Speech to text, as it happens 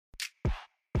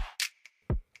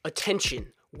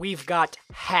Attention, we've got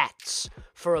hats.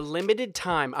 For a limited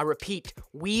time, I repeat,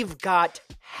 we've got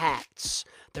hats.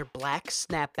 They're black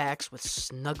snapbacks with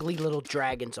snuggly little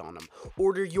dragons on them.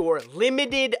 Order your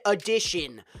limited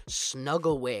edition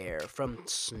snuggleware from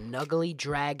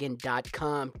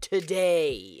snugglydragon.com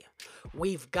today.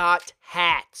 We've got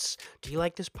hats. Do you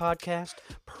like this podcast?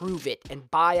 Prove it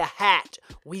and buy a hat.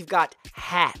 We've got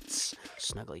hats.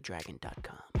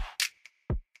 snugglydragon.com.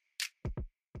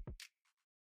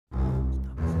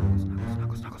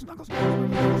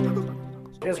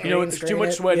 You know, there's too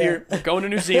much sweat here. We're going to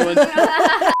New Zealand.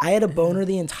 I had a boner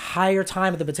the entire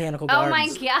time at the Botanical Oh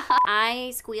Gardens. my god.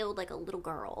 I squealed like a little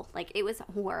girl. Like, it was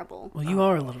horrible. Well, you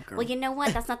are a little girl. Well, you know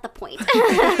what? That's not the point.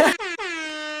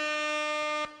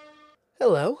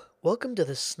 Hello, welcome to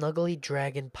the Snuggly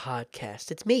Dragon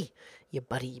Podcast. It's me, your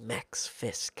buddy Max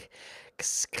Fisk.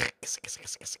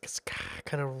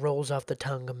 Kind of rolls off the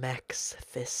tongue, Max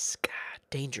Fisk.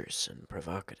 Dangerous and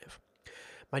provocative.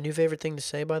 My new favorite thing to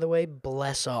say, by the way,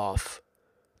 bless off.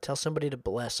 Tell somebody to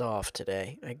bless off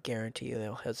today. I guarantee you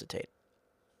they'll hesitate.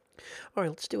 All right,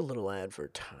 let's do a little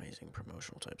advertising,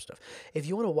 promotional type stuff. If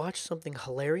you want to watch something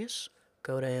hilarious,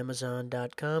 go to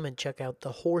Amazon.com and check out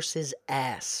The Horse's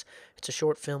Ass. It's a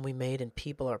short film we made and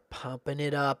people are pumping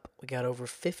it up. We got over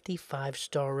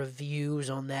 55-star reviews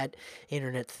on that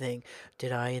internet thing.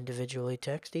 Did I individually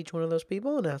text each one of those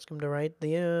people and ask them to write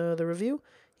the review?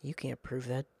 You can't prove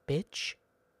that, bitch.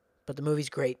 But the movie's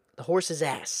great. The Horse's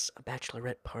Ass, a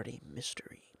bachelorette party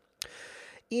mystery.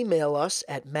 Email us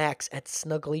at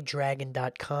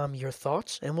max@snugglydragon.com your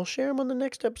thoughts, and we'll share them on the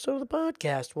next episode of the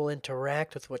podcast. We'll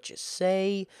interact with what you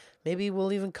say. Maybe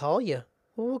we'll even call you.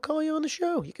 We'll call you on the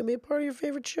show. You can be a part of your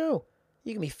favorite show.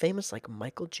 You can be famous like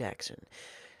Michael Jackson.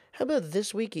 How about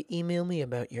this week you email me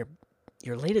about your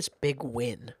latest big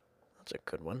win? That's a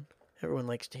good one. Everyone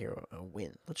likes to hear a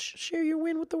win. Let's share your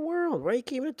win with the world. Why are you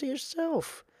keeping it to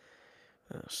yourself?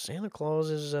 Santa Claus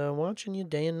is watching you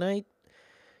day and night.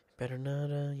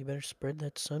 You better spread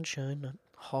that sunshine, not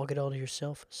hog it all to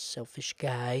yourself, selfish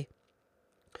guy.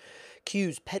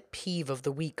 Q's pet peeve of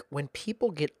the week: when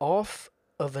people get off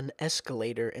of an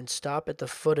escalator and stop at the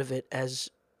foot of it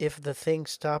as if the thing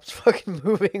stops fucking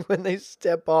moving when they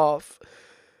step off.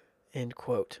 End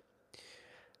quote.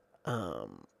 I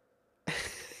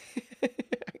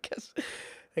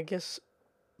guess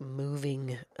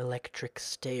moving electric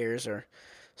stairs are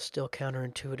still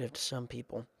counterintuitive to some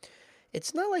people.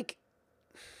 It's not like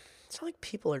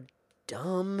people are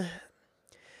dumb.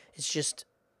 It's just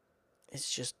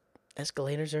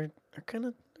escalators are kind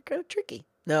of tricky.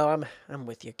 No, I'm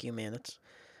with you, Q man. It's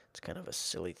kind of a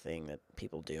silly thing that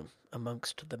people do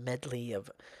amongst the medley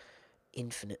of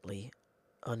infinitely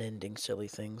unending silly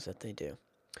things that they do.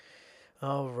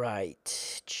 All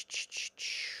right.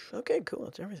 Okay, cool.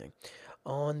 That's everything.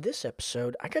 On this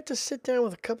episode, I got to sit down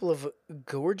with a couple of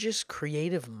gorgeous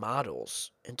creative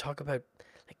models and talk about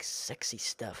like sexy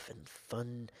stuff and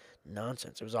fun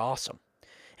nonsense. It was awesome.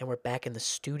 And we're back in the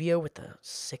studio with the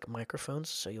sick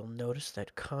microphones, so you'll notice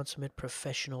that consummate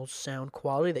professional sound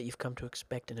quality that you've come to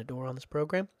expect and adore on this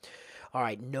program. All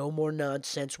right, no more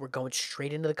nonsense. We're going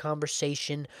straight into the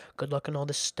conversation. Good luck on all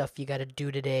the stuff you got to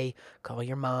do today. Call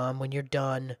your mom when you're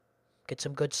done. Get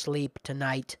some good sleep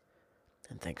tonight.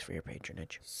 And thanks for your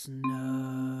patronage. Snuggly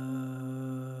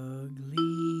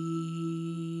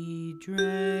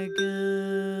Dragon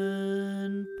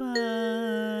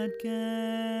Podcast.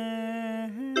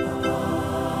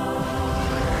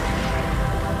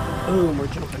 Boom, we're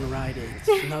jumping right in.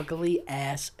 Snuggly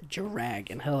ass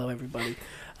dragon. Hello, everybody.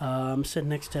 I'm sitting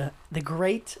next to the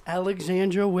great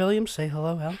Alexandra Williams. Say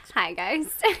hello, Alex. Hi, guys.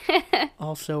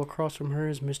 Also, across from her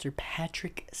is Mr.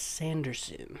 Patrick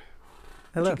Sanderson.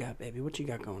 Hello. What you got, baby? What you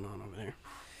got going on over there?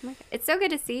 It's so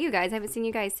good to see you guys. I haven't seen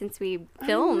you guys since we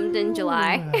filmed in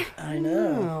July. I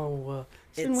know. Oh,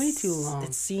 it's been way too long.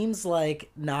 It seems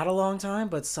like not a long time,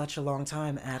 but such a long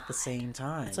time at the same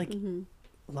time. It's like a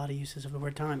lot of uses of the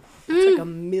word time. It's like a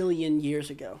million years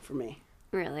ago for me.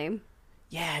 Really?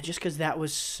 Yeah, just because that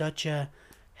was such a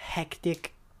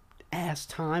hectic ass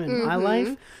time in my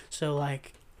life. So,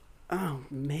 like, oh,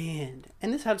 man.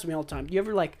 And this happens to me all the time. Do you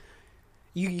ever, like,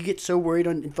 you get so worried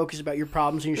and focused about your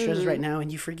problems and your stresses right now, and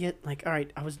you forget, like, all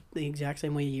right, I was the exact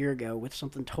same way a year ago with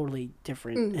something totally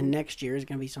different, and next year is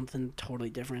going to be something totally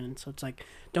different. And so it's like,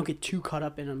 don't get too caught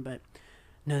up in them, but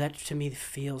no, that to me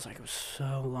feels like it was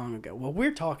so long ago. Well,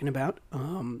 we're talking about,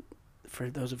 for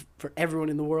everyone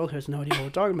in the world who has no idea what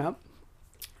we're talking about,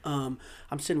 I'm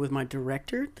sitting with my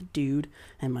director, the dude,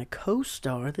 and my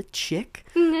co-star, the chick,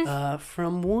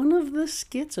 from one of the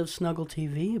skits of Snuggle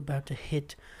TV, about to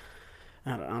hit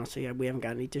Honestly, we haven't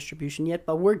got any distribution yet,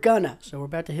 but we're gonna. So we're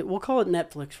about to hit. We'll call it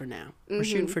Netflix for now. We're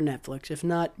shooting for Netflix. If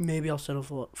not, maybe I'll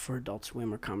settle for Adult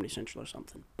Swim or Comedy Central or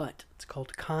something. But it's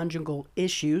called Conjugal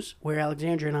Issues, where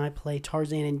Alexandra and I play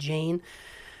Tarzan and Jane.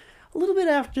 A little bit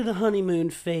after the honeymoon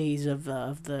phase of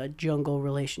the jungle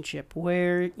relationship,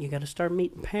 where you got to start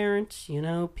meeting parents. You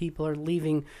know, people are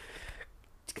leaving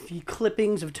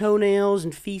clippings of toenails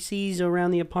and feces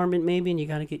around the apartment maybe, and you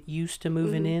got to get used to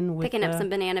moving in with Picking up some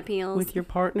banana peels. with your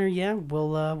partner. Yeah,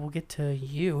 we'll get to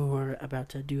you who are about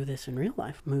to do this in real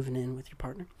life, moving in with your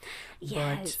partner.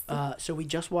 Yes. But so we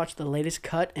just watched the latest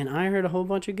cut, and I heard a whole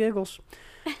bunch of giggles,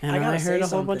 and I gotta I heard say a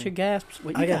whole bunch something. of gasps.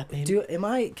 What you got,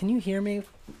 baby? Can you hear me?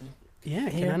 Yeah,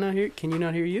 can Here. I not hear? Can you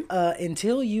not hear you?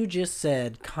 Until you just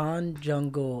said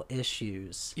conjugal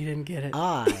issues, You didn't get it.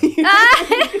 I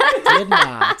did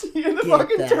not You're the get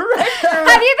fucking that. director.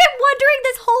 Have you been wondering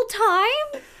this whole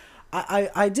time?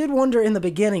 I did wonder in the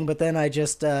beginning, but then I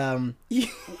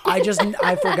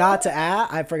forgot to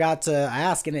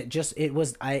ask, and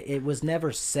it was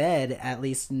never said, at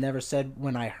least never said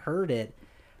when I heard it.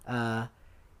 Yeah,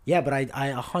 but I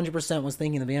 100% was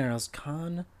thinking in the beginning, I was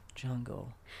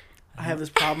conjugal. I have this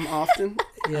problem often.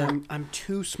 Yeah. I'm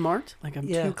too smart. Like I'm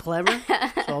Yeah. too clever.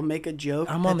 So I'll make a joke.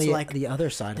 I'm on that's the other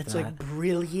side of that's that. like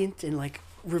brilliant and like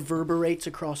reverberates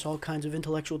across all kinds of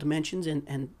intellectual dimensions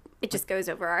and It just goes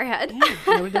over our head.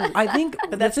 no, it doesn't. I think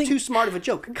But that's too smart of a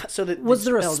joke. So that Was it's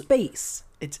there a spelled- space?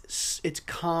 It's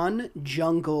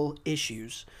conjugal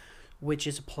issues, which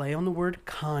is a play on the word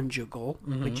conjugal,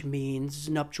 which means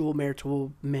nuptial,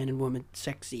 marital, man and woman,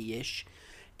 sexy-ish,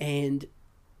 and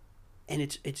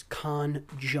it's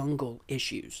conjugal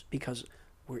issues because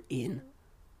we're in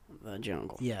the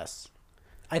jungle. Yes.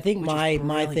 I think Which is my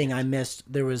brilliant. thing I missed,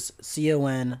 there was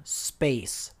CON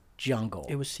space jungle.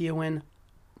 It was CON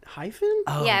hyphen.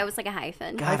 Oh, Yeah, it was like a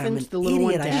hyphen. God, I'm Hyphen's an the little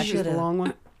one, idiot. I dash is the should've- long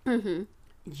one.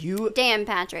 You. Damn,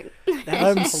 Patrick. That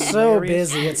I'm is so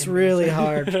hilarious. busy. It's really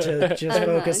hard to just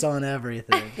focus on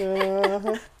everything.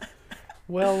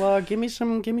 Well, give me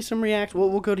some react.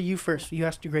 We'll go to you first. You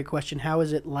asked a great question. How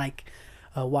is it like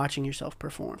watching yourself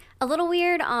perform? A little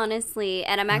weird, honestly,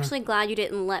 and I'm actually glad you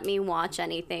didn't let me watch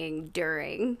anything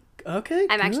during. Okay,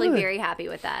 I'm actually good. very happy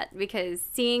with that because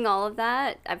seeing all of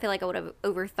that, I feel like I would have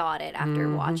overthought it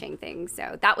after watching things.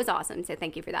 So that was awesome. So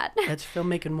thank you for that. That's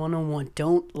filmmaking 101.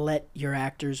 Don't let your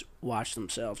actors watch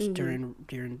themselves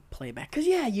during playback. Because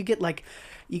you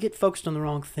get focused on the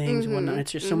wrong things and whatnot.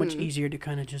 It's just so much easier to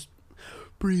kind of just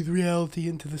breathe reality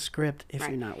into the script if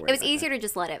you're not worried. It was easier to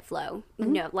just let it flow,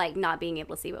 no, like not being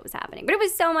able to see what was happening. But it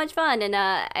was so much fun,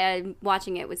 and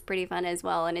watching it was pretty fun as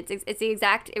well. And it's the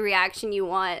exact reaction you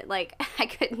want. Like I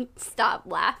couldn't stop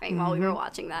laughing while we were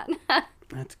watching that.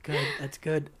 That's good. That's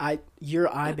good.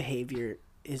 Your eye behavior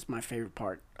is my favorite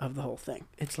part of the whole thing.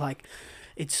 It's like,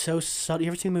 it's so subtle. You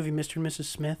ever seen the movie Mr. and Mrs.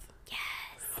 Smith? Yes.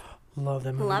 Love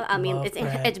that movie. I mean, Love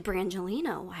Brad. it's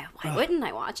Brangelina. Why wouldn't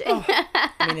I watch it?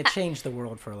 I mean, it changed the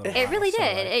world for a little while. It really so,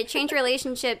 did. like, It changed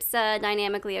relationships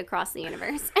dynamically across the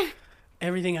universe.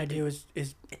 Everything I do is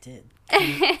it did.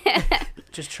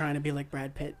 just trying to be like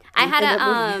Brad Pitt. I had In a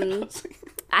that movie.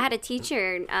 I had a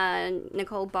teacher,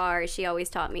 Nicole Barr. She always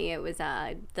taught me it was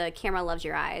the camera loves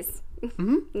your eyes.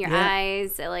 Your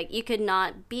eyes, like you could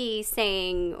not be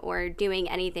saying or doing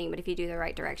anything, but if you do the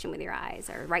right direction with your eyes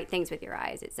or right things with your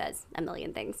eyes, it says a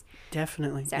million things.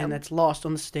 Definitely. So- And that's lost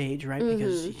on the stage, right?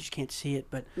 Because you just can't see it.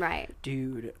 But Right.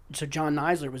 dude, so John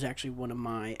Neisler was actually one of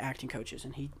my acting coaches,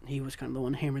 and he was kind of the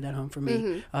one who hammered that home for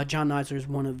me. John Neisler is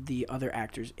one of the other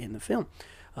actors in the film.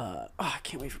 I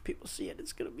can't wait for people to see it.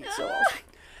 It's gonna be so awesome.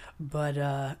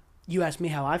 But you asked me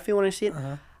how I feel when I see it.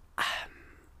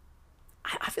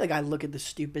 I feel like I look at the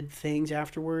stupid things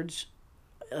afterwards.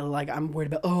 Like I'm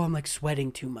worried about, I'm like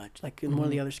sweating too much. Like in one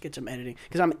of the other skits I'm editing,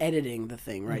 because I'm editing the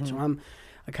thing, right? So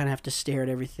I kind of have to stare at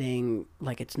everything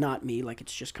like it's not me, like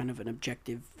it's just kind of an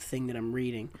objective thing that I'm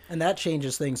reading. And that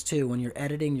changes things too. When you're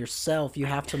editing yourself, you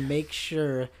have to make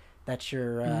sure that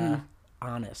you're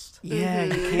honest. Yeah,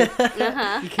 you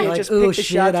can't. You can't Like, just oh pick the shit,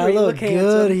 shots I where you look look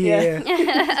good handsome.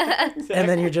 here. And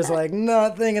then you're just like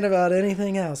not thinking about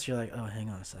anything else. You're like, oh, hang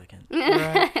on a second.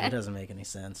 Right. That doesn't make any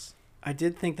sense. I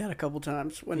did think that a couple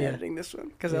times when editing this one,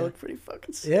 because I look pretty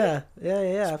fucking sick. Yeah.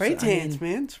 Spray absolutely. tans,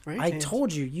 man. Spray I tans.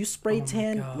 told you, you spray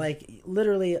tan, God. like,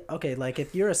 literally, okay, like,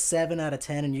 if you're a 7 out of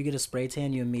 10 and you get a spray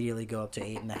tan, you immediately go up to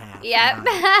 8.5. Yep.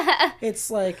 9.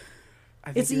 It's like,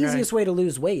 I think it's the you're easiest way to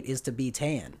lose weight is to be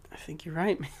tan. Right. I think you're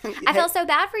right, man. I felt so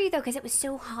bad for you though because it was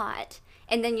so hot,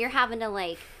 and then you're having to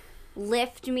like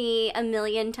lift me a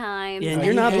million times. Yeah, and Oh,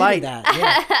 you're you not hated light. that,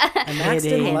 yeah. And Max It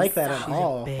didn't is. like that at She's a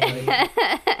all. baby.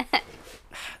 Like,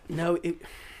 No,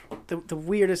 the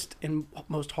weirdest and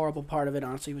most horrible part of it,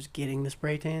 honestly, was getting the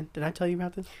spray tan. Did I tell you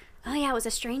about this? Oh yeah, it was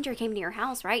a stranger came to your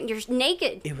house, right? And you're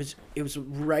naked. It was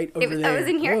right over there. I was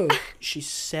in here. Whoa. She's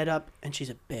set up, and she's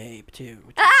a babe too.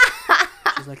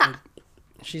 She's like a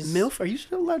She's MILF. Are you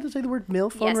still allowed to say the word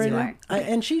MILF on Yes, you radio? are.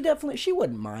 And she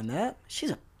wouldn't mind that. She's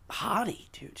a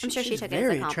hottie, dude. I'm sure she she's took it as a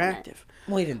very compliment. attractive.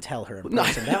 Well, he didn't tell her in No.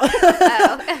 person.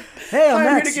 Hey, I'm I'm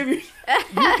here Max. to give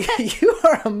you You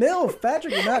are a MILF.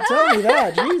 Patrick did not tell me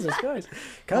that. Jesus Christ.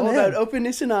 Come all in. about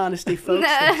openness and honesty, folks.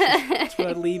 That's what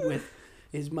I lead with.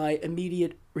 Is my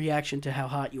immediate reaction to how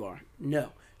hot you are. No.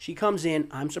 She comes in,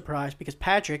 I'm surprised, because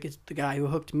Patrick is the guy who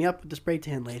hooked me up with the spray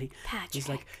tan lady. Patrick. He's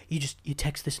like, you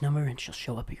text this number and she'll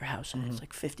show up at your house, and it's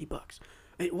like $50.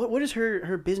 What is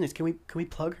her business? Can we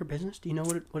plug her business? Do you know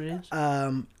what it is?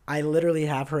 I literally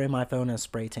have her in my phone as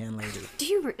spray tan lady. Do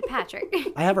you, Patrick?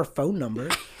 I have her phone number.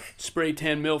 Spray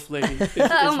tan MILF lady.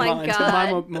 Oh my mine, so God.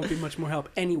 mine won't be much more help.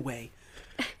 Anyway,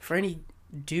 for any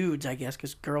dudes, I guess,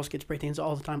 because girls get spray tans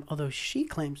all the time, although she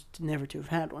claims never to have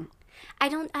had one. I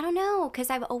don't know, because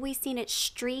I've always seen it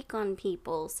streak on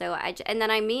people. So and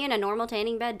then me in a normal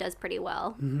tanning bed does pretty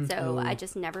well. So I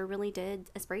just never really did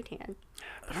a spray tan.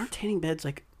 But aren't tanning beds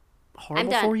like horrible I'm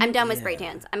done. for you? I'm done with spray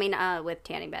tans. I mean, with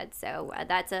tanning beds. So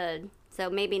so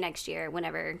maybe next year,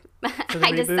 whenever the I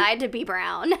reboot? decide to be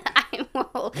brown, I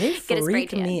will They get a spray freak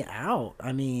tan. me out.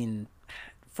 I mean,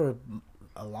 for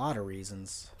a lot of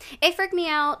reasons. It freaked me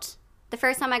out the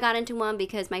first time I got into one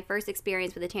because my first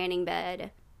experience with a tanning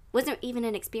bed wasn't even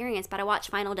an experience, but I watched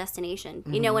Final Destination.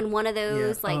 You know, when one of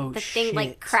those, like, Oh, the thing, shit.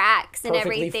 like, cracks and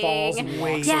Perfectly falls everything.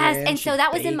 and walks Yes, away and she so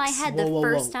that was in my bakes. head the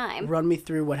first time. Run me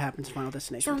through what happens in Final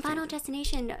Destination. So in with Final tanning.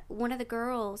 Destination, one of the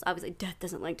girls, I was like, Death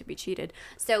doesn't like to be cheated.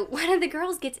 So one of the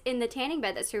girls gets in the tanning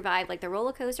bed that survived, like, the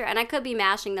roller coaster, and I could be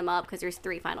mashing them up because there's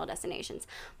 3 Final Destinations.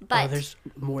 But There's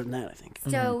more than that, I think.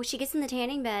 so she gets in the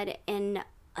tanning bed and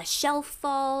a shelf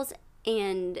falls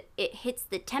and it hits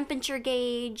the temperature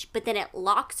gauge, but then it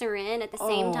locks her in at the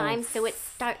same time. So it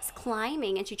starts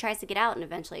climbing and she tries to get out, and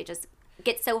eventually it just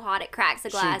gets so hot it cracks the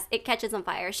glass. It catches on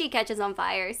fire. She catches on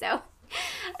fire. So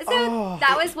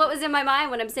that was what was in my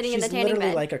mind when I'm sitting in She's the tanning literally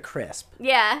bed. like a crisp.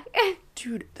 Yeah.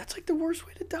 Dude, that's like the worst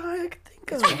way to die I could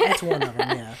think of. That's one of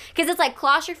them, yeah. Because it's like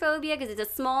claustrophobia because it's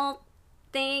a small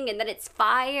thing and then it's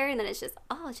fire and then it's just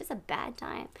a bad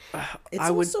time. It's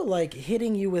also like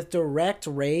hitting you with direct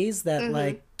rays that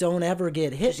like don't ever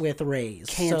get hit with rays.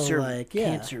 Cancer, So, like,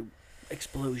 yeah. cancer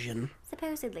explosion.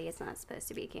 Supposedly it's not supposed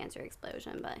to be a cancer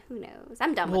explosion, but who knows?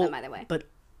 I'm done with them either way. But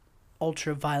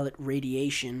ultraviolet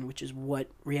radiation, which is what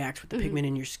reacts with the pigment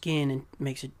in your skin and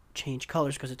makes it change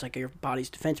colors because it's like your body's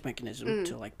defense mechanism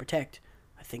to like protect.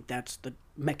 I think that's the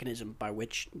mechanism by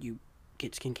which you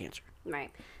get skin cancer.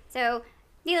 Right. So,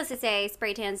 needless to say,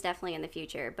 spray tan's definitely in the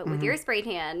future. But with your spray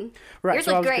tan, Right, yours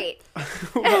so I look was great.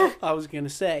 Well, I was going to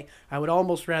say, I would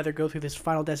almost rather go through this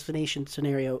Final Destination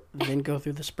scenario than go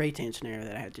through the spray tan scenario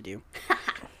that I had to do.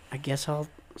 I guess I'll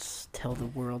tell the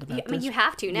world about I mean, this. you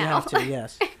have to You now. have to,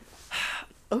 yes.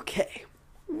 Okay.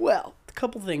 Well, a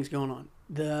couple things going on.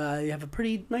 You have a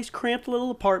pretty nice cramped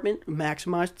little apartment,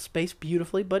 maximized the space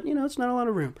beautifully, but it's not a lot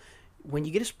of room. When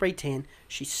you get a spray tan,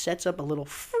 she sets up a little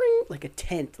like a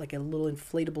tent, like a little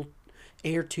inflatable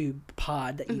air tube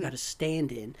pod that you got to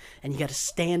stand in, and you got to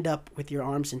stand up with your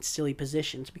arms in silly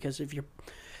positions because if you're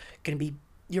going to be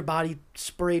your body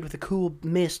sprayed with a cool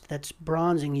mist that's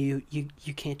bronzing you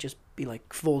can't just be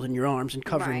like folding your arms and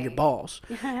covering your Right. balls.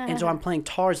 And so I'm playing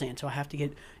Tarzan, so I have to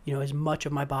get as much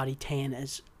of my body tan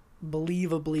as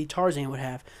believably Tarzan would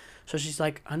have. So she's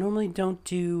like, I normally don't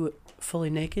do fully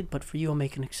naked, but for you I'll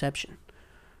make an exception.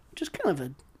 Which is kind of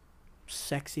a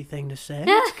sexy thing to say.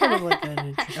 It's kind of like an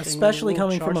interesting Especially little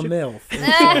coming from a charge.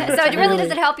 MILF. So it really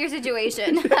doesn't help your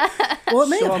situation. Well, it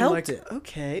may So have I'm helped like, it.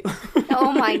 okay.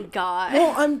 Oh my god.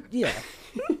 Well, yeah.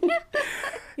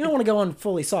 You don't want to go on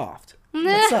fully soft.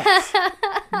 That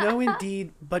sucks. No,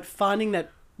 indeed. But finding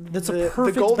that That's the a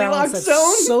perfect Goldilocks balance. That's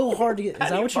zone. so hard to get. Is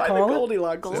that what you Find the call it?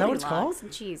 Goldilocks Is zone. that what it's called?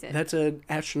 Goldilocks. Jesus. That's an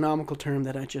astronomical term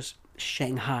that I just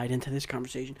shanghaied into this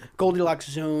conversation. Goldilocks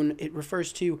zone, it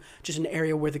refers to just an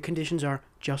area where the conditions are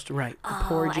just right. The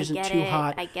porridge I isn't get too it.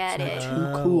 hot. I get it's it.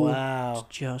 not too Oh, cool. wow.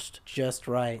 It's Just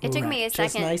right. It took me a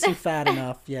Just second. nice and fat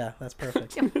enough. Yeah, that's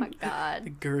perfect. Oh my the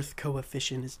god. girth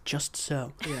coefficient is just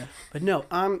so. Yeah. But no,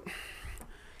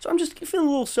 so I'm just feeling a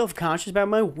little self-conscious about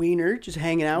my wiener, just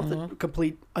hanging out with a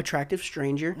complete attractive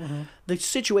stranger. The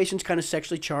situation's kind of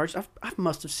sexually charged. I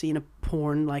must have seen a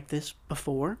porn like this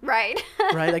before, Right.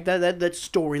 right? Like that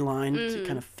storyline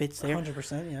kind of fits there.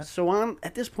 100%, yeah. So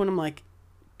at this point, I'm like,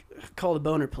 call the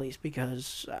boner, please,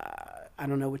 because I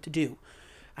don't know what to do.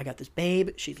 I got this babe.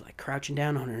 She's like crouching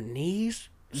down on her knees,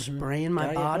 spraying my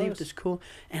Gotta get body with close. this cool,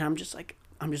 and I'm just like,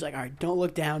 all right, don't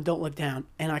look down,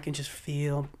 and I can just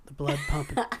feel the blood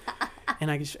pumping, and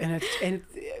I just,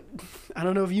 I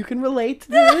don't know if you can relate to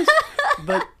this,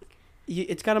 but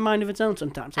it's got a mind of its own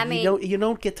sometimes. Like, I mean, you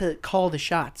don't get to call the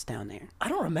shots down there. I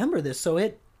don't remember this, so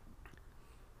it.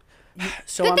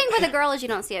 So Good thing with a girl is you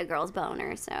don't see a girl's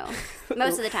boner, so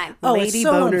most of the time. Oh, it's lady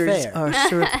so boners unfair. are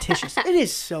surreptitious. It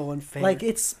is so unfair. Like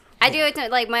it's. I do it to,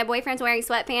 like, my boyfriend's wearing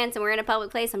sweatpants and we're in a public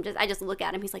place. I just look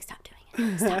at him. He's like, stop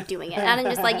doing it. Stop doing it. And I'm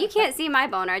just like, you can't see my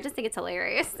boner. I just think it's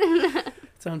hilarious.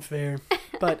 it's unfair,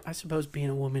 but I suppose being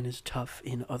a woman is tough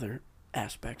in other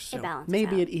aspects. So balances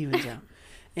maybe out. it evens out.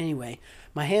 Anyway,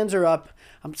 my hands are up.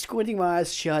 I'm squinting my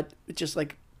eyes shut. It's just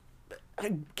like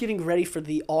I'm getting ready for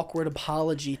the awkward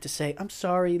apology to say, I'm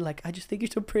sorry. Like, I just think you're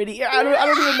so pretty. I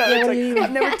don't even know. It's like,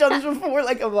 I've never done this before.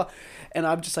 Like, and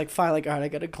I'm just like, fine. Like, all right, I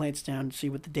got to glance down and see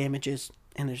what the damage is.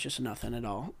 And there's just nothing at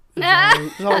all. It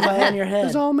was all, in your head. It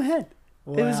was all in my head.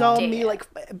 It was all me. Damn. Like,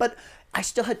 but I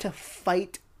still had to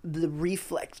fight the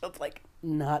reflex of like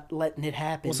not letting it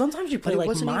happen. Well, sometimes you play But it like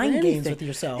wasn't mind even games anything. with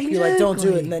yourself. You're like, don't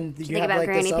do it, and then you think have about like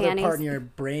this granny other panties? part in your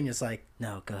brain is like,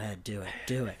 no, go ahead, do it.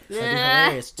 It's like,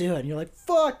 hilarious, do it. And you're like,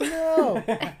 fuck no.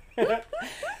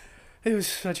 It was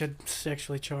such a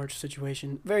sexually charged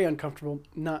situation. Very uncomfortable.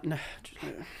 It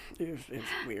was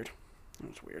weird. It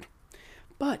was weird.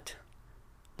 But,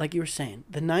 like you were saying,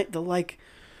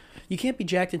 you can't be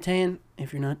jacked and tan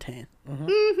if you're not tan.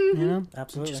 You know?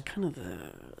 Absolutely. Just kind of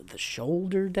the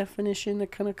shoulder definition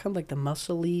that kind of comes, like the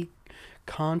muscly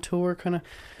contour kind of.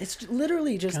 It's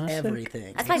literally just Kinda sick.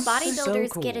 everything. That's why It's so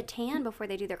bodybuilders get a cool. tan before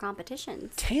they do their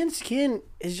competitions. Tan skin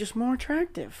is just more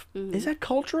attractive. Mm-hmm. Is that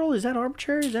cultural? Is that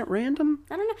arbitrary? Is that random?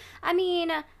 I don't know. I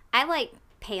mean, I like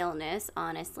paleness,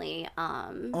 honestly.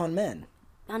 on men.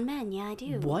 On men, yeah, I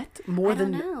do. What? More I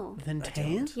don't than know. than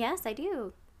tan? Yes, I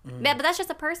do. Yeah, but that's just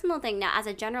a personal thing. Now, as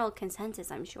a general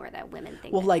consensus, I'm sure that women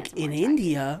think. Well, that like tans are more in attractive.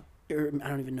 India, or I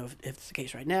don't even know if it's the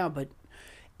case right now, but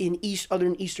in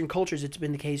other Eastern cultures, it's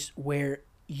been the case where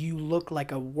you look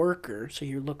like a worker, so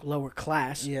you look lower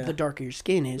class, Yeah. the darker your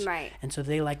skin is. Right. And so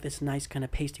they like this nice kind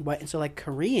of pasty white. And so like It was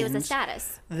Koreans, a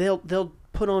status. they'll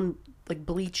put on like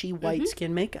bleachy white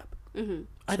skin makeup. Mm-hmm.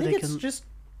 I So think they it's can- just.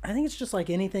 I think it's just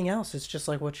like anything else. It's just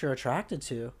like what you're attracted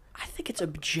to. I think it's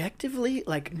objectively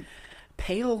like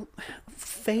pale,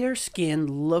 fair skin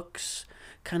looks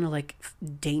kind of like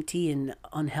dainty and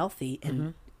unhealthy,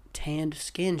 and tanned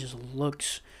skin just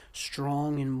looks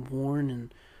strong and worn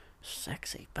and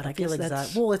sexy. But I feel guess like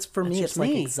that's well, it's for that's me. just It's like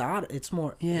me. exotic. It's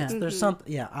more. Yeah. There's something.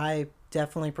 Yeah, I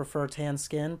definitely prefer tan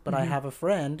skin, but I have a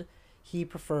friend. He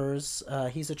prefers.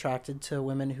 He's attracted to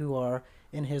women who are,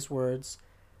 in his words,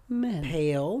 men.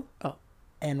 pale Oh.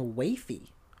 and wafy.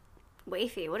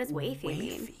 Wafy. What does wafy mean?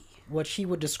 Wavy. What she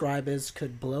would describe as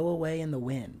could blow away in the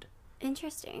wind.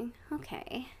 Interesting.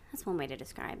 Okay. That's one way to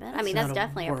describe it. I mean, that's not a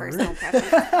definitely a word. personal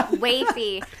preference.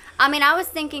 Wafy. I mean, I was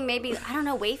thinking maybe, I don't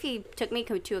know, wafy took me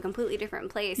to a completely different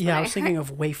place. Yeah, when I was thinking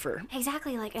of wafer.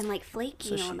 Exactly, like, and like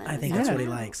flaky almost. I think that's what he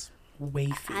Yeah. likes.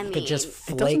 Wafy. I mean, Could just It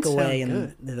flake doesn't away,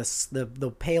 sound and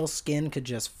the pale skin could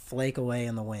just flake away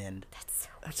in the wind.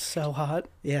 That's so hot.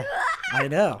 Yeah, I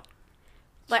know.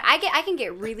 Like I can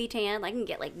get really tan, I can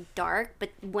get like dark, but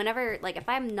whenever like if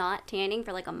I'm not tanning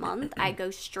for like a month, I go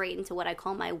straight into what I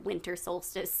call my winter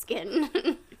solstice skin.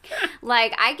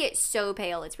 Like I get so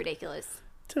pale, it's ridiculous.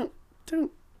 Don't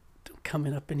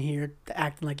coming up in here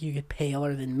acting like you get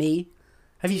paler than me.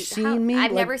 Have you seen How- me?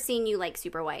 I've Like- never seen you like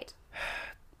super white.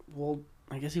 Well,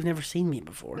 I guess you've never seen me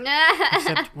before,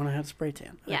 except when I had spray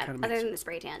tan. That Yeah, kinda other makes than the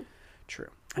spray tan. true.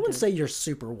 I wouldn't say you're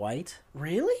super white.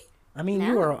 Really? I mean,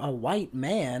 you No. are a white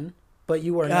man, but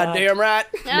you are Goddamn right.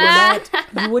 not. You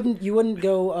are not. You wouldn't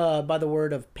go by the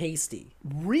word of pasty.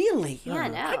 Really? Yeah,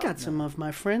 no. I got some of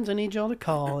my friends I need y'all to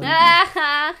call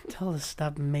and tell us to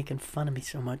stop making fun of me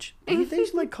so much. They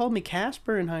used to like call me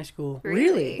Casper in high school.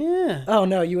 Really? Yeah. Oh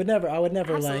no, you would never. I would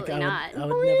never like. Absolutely I not. would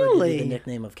never give you Really? the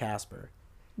nickname of Casper.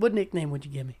 What nickname would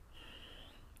you give me?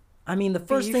 I mean, the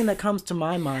first Beef. thing that comes to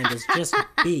my mind is just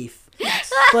beef.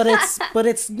 But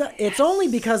it's not, it's only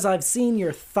because I've seen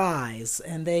your thighs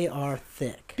and they are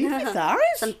thick. Beefy thighs?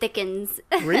 Some thickens.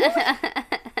 Really?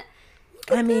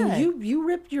 I mean, that. you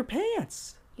ripped your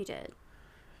pants. You did.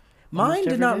 Mine Almost did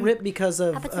every not day. rip because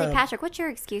of I would say, Patrick, what's your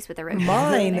excuse with the rip?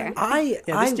 mine. there? I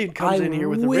Yeah, this dude comes I in here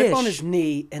with wish, a rip on his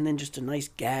knee and then just a nice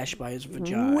gash by his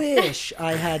vagina. Wish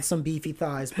I had some beefy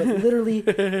thighs, but literally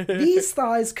these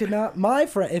thighs could not. My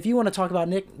friend, if you want to talk about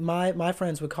Nick, my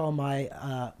friends would call my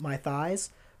my thighs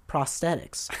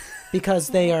prosthetics because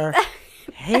they are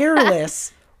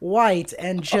hairless, white,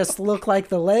 and just look like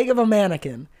the leg of a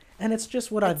mannequin. And it's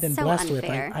just what I've been so blessed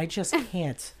unfair. with. I just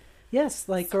can't. Yes,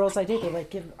 like girls I date, they're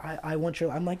like, I want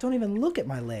your. I'm like, don't even look at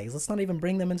my legs. Let's not even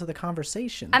bring them into the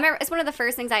conversation. I remember it's one of the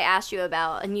first things I asked you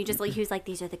about, and you just like he was like,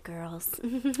 "These are the girls."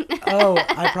 Oh,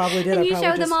 I probably did. And I you probably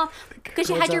showed them just off because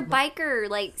you close had your up biker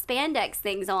like spandex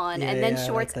things on, Yeah, and then yeah,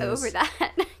 shorts like those. over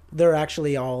that. They're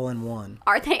actually all in one.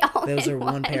 Are they all? Those in are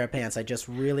one pair of pants. I just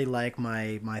really like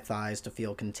my thighs to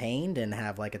feel contained and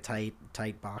have like a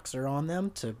tight boxer on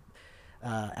them to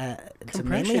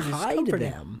mainly is hide comforting.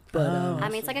 them. But I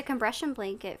mean, it's like a compression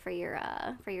blanket for your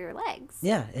legs.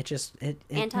 yeah, it just it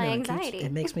Anti-anxiety.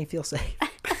 it makes me feel safe.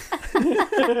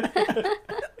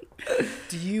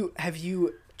 Have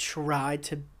you tried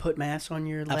to put masks on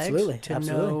your legs? Absolutely, To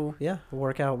absolutely. know. Yeah,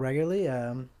 work out regularly.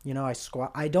 I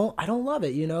squat. I don't love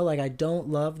it. Like I don't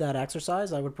love that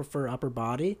exercise. I would prefer upper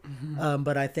body.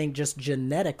 But I think just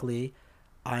genetically,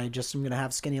 I just am gonna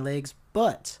have skinny legs.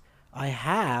 But I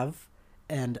have,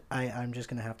 and I'm just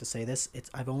gonna have to say this.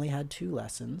 I've only had 2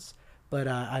 lessons, but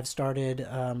I've started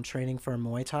training for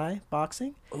Muay Thai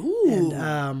boxing. Ooh.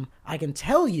 And I can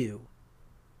tell you,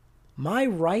 my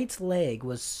right leg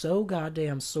was so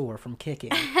goddamn sore from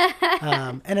kicking.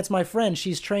 And it's my friend.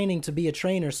 She's training to be a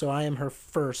trainer, so I am her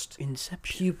first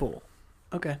Inception. pupil.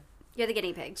 Okay. You're the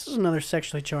guinea pig. This is another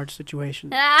sexually charged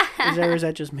situation. Is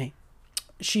that just me?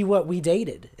 We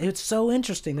dated. It's so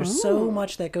interesting. There's so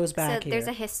much that goes So back there's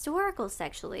here. a historical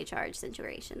sexually charged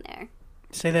situation there.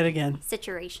 Say that again.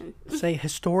 Situation. Say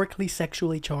historically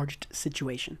sexually charged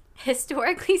situation.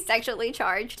 Historically sexually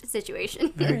charged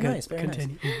situation. Very nice. Very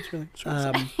Continue. Yeah, it's really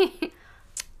nice.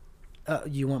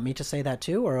 You want me to say that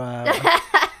too, or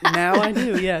now I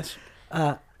do. Yes.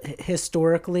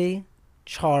 historically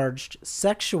charged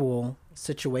sexual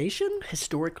situation?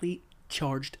 Historically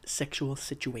charged sexual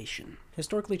situation.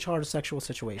 Historically charged sexual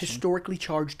situation. Historically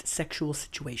charged sexual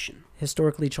situation.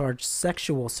 Historically charged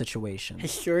sexual situation.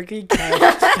 Historically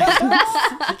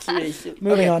charged situation.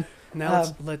 Moving on.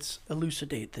 Now let's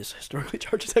elucidate this historically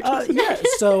charged sexual situation. Yeah.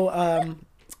 So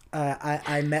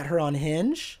I met her on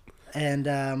Hinge, and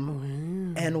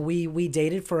and we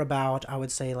dated for about, I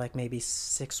would say, like maybe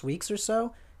 6 weeks or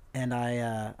so, and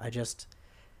I just,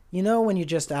 when you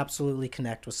just absolutely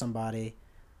connect with somebody.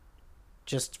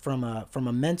 Just from a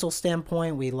mental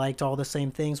standpoint, we liked all the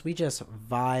same things. We just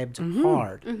vibed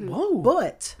hard. Whoa.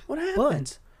 But What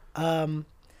happened?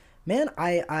 Man,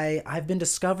 I've been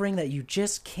discovering that you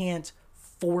just can't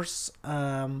force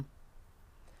like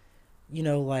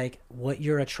what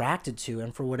you're attracted to,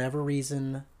 and for whatever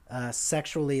reason,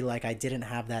 sexually, like I didn't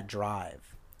have that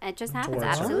drive. It just happens,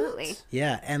 Towards her. absolutely.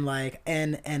 Yeah, and like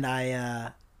and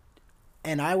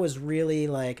I was really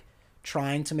like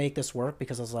trying to make this work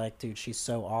because I was like, dude, she's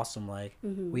so awesome. Like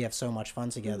we have so much fun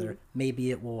together. Maybe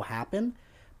it will happen,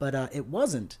 but it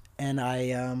wasn't. And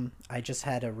I just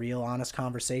had a real honest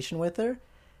conversation with her,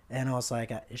 and I was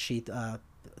like, she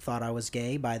thought I was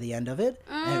gay by the end of it,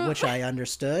 which I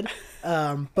understood.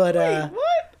 But I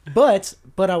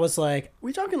was like,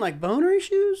 We talking like boner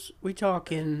issues? We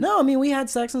talking? no, I mean we had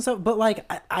sex and stuff, but like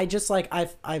I just like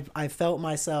I felt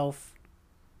myself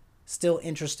still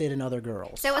interested in other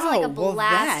girls. So it wasn't like a well,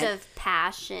 blast that- of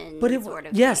passion But it sort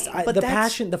of yes, thing. But the that's-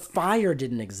 passion, the fire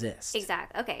didn't exist.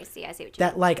 Exactly. Okay, see, I see what you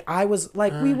That mean. like I was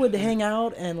like we would hang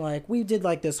out and like we did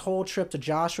like this whole trip to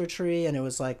Joshua Tree, and it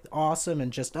was like awesome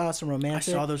and just us and I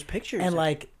romantic. saw those pictures. and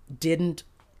like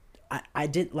I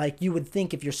did like you would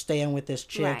think if you're staying with this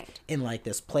chick Right. in like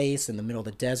this place in the middle of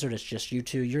the desert, it's just you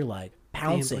two, you're like the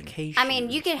pouncing. implications. I mean,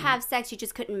 you could have sex, you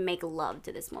just couldn't make love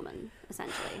to this woman,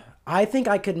 essentially. I think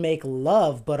I could make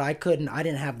love, but I didn't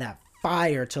have that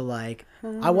fire to like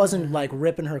I wasn't like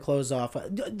ripping her clothes off.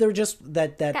 They're just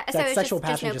that So it's sexual just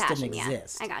passion no just didn't yeah.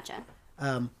 exist. I gotcha.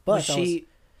 But Was I was- she?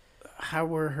 How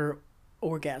were her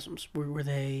orgasms? Were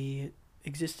they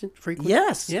existent frequent?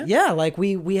 Yes. Yeah. Yeah. Like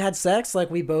we had sex,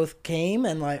 like we both came,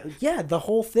 and like the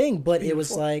whole thing. But it was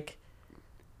Beautiful. like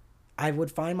I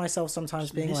would find myself sometimes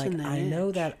Just being like, missing that I know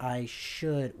edge. that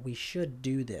we should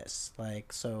do this.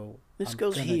 Like so. This I'm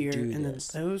goes gonna here, do and then this.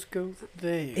 those go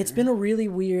there. It's been a really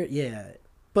weird,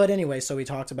 But anyway, so we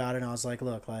talked about it, and I was like,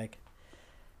 look, like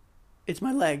It's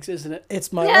my legs, isn't it?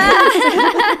 it's my.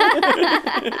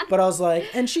 But I was like,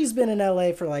 and she's been in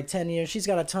LA for like 10 years. She's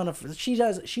got a ton of. She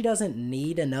doesn't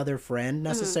need another friend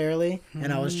necessarily.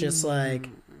 And I was just like,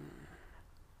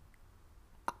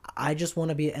 I just want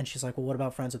to be. And she's like, well, what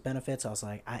about friends with benefits? I was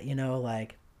like,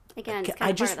 like. Again, it's kind I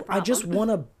of just part of the problem. I just want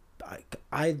to.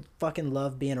 I fucking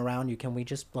love being around you. Can we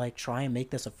just like try and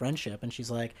make this a friendship? And she's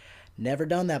like, never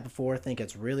done that before. Think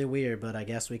it's really weird, but I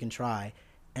guess we can try.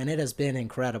 and it has been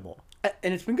incredible.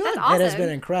 And it's been good. That's awesome. It has been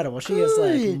incredible. She is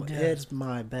like, Good. it's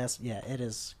my best. Yeah, it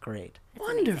is great.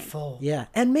 Wonderful. Yeah,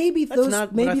 and maybe That's those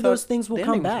not what I maybe thought those things will the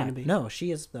come ending was gonna back. be. No, she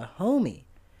is the homie,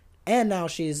 and now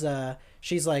she's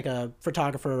like a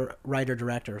photographer, writer,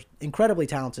 director, incredibly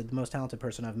talented, the most talented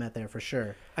person I've met there for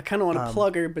sure. I kind of want to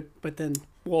plug her, but then,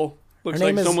 well, looks Her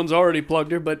name like is someone's already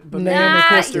plugged her. But Naomi Nah,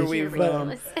 Christie. after you're we've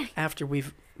ridiculous. after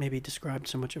we've maybe described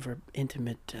so much of her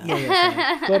intimate,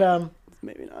 Yeah, sorry.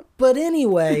 maybe not. But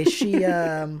anyway, she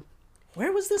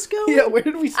where was this going? Yeah, where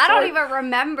did we I start? don't even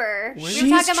remember. We were She's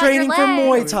talking about training your for Muay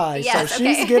legs. Thai, Yes, so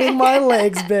okay. she's getting my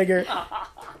legs bigger.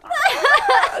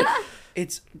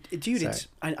 It's, dude, it's.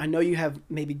 I know you have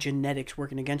maybe genetics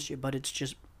working against you, but it's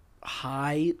just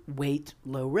high weight,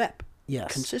 low rep.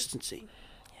 Yes. Consistency.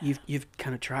 You've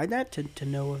kind of tried that to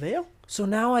no avail. So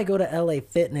now I go to LA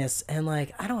Fitness and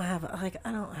like I don't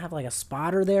have like a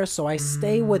spotter there, so I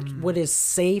stay with what is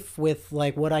safe with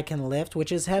like what I can lift, which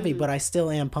is heavy, but I still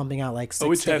am pumping out like 6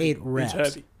 it's to heavy. 8 It's reps.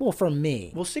 heavy. Well, for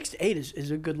me. Well, 6 to 8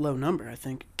 is a good low number, I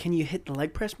think. Can you hit the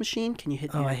leg press machine? Can you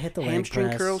hit? Oh, I hit the leg hamstring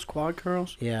press. curls, quad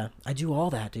curls. Yeah, I do all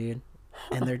that, dude.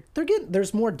 And they're getting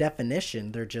there's more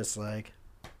definition. They're just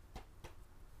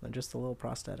a little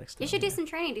prosthetic stuff. You should do some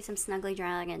training. Do some snuggly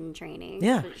dragon training.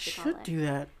 Yeah. That's what you should call Should it. do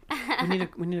that.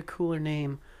 We need a cooler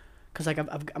name, cause like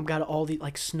I've got all the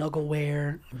like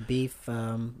snuggleware. beef.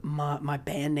 My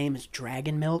band name is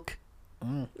Dragon Milk.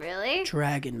 Really?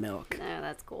 Dragon Milk. Oh,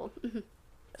 that's cool. You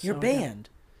Your So, band.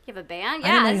 have a band? I didn't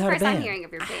Yeah, know that's you the had a first time band. hearing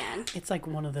of your band. It's like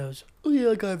one of those. Oh yeah,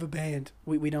 like I have a band.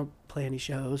 We don't play any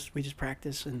shows. We just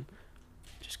practice and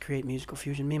just create musical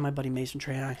fusion. Me and my buddy Mason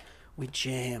Trey, we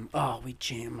jam. Oh, we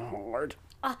jam hard.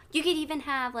 Oh, you could even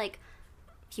have like,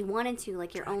 if you wanted to,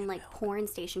 like your own like porn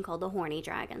station called the Horny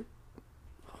Dragon.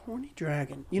 Horny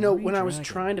Dragon. You know, Horny when I was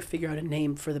Dragon. trying to figure out a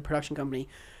name for the production company,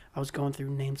 I was going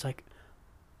through names like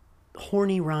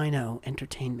Horny Rhino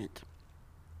Entertainment.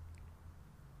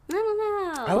 I don't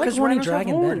know. I like Because Horny rhinos have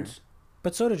Dragon better. horns.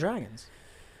 But so do dragons.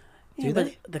 Yeah, Do but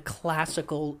they? the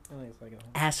classical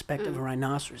aspect of a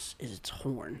rhinoceros is its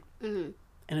horn. Mm-hmm.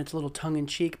 And it's a little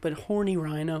tongue-in-cheek, but Horny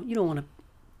Rhino, you don't want to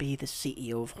be the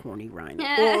CEO of Horny Rhino.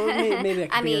 Or maybe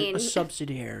that could I be mean- a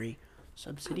subsidiary.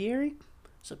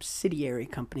 Subsidiary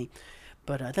company.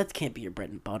 But that can't be your bread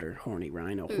and butter, Horny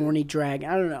Rhino. Horny Dragon.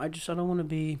 I don't know. I don't want to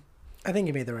be... I think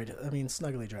you made the right. I mean,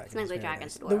 snuggly dragon. is Snuggly very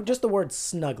dragon's nice. adorable. Just the word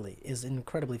snuggly is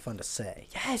incredibly fun to say.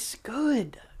 Yes,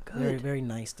 good. Very, very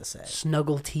nice to say.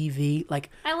 Snuggle TV. Like,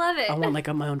 I love it. I want like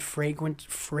on my own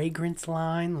fragrance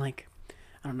line. Like,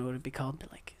 I don't know what it'd be called,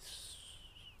 but like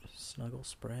Snuggle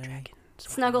spray. dragon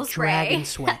sweat. Snuggle spray. Dragon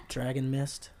sweat. Dragon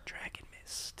mist. Dragon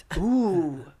mist.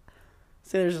 Ooh.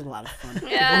 So there's a lot of fun.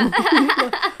 Yeah.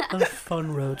 A lot of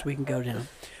fun roads we can go down.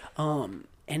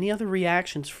 Any other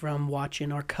reactions from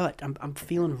watching our cut? I'm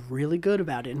feeling really good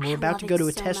about it, and we're about love to go it to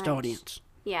a so test much. audience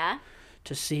Yeah.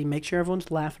 to see, make sure everyone's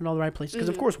laughing in all the right places. Because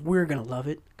of course we're gonna love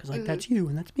it, because like that's you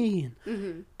and that's me.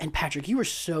 And Patrick, you were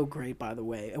so great, by the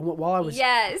way. And while I was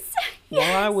Yes.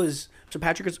 so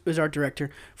Patrick is our director.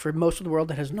 For most of the world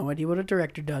that has no idea what a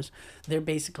director does, they're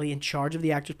basically in charge of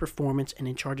the actor's performance and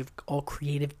in charge of all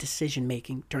creative decision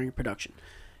making during a production.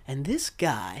 And this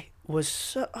guy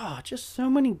was just so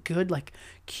many good, like,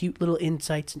 cute little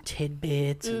insights and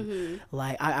tidbits, and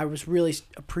like I was really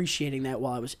appreciating that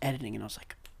while I was editing, and I was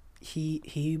like,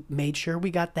 he made sure we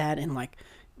got that, and like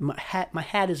my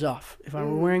hat is off. If I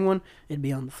were wearing one, it'd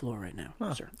be on the floor right now,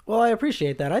 sir. Well, I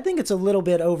appreciate that. I think it's a little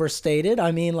bit overstated.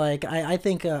 I mean, like, I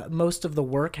think most of the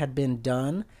work had been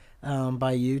done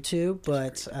by YouTube,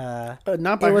 but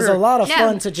Not by it was her. a lot of No,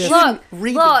 fun to just. look,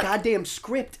 Read look. the goddamn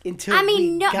script until I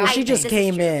mean, no. Well, she just this is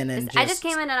came true. in and I just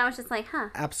came in and I was just like, huh.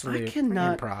 absolutely I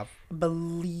cannot improv.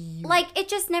 believe. Like, it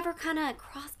just never kind of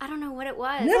crossed. I don't know what it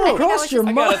was. Never I think I crossed was your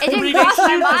just- mind. It didn't cross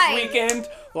my mind. weekend.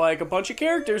 Like a bunch of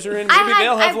characters are in. I Maybe had-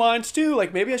 they'll have I- lines too.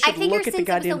 Like maybe I I should figured look at since the it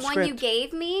goddamn was the one you script.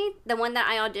 gave me, the one that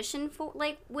I auditioned for,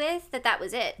 like with, that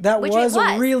was it. That Which was, it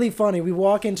was really funny. We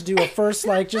walk in to do a first,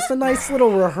 like, just a nice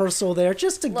little rehearsal there,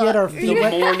 just to get our feet the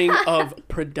wet. morning of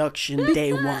production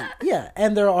day one. Yeah,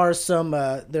 and there are some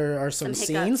Some scenes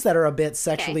hiccups. that are a bit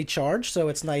sexually Okay. charged, so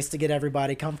it's nice to get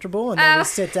everybody comfortable. And then we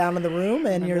sit down in the room,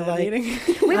 and you're like,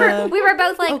 We were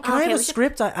both like, "Oh, can I have okay, a we should-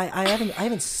 script? I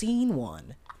haven't seen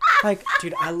one." Like,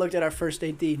 Dude, I looked at our first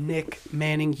AD, Nick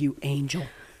Manning, you angel.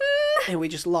 And we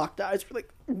just locked eyes. We're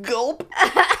like, gulp.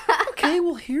 Okay,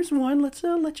 well, here's one. Let's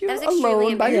let you That was extremely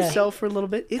alone by embarrassing. yourself for a little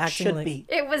bit. It Acting should like- be.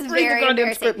 It was Read the very goddamn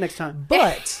embarrassing. script next time.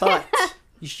 but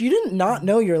you didn't not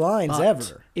know your lines But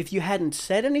ever. if you hadn't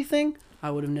said anything, I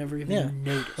would have never even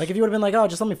noticed. Like if you would have been like, oh,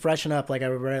 just let me freshen up, like I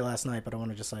read it last night, but I want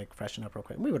to just like freshen up real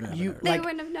quick. We wouldn't have noticed. They like,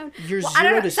 wouldn't have known. You're I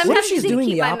don't know. to Sometimes What if she's I doing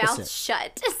keep the my opposite? mouth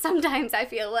shut. Sometimes I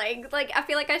feel like I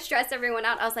feel like I stress everyone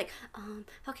out. I was like,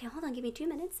 okay, hold on, give me 2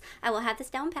 minutes. I will have this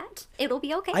down pat. It'll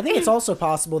be okay. I think it's also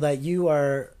possible that you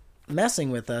are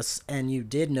messing with us and you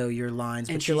did know your lines,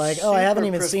 but And you're like, she's oh, I haven't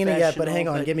super even seen it yet, but hang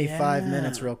professional, on, but give me 5 yeah.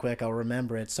 minutes real quick, I'll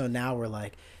remember it. So now we're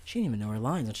like, she didn't even know her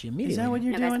lines, and she immediately Is that what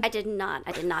you're No, guys, doing? I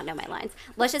did not know my lines.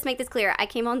 Let's just make this clear. I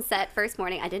came on set first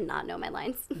morning. I did not know my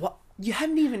lines. What? You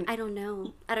hadn't even I don't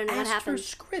know what asked for a happened.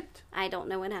 script. I don't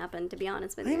know what happened, to be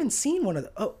honest with I you. haven't seen one of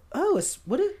the. It's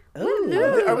what it.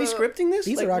 Are we scripting this?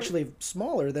 These Like, are actually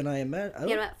smaller than I imagined.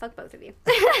 You know what? Fuck both of you.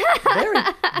 Very,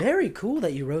 very cool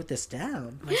that you wrote this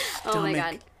down. Oh my stomach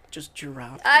God. Just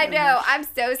dropped. I know. I'm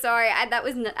so sorry. That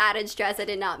was added stress I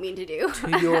did not mean to do.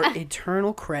 To your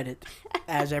eternal credit,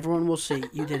 as everyone will see,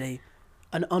 you did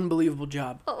an unbelievable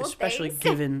job, Oh, especially thanks.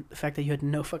 given the fact that you had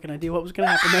no fucking idea what was going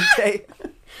to happen that day.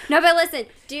 No, but listen.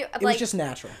 It was just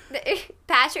natural.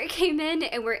 Patrick came in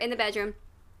and we're in the bedroom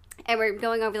and we're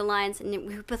going over the lines and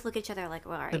we both look at each other like,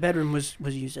 well, all right. The bedroom was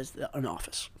used as an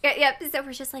office. Yep. So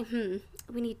we're just like,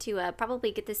 we need to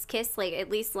probably get this kiss, like at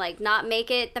least like not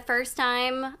make it the first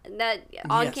time that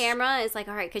on Yes. camera. It's like,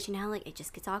 all right, because you know, like it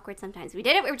just gets awkward sometimes. We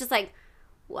did it. We were just like,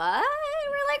 what?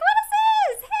 We're like,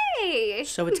 what is this? Hey.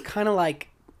 So it's kind of like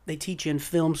they teach you in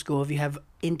film school, if you have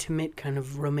intimate kind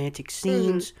of romantic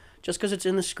scenes, just because it's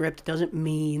in the script doesn't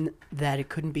mean that it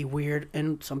couldn't be weird.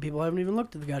 And some people haven't even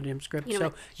looked at the goddamn script. You know So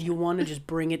what? you want to just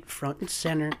bring it front and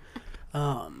center.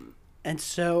 And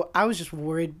so I was just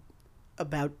worried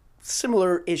about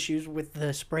similar issues with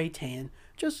the spray tan.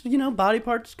 Just, body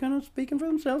parts kind of speaking for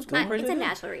themselves. Going It's a crazy.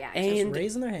 natural reaction. Just And,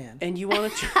 raising their hand. and you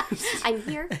want to just... I'm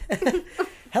here.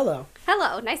 Hello.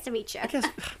 Hello. Nice to meet you. I guess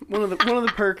one of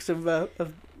the perks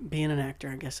of being an actor,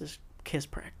 I guess, is kiss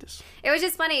practice. It was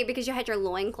just funny because you had your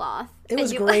loincloth. It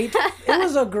was and great. It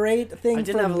was a great thing I for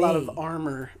didn't have me. a lot of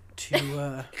armor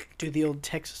to do the old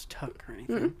Texas tuck or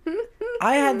anything.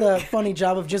 I had the funny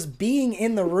job of just being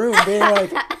in the room, being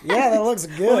like, "Yeah, that looks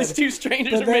good." Well, these two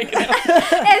strangers But are then- making out.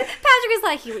 And Patrick was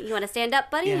like, you want to stand up,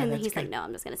 buddy? Yeah, and then that's he's like, good. no,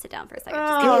 I'm just going to sit down for a second.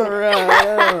 Just give me a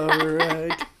All minute. right, all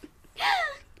right.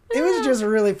 It was just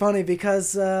really funny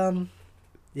because,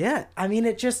 yeah, I mean,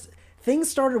 it just things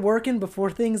started working before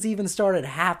things even started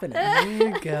happening, There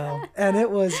you go. and it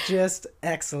was just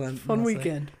excellent. Fun honestly.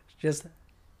 weekend. Just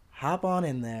hop on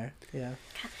in there. Yeah.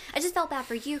 I just felt bad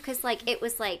for you because, like, it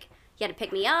was like you had to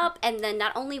pick me up, and then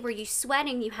not only were you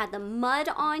sweating, you had the mud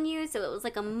on you, so it was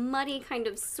like a muddy kind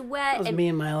of sweat. That was And me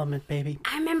in my element, baby.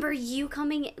 I remember you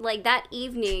coming, like, that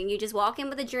evening, you just walk in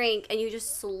with a drink, and you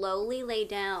just slowly lay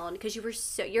down because you were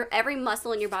your every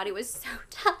muscle in your body was so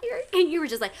tired, and you were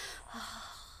just like,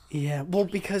 Yeah, well,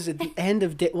 because at the end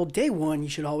of day one, you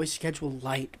should always schedule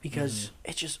light because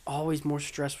it's just always more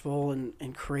stressful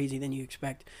and crazy than you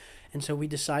expect. And so we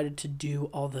decided to do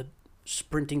all the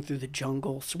sprinting through the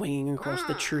jungle, swinging across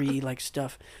the tree, like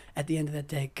stuff at the end of that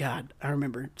day. God, I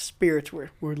remember spirits were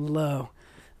low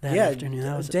that Yeah, afternoon.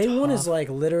 That was day one is tough. like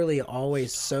literally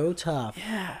always so tough.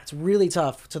 Yeah. It's really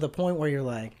tough to the point where you're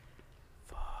like,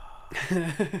 fuck.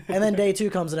 And then day two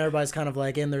comes and everybody's kind of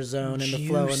like in their zone in the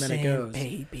flow, and then it Juicing, goes.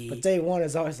 baby. But day one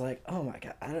is always like, oh my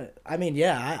god. I mean,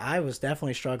 yeah, I was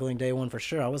definitely struggling day one for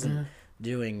sure. I wasn't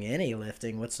doing any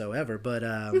lifting whatsoever. But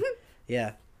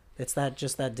yeah, it's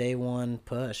that day one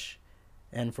push,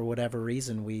 and for whatever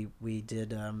reason, we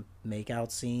did make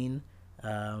out scene,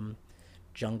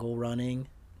 jungle running.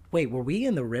 Wait, were we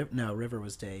in the river? No, river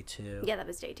was day two. yeah, that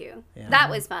was day two. Yeah. That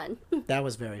was fun. That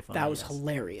was very fun. that was yes.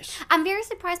 hilarious. I'm very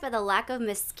surprised by the lack of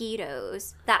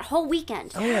mosquitoes that whole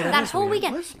weekend. Oh, yeah, that that is whole weird.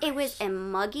 weekend. Was It was a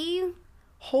muggy.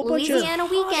 Whole Louisiana bunch of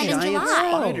weekend in giant July.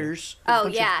 spiders. a Oh,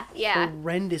 bunch of yeah, yeah.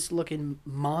 horrendous looking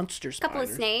monster A spiders. couple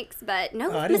of snakes, but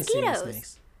no Oh, I didn't see any mosquitoes.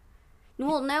 snakes.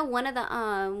 Well, no, one of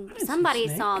the see somebody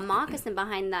snake. saw a moccasin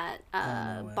behind that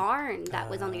no way. barn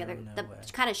that was on the other no the way.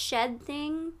 kind of shed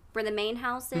thing where the main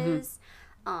house Mm-hmm. is.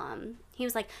 He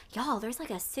was like, "Y'all, there's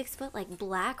like a 6 foot like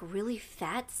black really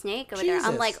fat snake over there." I'm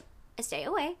Jesus. like, "Stay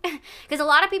away," because a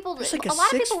lot of people, There's like a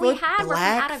lot of people we 6 foot had were from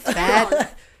black out of fat town.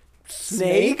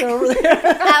 snake. over there.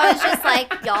 I was just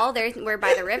like, y'all, we're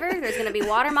by the river. There's gonna be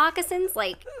water moccasins.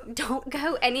 Like, don't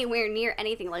go anywhere near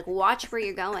anything. Like, watch where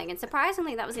you're going. And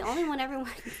surprisingly, that was the only one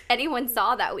anyone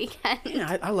saw that weekend.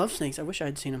 Yeah, I love snakes. I wish I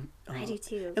had seen them. I do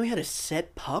too. And we had a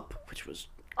set pup, which was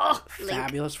Oh, Link.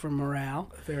 fabulous for morale.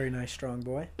 Very nice, strong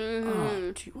boy.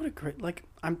 Oh, dude, what a great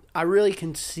I really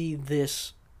can see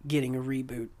this getting a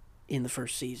reboot in the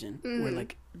first season where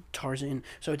like Tarzan.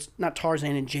 So it's not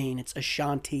Tarzan and Jane. It's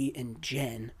Ashanti and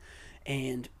Jen,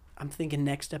 and I'm thinking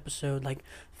next episode, like,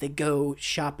 they go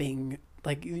shopping,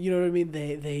 like, you know what I mean?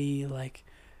 They like,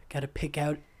 got to pick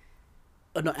out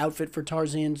an outfit for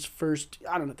Tarzan's first,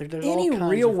 I don't know, there's all Any kinds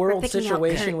real of... world picking out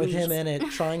situation with curtains. him in it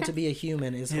trying to be a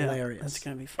human is Yeah, hilarious. that's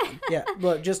going to be fun. Yeah,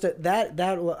 look, just that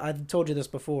I've told you this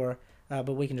before,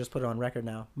 but we can just put it on record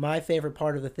now. My favorite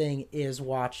part of the thing is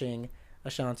watching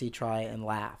Ashanti try and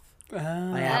laugh.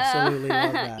 I absolutely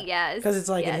love that. Yes, Because it's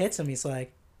like yes. it hits him. He's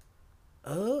like,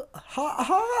 ha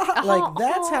ha. Like,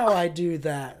 that's how I do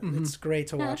that. It's great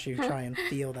to watch you try and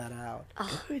feel that out.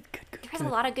 Good. There's a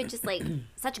lot of good, just like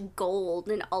such gold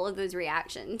in all of those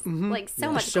reactions. Like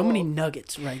so much. So many gold.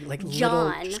 nuggets, right? Like John.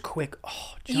 little, just quick.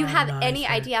 Oh, Do you John have and any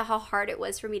Arthur. idea how hard it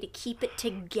was for me to keep it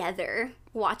together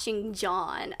watching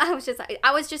John? I was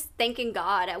just thanking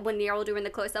God when they were doing the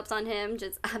close-ups on him,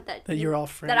 just that you're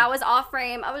off frame? that I was off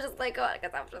frame. I was just like, oh,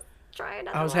 because I was just trying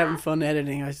not I was to having laugh. fun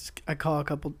editing. I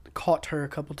caught her a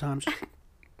couple times,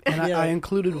 and Yeah. I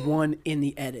included one in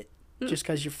the edit just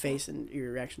because your face and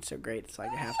your reaction's so great. It's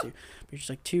like you have to. But you're just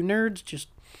like two nerds just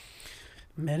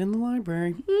met in the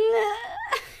library.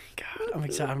 God, I'm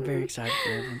excited. I'm very excited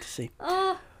for everyone to see.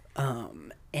 Oh,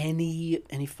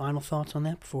 Any final thoughts on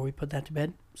that before we put that to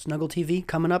bed? Snuggle TV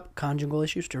coming up. Conjugal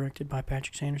Issues, directed by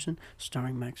Patrick Sanderson,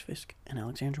 starring Max Fisk and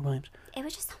Alexandra Williams. it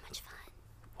was just so much fun.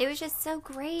 It was just so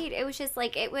great. It was just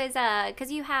like, it was,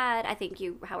 because you had, I think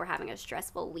how we're having a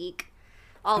stressful week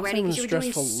already, having a because you were doing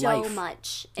stressful so life.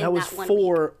 much in That was that one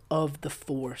 4 of the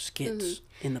 4 skits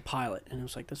in the pilot, and it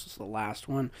was like, this is the last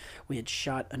one. We had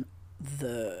shot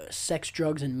the sex,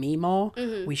 drugs, and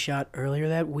Meemaw. We shot earlier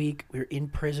that week. We were in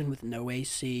prison with no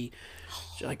AC.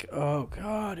 It's like, oh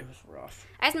god, it was rough.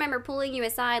 I just remember pulling you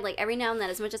aside, like every now and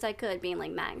then, as much as I could, being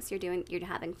like, Max, you're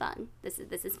having fun. This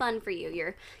is fun for you.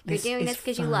 You're This doing is this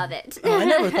because you fun. love it. I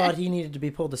never thought he needed to be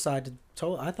pulled aside to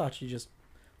tell. I thought you just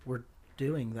were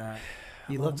doing that.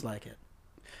 He looked like it.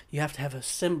 You have to have a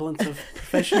semblance of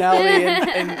professionality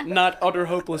and not utter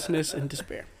hopelessness and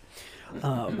despair.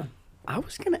 I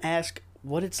was gonna ask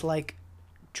what it's like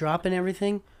dropping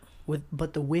everything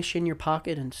but the wish in your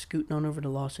pocket and scooting on over to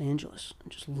Los Angeles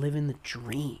and just living the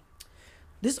dream.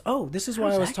 This is How why does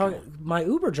I was that talking. go? My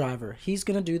Uber driver, he's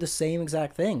gonna do the same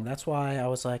exact thing. That's why I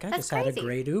was like, I That's just had a crazy.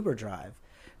 great Uber drive,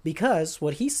 because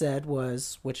what he said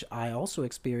was, which I also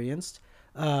experienced.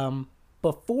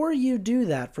 Before you do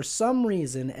that, for some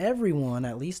reason, everyone,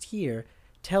 at least here,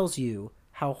 tells you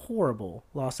how horrible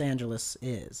Los Angeles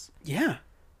is. Yeah,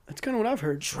 that's kind of what I've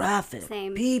heard. Traffic,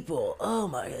 Same. people. Oh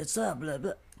my, it's up, blah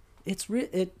blah.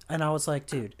 And I was like,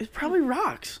 dude, It probably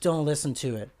rocks. don't listen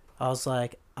to it. I was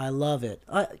like, I love it.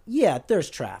 Yeah, there's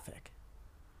traffic,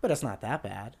 but it's not that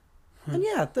bad. And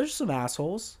yeah, there's some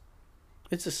assholes,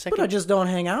 It's a but second. I just don't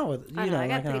hang out with. I know, I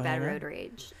got like, pretty don't bad hang out. road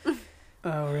rage.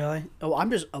 Oh really? Oh, I'm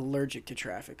just allergic to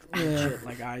traffic. Shit,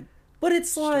 like I. But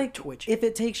it's Start like, twitching. if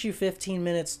it takes you 15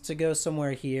 minutes to go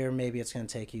somewhere here, maybe it's going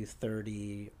to take you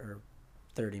 30 or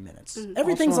 30 minutes.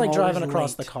 Everything's Also, I'm like driving always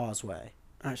across late. the causeway.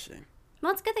 I see.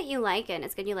 Well, it's good that you like it. And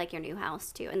it's good you like your new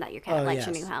house too, and that your cat Oh, likes yes.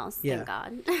 your new house. Yeah. Thank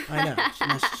God. I know. It's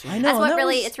necessary. I know. That's and what that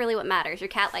really. was- It's really what matters. Your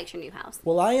cat likes your new house.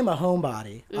 Well, I am a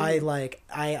homebody.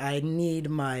 I need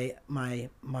my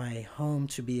home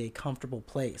to be a comfortable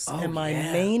place. Oh, and my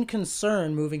yeah. main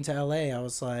concern moving to LA, I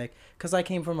was like, because I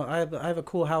came from I have a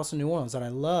cool house in New Orleans that I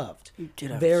loved. You did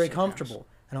have a Very sick comfortable.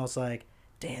 And I was like,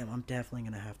 damn, I'm definitely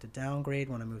going to have to downgrade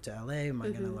when I move to LA. Am I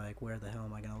going to like, where the hell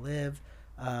am I going to live?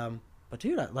 But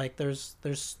dude, there's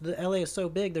the LA is so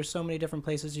big. There's so many different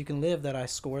places you can live that I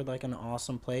scored like an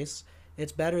awesome place.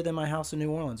 It's better than my house in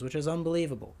New Orleans, which is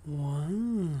unbelievable. Wow.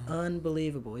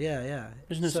 Unbelievable. Yeah.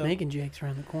 There's no So, Snake and Jake's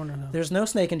around the corner though. There's no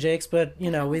Snake and Jake's, but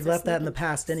we've hell's a left that in Snake the and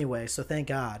past anyway, so thank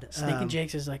God. Snake and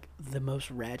Jake's is like the most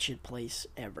ratchet place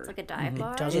ever. It's like a dive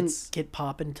bar. Doesn't It's- get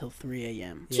popping until 3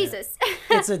 a.m. Jesus.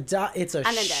 It's a I'm into it.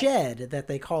 shed that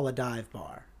they call a dive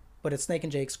bar, but it's Snake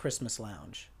and Jake's Christmas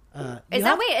Lounge. Is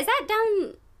that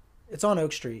down? It's on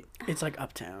Oak Street. It's like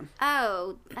uptown.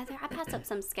 Oh, I passed up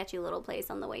some sketchy little place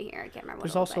on the way here. I can't remember.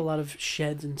 There's what it was also a like. lot of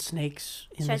sheds and snakes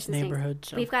in Sheds this and snakes. neighborhood.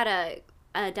 So. We've got a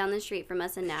down the street from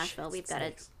us in Nashville. We've got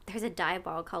snakes. there's a dive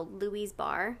bar called Louis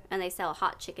Bar, and they sell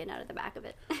hot chicken out of the back of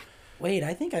it. Wait,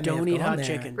 I think I may Don't have eat gone hot there.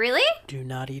 chicken. Really? Do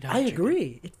not eat hot I chicken.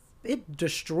 agree. It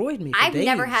destroyed me. For I've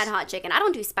never days. had hot chicken. I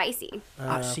don't do spicy.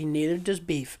 See, neither does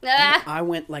beef. Ah. I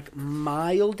went like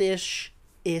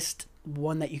mildish-ist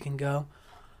one that you can go.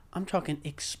 I'm talking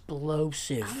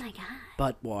explosive Oh my god.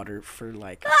 butt water for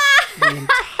like the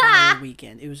entire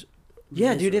weekend. It was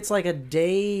Yeah, dude, it's miserable. like a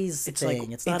day's It's thing.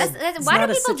 like- it's not. It's Why not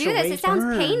do a people do this? It situation. sounds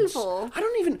Burns. painful. I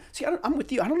don't even see. I'm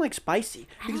with you. I don't like spicy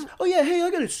because yeah, hey, I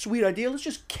got a sweet idea. Let's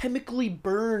just chemically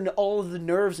burn all of the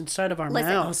nerves inside of our Listen,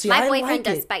 mouth. see, my I boyfriend like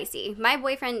does it. spicy. My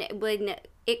boyfriend, when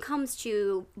it comes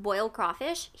to boiled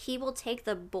crawfish, he will take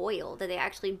the boil that they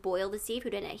actually boil the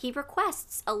seafood in it. He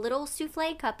requests a little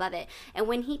souffle cup of it, and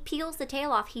when he peels the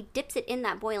tail off, he dips it in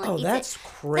that boil and Oh, eats that's it.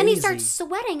 crazy. Then he starts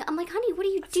sweating. I'm like, honey, what are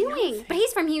you doing? But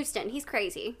he's from Houston. He's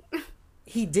crazy.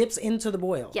 He dips into the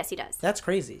boil. Yes, he does. That's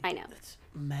crazy. I know. It's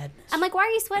madness. I'm like, why are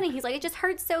you sweating? He's like, it just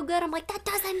hurts so good. I'm like, that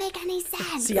doesn't make any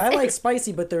sense. See, I like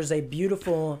spicy, but there's a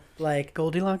beautiful like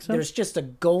Goldilocks zone? there's just a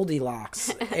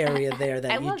Goldilocks area there I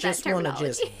that you love that just want to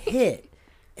just terminology. hit.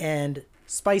 And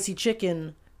spicy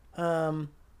chicken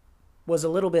was a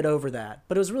little bit over that,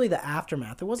 but it was really the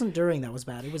aftermath. It wasn't during that was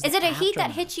bad. It was Is the it a heat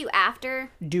that aftermath. hits you after?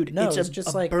 Dude, No, it's it's a,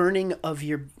 just a like- burning of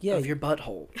your Yeah.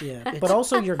 butthole. Yeah, but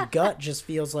also your gut just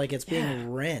feels like it's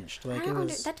being wrenched. Like I it don't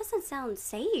was. that doesn't sound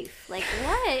safe. Like,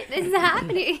 what is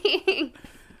happening?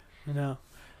 No.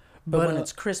 But when uh,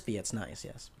 it's crispy, it's nice.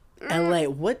 Yes. LA,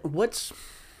 what's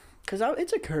because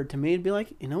it's occurred to me to be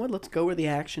like, you know what, let's go where the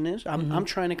action is. I'm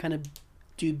trying to kind of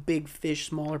do big fish,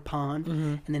 smaller pond,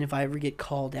 and then if I ever get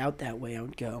called out that way, I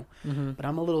would go. But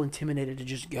I'm a little intimidated to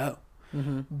just go.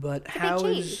 But big how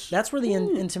change. is That's where the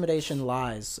intimidation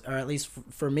lies, or at least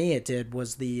for me, it did.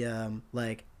 Was the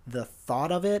like the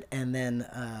thought of it, and then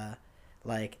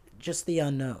like just the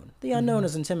unknown. The unknown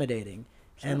is intimidating,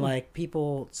 and like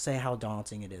people say how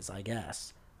daunting it is. I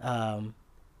guess.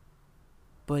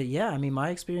 But yeah, I mean, my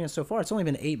experience so far, it's only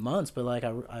been 8 months, but like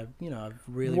I you know, I've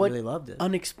really what really loved it.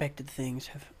 unexpected things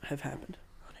have happened?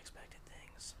 Unexpected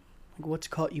things. Like what's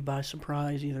caught you by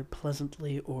surprise, either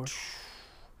pleasantly or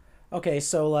Okay,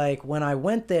 so like when I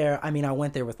went there, I mean, I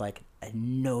went there with like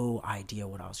no idea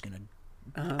what I was gonna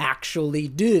actually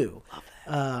do.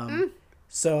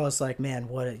 So I was like, man,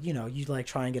 what, you know, you like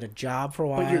try and get a job for a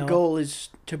while. but your goal is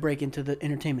to break into the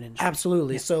entertainment industry.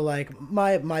 Absolutely. So like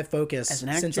my focus As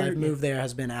an since actor, I've moved there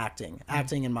has been acting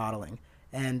and modeling,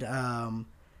 and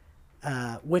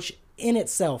which in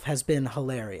itself has been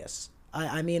hilarious.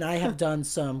 I mean, I have done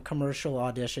some commercial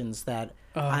auditions that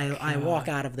I walk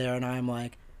out of there and I'm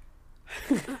like,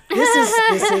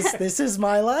 this is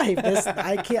my life.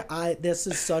 This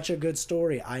is such a good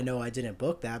story. I know I didn't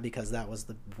book that because that was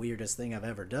the weirdest thing I've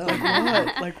ever done.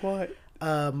 What? Like what?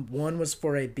 One was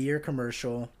for a beer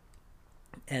commercial,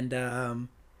 and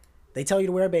they tell you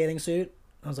to wear a bathing suit.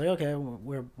 I was like, okay,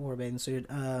 wear a bathing suit.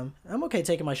 I'm okay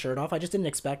taking my shirt off. I just didn't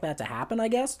expect that to happen, I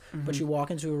guess. But you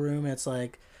walk into a room, and it's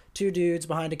like 2 dudes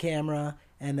behind a camera,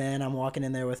 and then I'm walking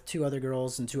in there with 2 other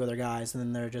girls and 2 other guys, and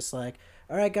then they're just like,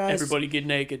 all right, guys. Everybody get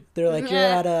naked. They're like,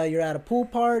 you're at a pool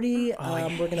party. I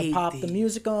We're gonna hate pop the these.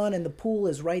 music on, and the pool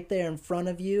is right there in front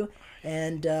of you.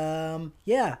 And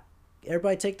yeah,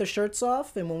 everybody take their shirts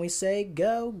off, and when we say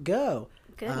go, go.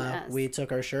 Goodness. We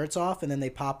took our shirts off, and then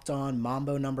they popped on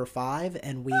Mambo number 5,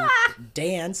 and we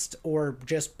danced or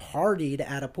just partied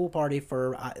at a pool party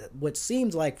for what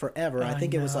seemed like forever. I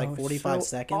think it was like know, 45 so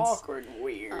seconds. Awkward, and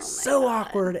weird. So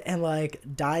awkward, and like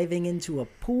diving into a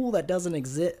pool that doesn't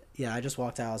exist. Yeah, I just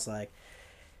walked out. I was like,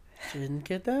 Didn't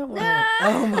get that one.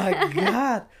 oh my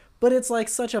god! But it's like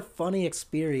such a funny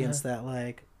experience that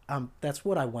like that's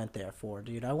what I went there for,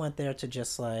 dude. I went there to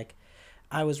just like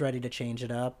I was ready to change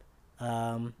it up,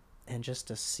 and just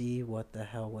to see what the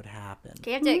hell would happen.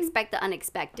 You have to expect the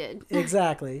unexpected.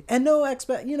 Exactly, and no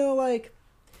you know, like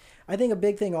I think a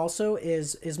big thing also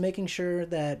is making sure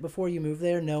that before you move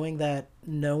there, knowing that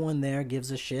no one there gives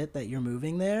a shit that you're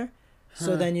moving there.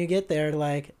 So then you get there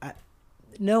like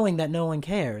knowing that no one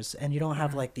cares, and you don't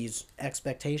have like these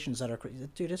expectations that are crazy.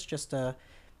 Dude, it's just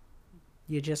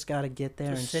you just got to get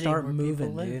there It's a and city start where people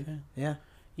moving, live, dude. Yeah,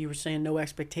 You were saying no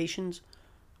expectations.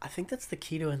 I think that's the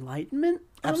key to enlightenment.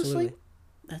 Honestly, absolutely.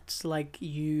 that's like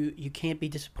you can't be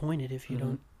disappointed if you Mm-hmm.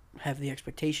 don't have the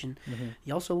expectation.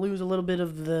 You also lose a little bit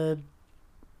of the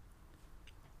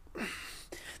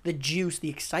juice, the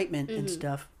excitement and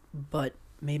stuff. But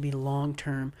maybe long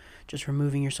term, just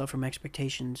removing yourself from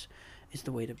expectations is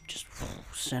the way to just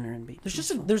center and be.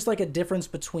 There's like a difference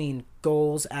between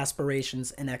goals,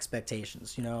 aspirations, and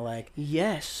expectations. You know, like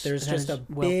yes. there's that just is a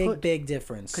well put. big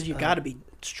difference. Because you got to be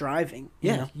striving.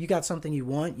 Yeah, You know? you got something you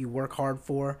want, you work hard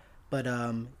for, but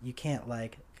you can't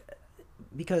like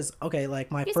because okay, like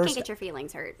my You just first can't get your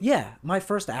feelings hurt. yeah, my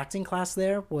first acting class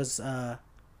there was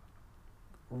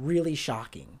really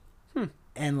shocking.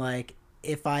 And like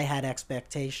if I had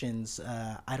expectations,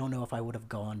 I don't know if I would have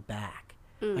gone back.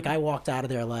 Like I walked out of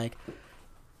there like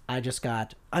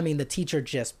the teacher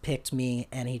just picked me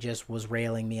and he just was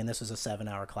railing me, and this was a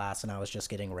 7-hour class and I was just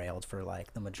getting railed for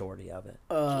like the majority of it.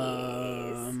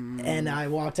 And I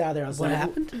walked out there, I was What like,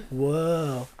 happened?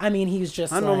 whoa. I mean, he was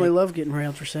just I like, normally love getting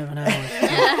railed for 7 hours.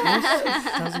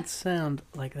 This doesn't sound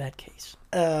like that case.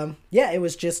 yeah, it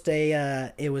was just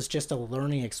a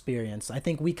learning experience. I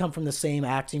think we come from the same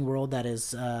acting world that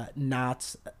is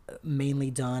not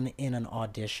mainly done in an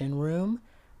audition room.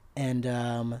 And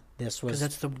this was, Because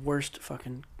that's the worst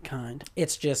fucking kind.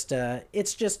 it's just a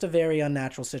very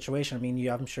unnatural situation. I mean,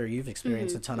 I'm sure you've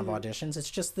experienced a ton of auditions. It's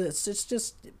just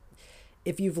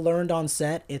if you've learned on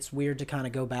set, it's weird to kind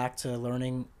of go back to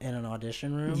learning in an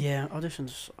audition room. Yeah, auditions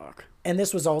suck. And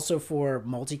this was also for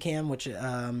multicam, which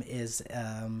is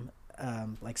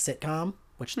like sitcom,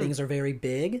 which things are very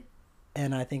big.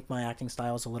 And I think my acting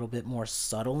style is a little bit more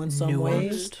subtle in some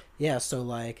ways. Nuanced. Yeah, so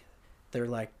like they're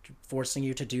like forcing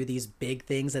you to do these big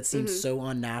things that seem so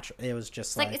unnatural. It was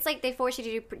just It's like they force you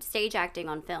to do stage acting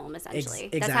on film, essentially.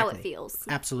 Exactly. That's how it feels.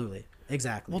 Absolutely.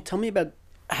 Exactly. Well, tell me about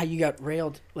how you got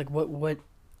railed. Like, what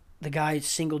the guy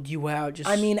singled you out. Just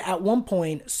I mean, at one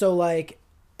point, so like,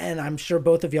 and I'm sure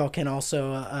both of y'all can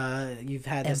also, you've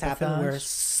had this happen where Empathize?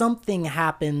 something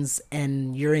happens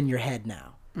and you're in your head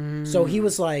now. So he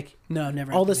was like, No,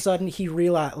 never all of a happened to me. sudden he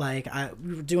realized, like,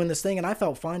 we were doing this thing and I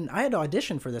felt fine. I had to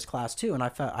audition for this class too, and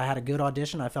I had a good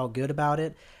audition. I felt good about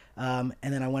it. And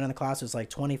then I went in the class. It was like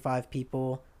 25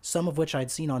 people, some of which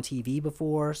I'd seen on TV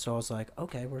before. So I was like,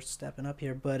 okay, we're stepping up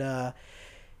here. But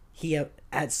he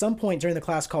at some point during the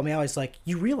class called me out. He's like,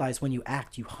 you realize when you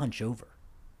act, you hunch over.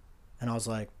 And I was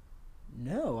like,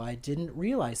 no, I didn't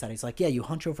realize that. He's like, yeah, you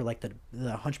hunch over like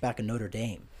the Hunchback of Notre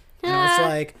Dame. And I was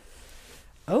like,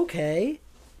 okay,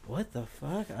 what the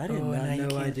fuck? I did Oh, not now you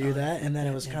know I can't do that. And then it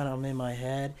that, was yeah. kind of in my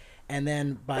head. And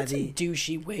then by That's the a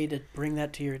douchey way to bring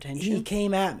that to your attention. he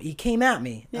came at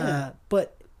me. Yeah.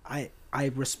 But I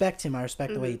respect him. I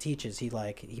respect the way he teaches. He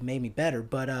made me better.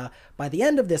 But by the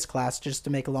end of this class, just to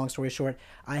make a long story short,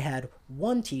 I had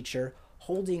one teacher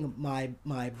holding my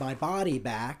body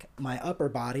back, my upper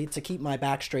body, to keep my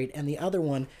back straight, and the other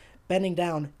one bending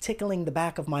down, tickling the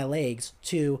back of my legs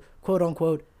to quote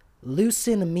unquote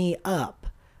loosen me up.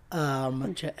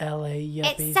 Bunch of LA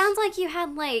yuppies. It sounds like you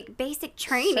had like basic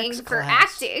training Sex for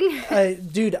class. acting.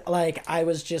 Dude, like I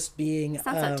was just being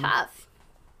Sounds so tough.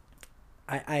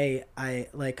 I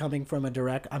like coming from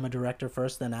I'm a director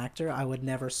first then actor. I would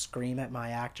never scream at my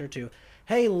actor to,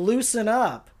 hey, loosen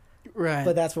up. Right.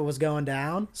 But that's what was going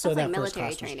down. So Sounds like that first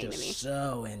military class was training to me. just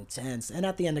so intense. And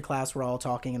at the end of class, we're all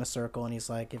talking in a circle, and he's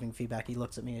like giving feedback. He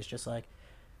looks at me, he's just like,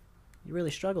 you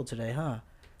really struggled today, huh?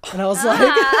 And I was like,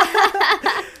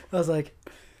 I was like,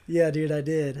 yeah, dude, I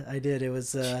did. It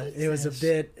was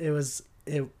it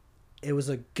was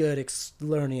a good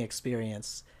learning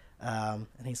experience. And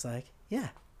he's like, yeah,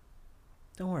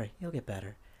 don't worry, you'll get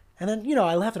better. And then,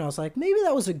 I laughed and I was like, maybe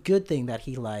that was a good thing that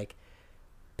he like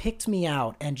picked me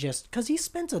out and just, because he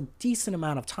spent a decent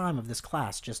amount of time of this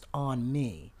class just on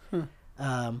me.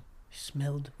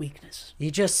 Smelled weakness.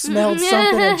 He just smelled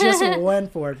something and just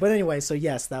went for it. But anyway, so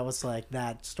yes, that was like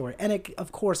that story. And it,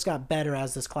 of course, got better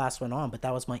as this class went on. But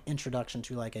that was my introduction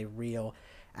to like a real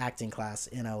acting class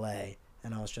in LA.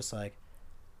 And I was just like,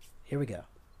 here we go.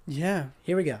 Yeah.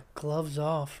 Here we go. Gloves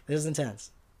off. This is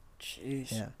intense.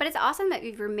 Jeez. Yeah. But it's awesome that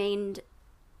you've remained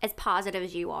as positive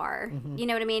as you are. Mm-hmm. You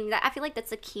know what I mean? I feel like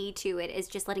that's the key to it, is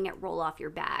just letting it roll off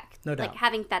your back. No doubt. Like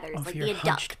having feathers, Off like your be a duck.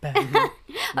 hunched back.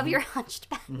 Of your hunched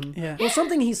back. Yeah. Well,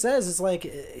 something he says is like,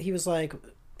 he was like,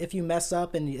 if you mess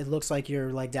up and it looks like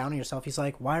you're like down on yourself, he's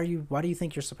like, why do you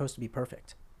think you're supposed to be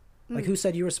perfect? Like, who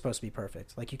said you were supposed to be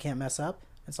perfect? Like, you can't mess up?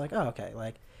 It's like, oh, okay.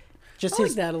 Like, just I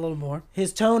like that a little more.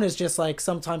 his tone is just like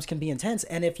sometimes can be intense,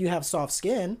 and if you have soft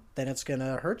skin, then it's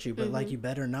gonna hurt you. But like, you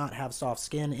better not have soft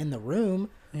skin in the room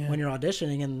when you're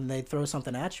auditioning, and they throw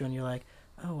something at you, and you're like,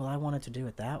 oh well, I wanted to do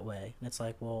it that way, and it's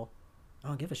like, well, I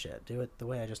don't give a shit. Do it the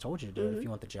way I just told you to do it if you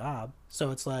want the job. So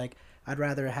it's like, I'd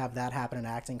rather have that happen in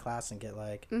acting class and get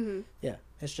like, yeah,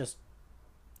 it's just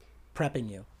prepping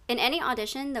you. In any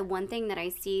audition, the one thing that I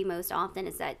see most often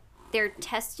is that they're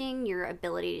testing your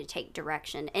ability to take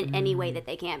direction in any way that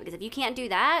they can. Because if you can't do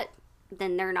that,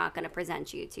 then they're not going to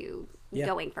present you to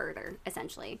going further,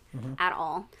 essentially, at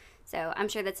all. So I'm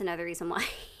sure that's another reason why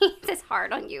it's as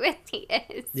hard on you as he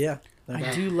is. Yeah.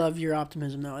 I do love your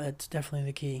optimism, though. That's definitely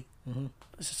the key.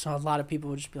 So a lot of people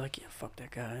would just be like, yeah, fuck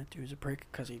that guy. That dude's a prick,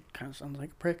 because he kind of sounds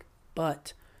like a prick.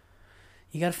 But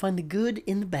you got to find the good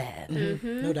in the bad.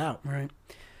 No doubt. Right.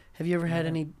 Have you ever had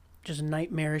any just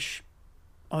nightmarish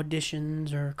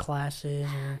auditions or classes?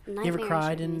 Or you ever Nightmarish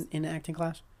cried auditions. in acting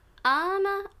class?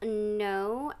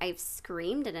 No. I've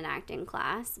screamed in an acting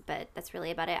class, but that's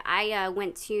really about it. I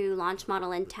went to Launch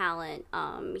Model and Talent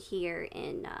here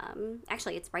in,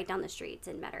 actually, it's right down the street. It's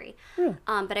in Metairie.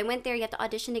 But I went there. You have to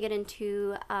audition to get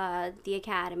into the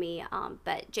academy.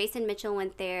 But Jason Mitchell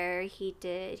went there. He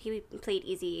played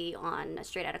Easy on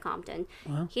Straight Outta Compton.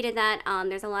 Wow. He did that.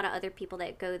 There's a lot of other people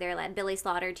that go there. Like Billy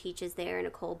Slaughter teaches there.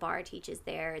 Nicole Barr teaches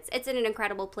there. It's an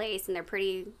incredible place, and they're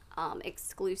pretty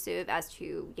exclusive as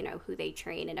to, you know, who they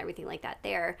train and everything like that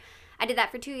there. I did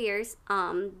that for 2 years,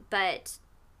 but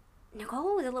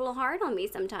Nicole was a little hard on me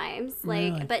sometimes,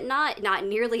 like, Really? but not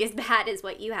nearly as bad as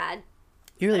what you had.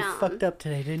 You really But, fucked up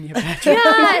today, didn't you, Patrick?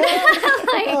 God,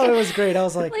 Oh, it was great. I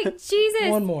was like, like Jesus.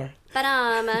 one more. But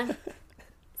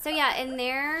so yeah, in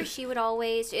there she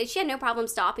had no problem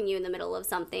stopping you in the middle of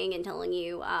something and telling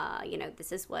you, you know,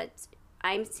 this is what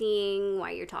I'm seeing,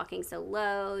 why you're talking so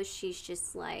low. She's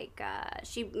just like,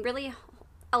 she really,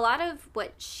 a lot of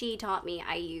what she taught me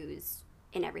I use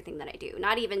in everything that I do,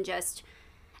 not even just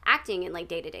acting in like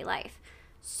day-to-day life.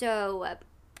 So,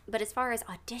 but as far as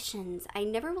auditions, I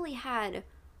never really had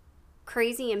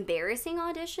crazy embarrassing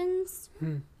auditions.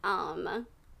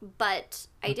 But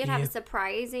I did have a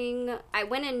surprising, I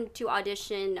went in to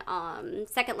audition,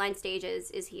 Second Line Stages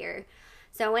is here.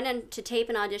 So I went in to tape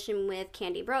an audition with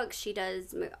Candy Brooks. She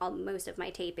does most of my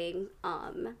taping.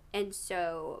 And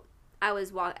so I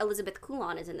was, Elizabeth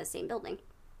Coulon is in the same building.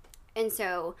 And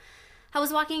so I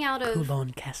was walking out of...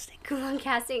 Coulon casting. Coulon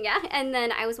casting, yeah. And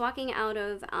then I was walking out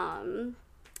of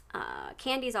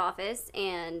Candy's office,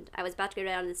 and I was about to go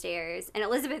down the stairs, and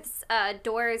Elizabeth's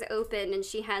door is open, and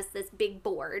she has this big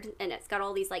board, and it's got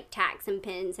all these like tacks and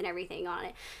pins and everything on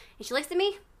it. And she looks at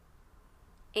me,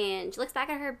 and she looks back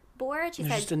at her board. She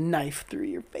There's said, just a knife through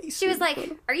your face. she was like,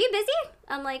 "Are you busy?"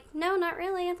 I'm like, "No, not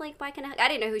really." I'm like, "Why can I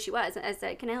didn't know who she was. I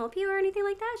said, "Can I help you or anything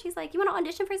like that?" She's like, "You want to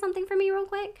audition for something for me real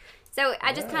quick?" So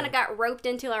I just kind of got roped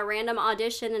into a random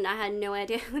audition, and I had no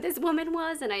idea who this woman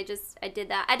was, and I did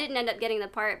that. I didn't end up getting the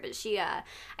part, but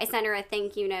I sent her a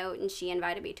thank you note, and she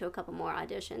invited me to a couple more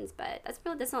auditions. But I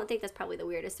think that's probably the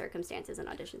weirdest circumstances and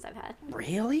auditions I've had.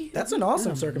 Really? That's an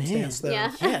awesome Oh, circumstance, man. though.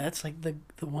 Yeah. Yeah, that's like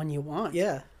the one you want.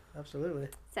 Yeah, absolutely.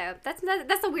 So that's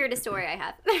the weirdest story I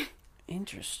have.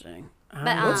 Interesting.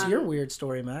 But, What's your weird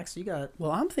story, Max? You got...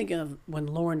 Well, I'm thinking of when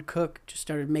Lauren Cook just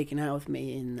started making out with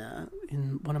me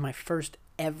in one of my first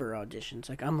ever auditions.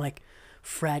 Like, I'm like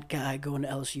frat guy going to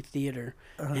LSU theater,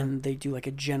 and they do like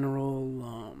a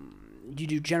general. You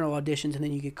do general auditions, and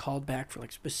then you get called back for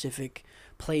like specific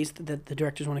plays that the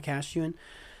directors want to cast you in.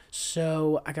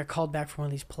 So I got called back for one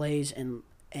of these plays, and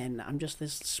I'm just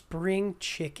this spring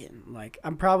chicken. Like,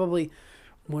 I'm probably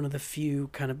one of the few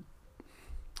kind of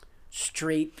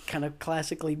straight, kind of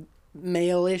classically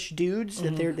male-ish dudes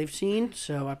that they've seen.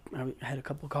 So I had a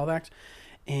couple of callbacks,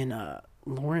 and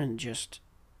Lauren just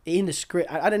in the script.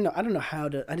 I didn't know how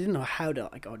to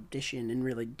like audition and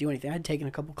really do anything. I had taken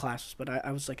a couple classes, but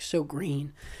I was like so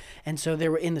green, and so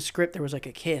there were in the script there was like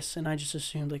a kiss, and I just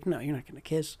assumed like, no, you're not gonna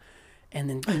kiss. And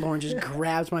then Lauren just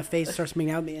grabs my face and starts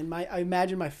making out with me. And I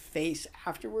imagine my face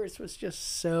afterwards was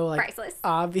just so like Priceless.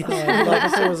 obvious.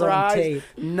 like it was on surprise, tape.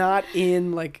 not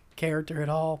in like character at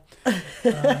all. It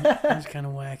was kind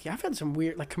of wacky. I've had some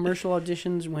weird like commercial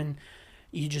auditions when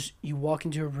you walk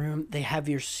into a room, they have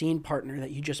your scene partner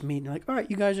that you just meet, and they're like, all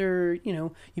right, you guys are,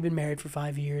 you've been married for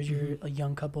 5 years, you're a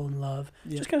young couple in love.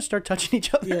 Yeah. Just kind of start touching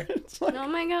each other. Yeah. It's like, Oh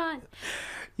my god.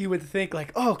 you would think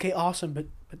like, oh, okay, awesome, but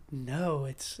no,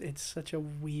 it's such a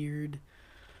weird.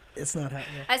 It's not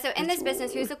how... So in this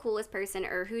business, who's the coolest person,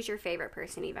 or who's your favorite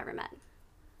person you've ever met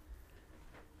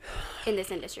in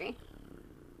this industry?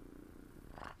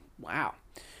 Wow.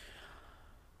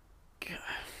 God,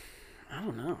 I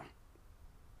don't know.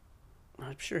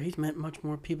 I'm sure he's met much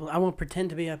more people. I won't pretend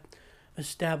to be a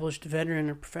established veteran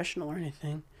or professional or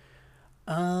anything.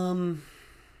 I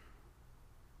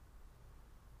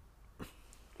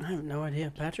have no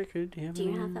idea. Patrick, do you have Do you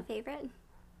any? have a favorite?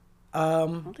 I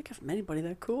don't think I've met anybody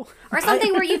that cool. Or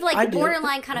something where you've I like do.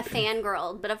 borderline kind of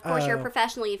fangirled, but of course you're a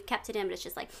professional, you've kept it in, but it's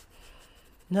just like,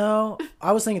 No,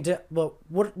 I was thinking, well,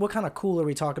 what kind of cool are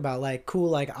we talking about? Like,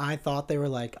 cool, like, I thought they were,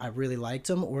 like, I really liked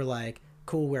them, or, like,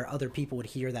 cool where other people would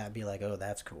hear that and be like, oh,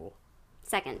 that's cool.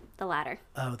 second, the latter.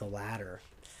 Oh, the latter.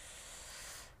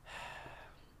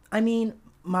 I mean,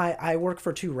 I work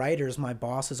for 2 writers. My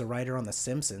boss is a writer on The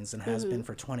Simpsons and has been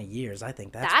for 20 years. I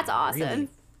think that's awesome. really,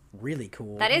 really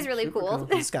cool. That is really cool.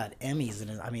 He's got Emmys in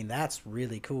it. I mean, that's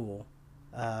really cool.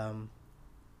 But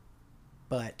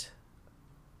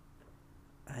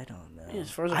I don't know. Yeah,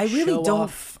 as far as, I like, really don't.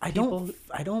 show-off I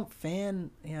don't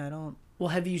fan. Yeah, I don't. Well,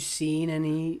 have you seen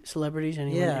any celebrities?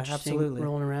 Anyone Yeah, interesting absolutely.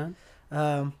 rolling around?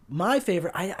 My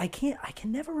favorite, I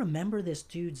can never remember this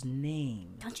dude's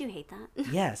name. Don't you hate that?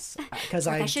 Yes, because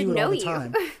Like, I I should do it all know the you.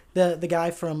 time. The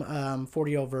guy from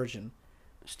 40-Year-Old Virgin.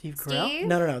 Steve Carell? Steve?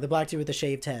 No, the black dude with the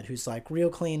shaved head, who's like real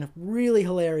clean, really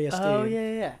hilarious dude. Oh,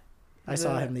 yeah. I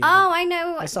saw him the Oh, I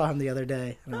know. I saw him the other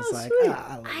day, and I was Oh, like, sweet.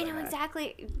 I love I that know guy.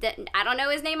 exactly. I don't know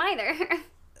his name either.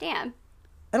 Damn.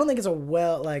 I don't think it's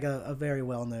a very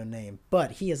well known name,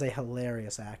 but he is a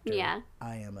hilarious actor. Yeah.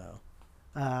 IMO.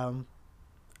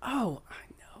 Oh, I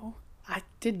know. I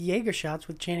did Jaeger shots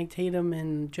with Channing Tatum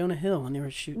and Jonah Hill when they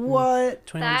were shooting What?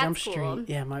 21 Jump That's Street. cool.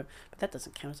 Yeah, but that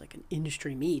doesn't count as like an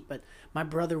industry meet. But my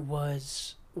brother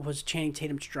was Channing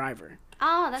Tatum's driver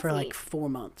Oh, that's for neat. like 4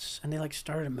 months, and they like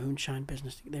started a moonshine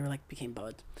business. They were like became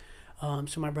buds.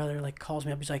 So my brother like calls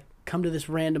me up. He's like, "Come to this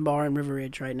random bar in River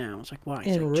Ridge right now." I was like, "Why?"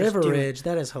 He's In like, "Just River do it." Ridge,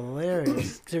 that is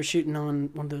hilarious. 'Cause they were shooting on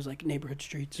one of those like neighborhood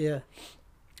streets. Yeah.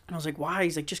 And I was like, "Why?"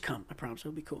 He's like, "Just come. I promise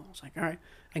it'll be cool." I was like, "All right."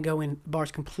 I go in. The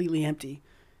bar's completely empty,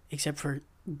 except for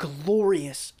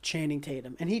glorious Channing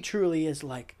Tatum, and he truly is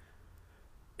like.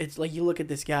 It's like you look at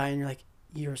this guy and you're like,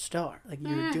 "You're a star. Like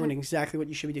you're doing exactly what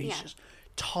you should be doing." Yeah. He's just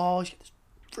tall. He's got this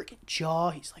freaking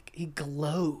jaw. He's like he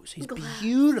glows. He's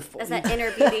beautiful. That's that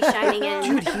inner beauty shining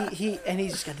in. Dude,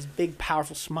 he's just got this big,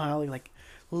 powerful smile. He like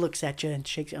looks at you and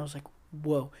shakes. I was like,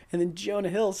 whoa. And then Jonah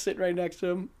Hill sitting right next to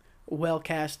him, well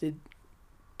casted,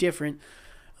 different,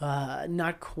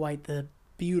 not quite the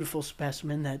beautiful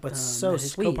specimen that, But so that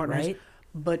his sweet, co-partner is. right?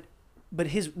 But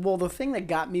the thing that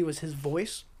got me was his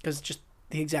voice, because it's just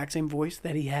the exact same voice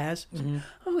that he has. It's like,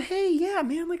 oh hey, yeah,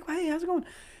 man. Like, hey, how's it going?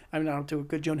 I mean, I don't do a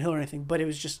good Jonah Hill or anything, but it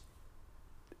was just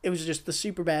the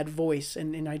super bad voice,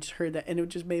 and I just heard that, and it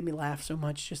just made me laugh so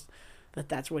much, just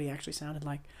that's what he actually sounded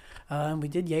like. And we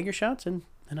did Jaeger shots, and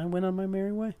I went on my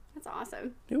merry way. That's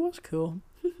awesome. It was cool.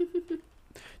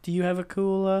 Do you have a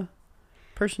cool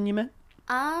person you met?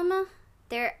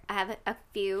 There I have a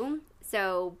few.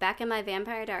 So back in my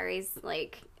Vampire Diaries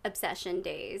obsession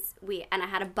days, I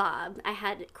had a bob. I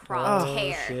had cropped Oh,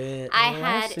 hair. shit. I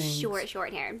had Blessings.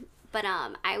 short hair. But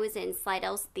I was in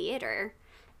Slidell's theater,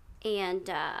 and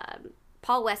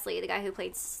Paul Wesley, the guy who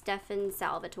played Stefan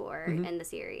Salvatore in the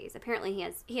series, apparently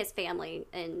he has family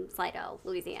in Slidell,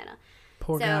 Louisiana.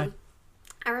 Poor guy.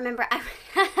 I remember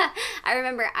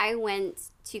I went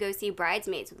to go see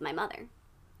Bridesmaids with my mother,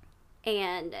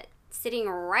 and sitting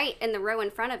right in the row in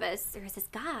front of us, there was this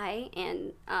guy,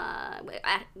 and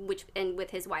with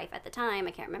his wife at the time,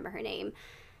 I can't remember her name,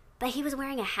 but he was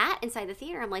wearing a hat inside the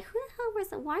theater. I'm like, who the hell was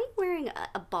that? Why are you wearing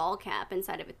a ball cap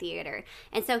inside of a theater?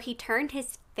 And so he turned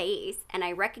his face, and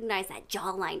I recognized that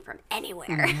jawline from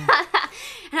anywhere.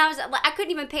 And I was like, I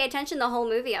couldn't even pay attention the whole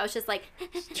movie. I was just like,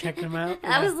 Checking him out.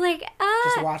 I was like,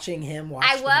 Just watching him watch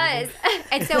I the was. movie.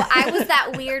 And so I was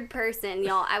that weird person,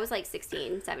 y'all. I was like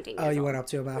 16, 17 years Oh, you old. went up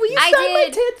to him after? Will you I sign my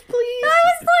did. tits, please? I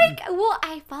was like, well,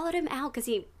 I followed him out because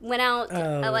he went out.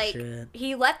 Oh, shit.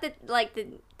 He left the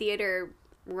theater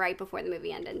right before the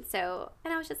movie ended. So,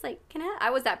 and I was just like, I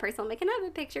was that person. I'm like, can I have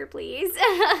a picture, please?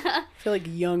 I feel like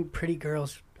young, pretty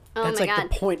girls. Oh That's my like God.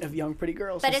 the point of young, pretty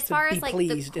girls. But is as to far be as the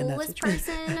pleased in that coolest situation.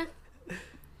 person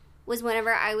was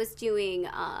whenever I was doing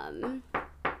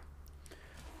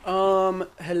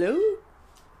Hello.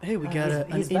 Hey, we got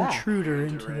an he's back. intruder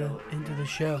into the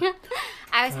show.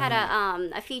 I was had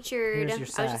a featured. Here's I your was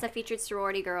just a sack. featured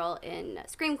sorority girl in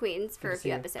Scream Queens for Good a to few see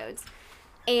you. episodes,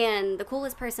 and the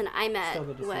coolest person I met Still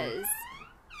good to see you.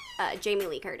 was Jamie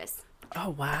Lee Curtis.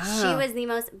 Oh wow. She was the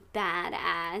most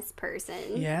badass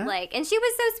person. Yeah? And she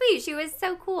was so sweet. She was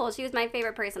so cool. She was my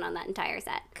favorite person on that entire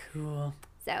set. cool.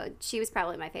 So she was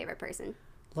probably my favorite person.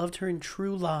 Loved her in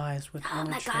True Lies with Oh Arnold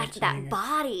my god, Schwarzenegger. that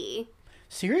body!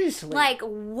 Seriously. Like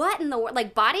what in the world?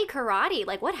 Like body karate?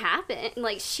 Like what happened?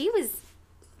 Like she was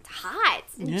hot.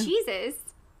 Yeah. Jesus.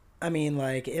 I mean,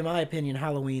 like, in my opinion,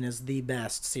 Halloween is the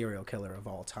best serial killer of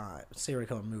all time. Serial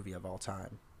killer movie of all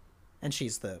time. And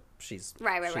she's Right. she's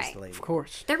right. the lady. of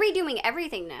course. They're redoing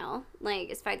everything now. Like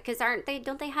it's fine because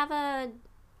don't they have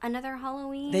another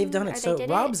Halloween? They've done Or it. they So did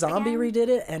Rob it Zombie again? redid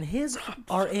it, and his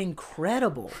are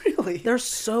incredible. Really? They're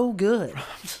so good.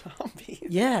 Zombies.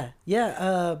 Yeah.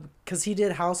 Because he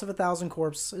did House of a Thousand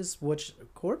Corpses, which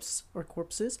corpses,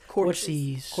 Corpses.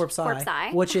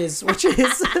 Corpsei. which is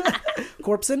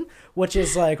Corpsen, which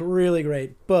is like really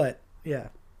great. But yeah,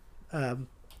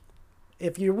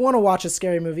 if you want to watch a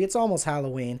scary movie, it's almost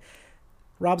Halloween.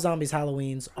 Rob Zombie's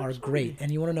Halloweens are great,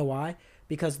 and you want to know why?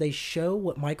 Because they show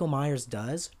what Michael Myers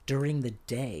does during the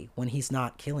day when he's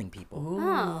not killing people.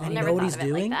 Oh, And you never know what thought he's of it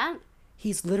doing? like that.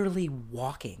 He's literally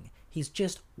walking. He's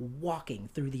just walking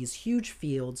through these huge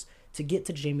fields to get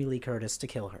to Jamie Lee Curtis to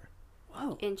kill her.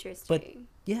 Whoa. Interesting.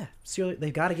 But Yeah, so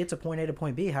they've got to get to point A to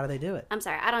point B. How do they do it? I'm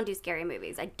sorry, I don't do scary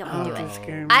movies. I don't do it.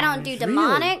 Scary I don't do movies.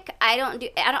 demonic.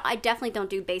 I definitely don't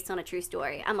do based on a true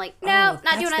story. I'm like, no, not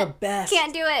that's doing the it. best.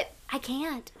 Can't do it. I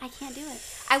can't do it.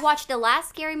 I watched the last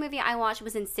scary movie I watched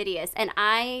was Insidious, and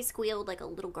I squealed like a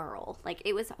little girl. Like,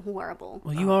 it was horrible.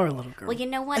 Well, you are a little girl. Well, you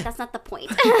know what? That's not the point.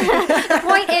 The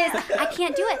point is, I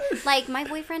can't do it. Like, my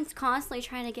boyfriend's constantly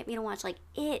trying to get me to watch, like,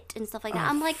 It and stuff like that.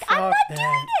 I'm like, I'm fuck not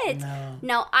that. doing it.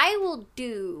 No, I will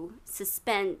do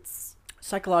suspense.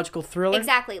 Psychological thriller.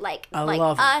 Exactly, like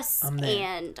love it. Us I'm there.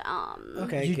 and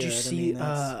Okay, You good. just I see mean,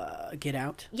 that's- Get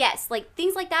Out. yes, like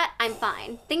things like that. I'm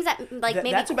fine. Things that like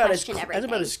maybe That's about question as everything. that's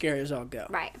about as scary as I'll go.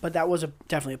 Right. But that was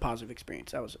definitely a positive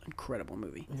experience. That was an incredible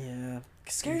movie. yeah,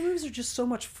 scary movies are just so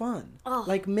much fun. Oh,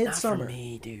 like Not Midsummer. for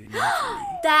me, dude. Not for me.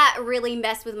 That really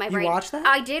messed with my brain. watched that?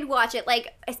 I did watch it. Like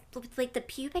the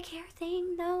pubic hair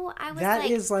thing, though. I was That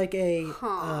like, is like a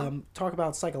huh. talk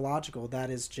about psychological. That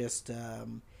is just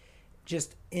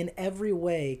in every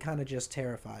way kind of just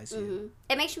terrifies you.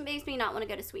 It makes me not want to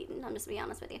go to Sweden. I'm just gonna be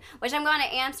honest with you. Which I'm going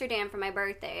to Amsterdam for my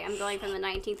birthday. I'm going from the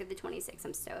 19th through the 26th.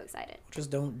 I'm so excited. Just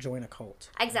don't join a cult.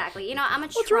 Exactly. You know, I'm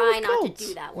gonna What's wrong try with not cults? to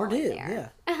do that Or while I'm do,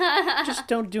 there. yeah. Just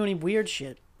don't do any weird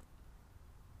shit.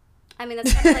 I mean,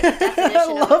 that's kind of like the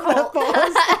definition of a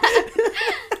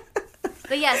cult.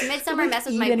 But yes, Midsummer messed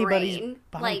with Eat my anybody's brain.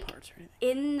 body Like parts or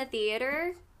anything. in the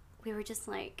theater, we were just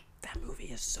like, That movie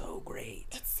is so great.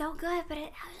 it's so good, but I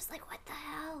was just like, what the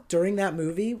hell? During that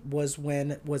movie was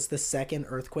the second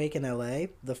earthquake in LA.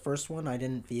 The first one I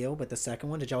didn't feel, but the second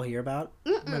one, did y'all hear about?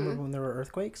 Remember when there were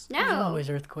earthquakes? There's No. always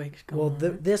earthquakes going Well,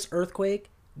 on. this earthquake,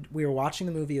 we were watching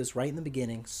the movie. It was right in the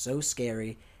beginning, so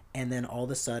scary, and then all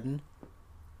of a sudden,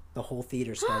 the whole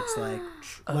theater starts like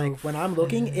when I'm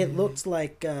looking, it looked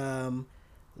like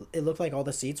all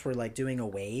the seats were like doing a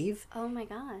wave, Oh my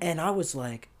god. and I was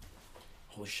like,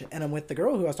 holy shit! And I'm with the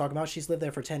girl who I was talking about. She's lived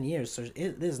there for 10 years, so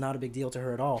it is not a big deal to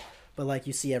her at all. But like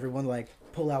you see everyone like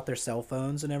pull out their cell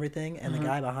phones and everything, and the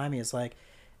guy behind me is like,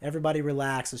 everybody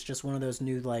relax. It's just one of those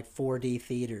new like 4D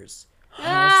theaters. And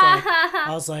I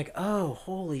was like, oh,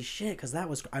 holy shit, because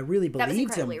I really That was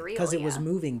believed him incredibly real, because it was yeah.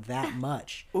 moving that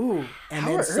much. Ooh. And how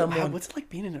then are someone- what's it like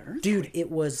being in an earthquake? Dude,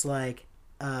 it was like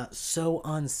so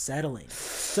unsettling.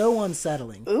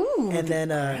 Ooh, And then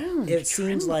ground it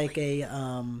seems trembling.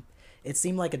 like it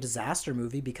seemed like a disaster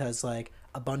movie because like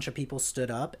a bunch of people stood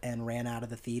up and ran out of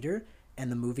the theater and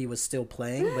the movie was still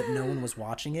playing, but no one was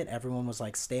watching it. Everyone was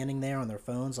like standing there on their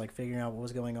phones like figuring out what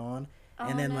was going on.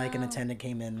 And then like an attendant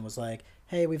came in and was like,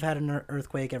 hey, we've had an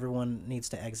earthquake. Everyone needs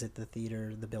to exit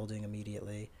the building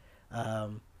immediately.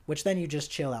 Which then you just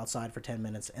chill outside for 10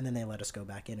 minutes and then they let us go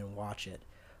back in and watch it.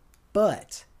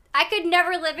 But I could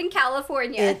never live in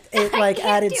California. it I like can't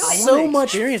added do it. so wanna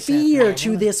much experience that fear now.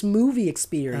 to this movie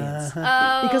experience.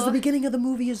 Oh. Because the beginning of the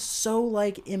movie is so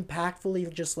like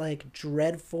impactfully just like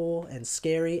dreadful and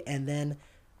scary, and then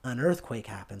an earthquake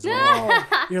happens. And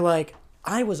you're like,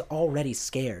 I was already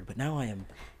scared, but now I am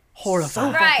Horrified. so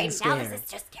fucking Right, now scared. this is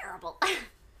just terrible.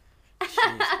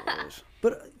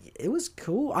 But it was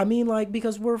cool. I mean, like,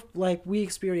 because we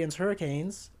experience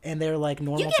hurricanes and they're like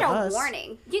normal You get to a us.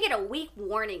 warning. You get a week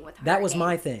warning with hurricanes. That was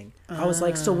my thing. I was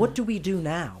like, so what do we do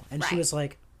now? And she Right. was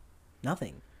like,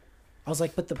 nothing. I was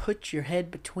like, but the Put your head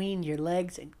between your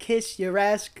legs and kiss your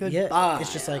ass goodbye. yeah,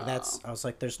 it's just like that's. I was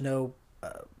like, there's no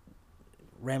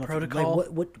Protocol? Like,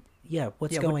 what's yeah,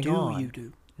 going what do on? you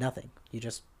do? Nothing. You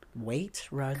just wait,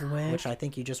 Ride the wave. which I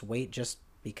think you just wait just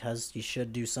because you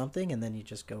should do something, and then you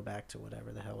just go back to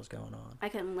whatever the hell is going on. I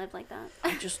couldn't live like that.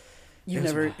 You It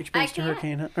was never wild. experienced a I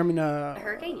can't. hurricane? I mean,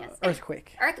 hurricane, yes.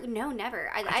 earthquake. No,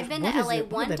 never. I've been to what is LA it?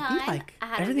 What one would that be time. like? I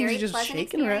had a Everything's very just pleasant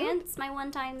shaking around? experience my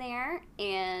one time there,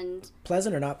 and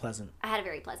Pleasant or not pleasant? I had a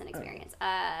very pleasant experience.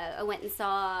 I went and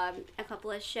saw a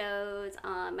couple of shows.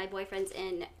 My boyfriend's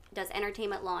does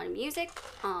entertainment, law, and music.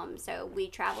 So we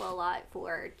travel a lot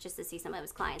just to see some of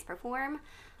his clients perform.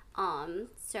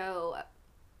 So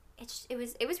it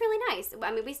was really nice.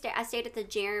 I mean, I stayed at the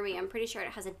Jeremy. I'm pretty sure it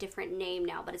has a different name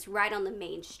now, but it's right on the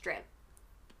main strip.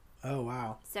 Oh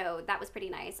wow. So that was pretty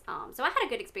nice. So I had a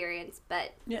good experience,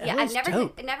 but Yeah, yeah, LA's I've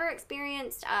dope. never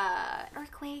experienced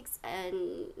earthquakes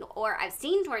or I've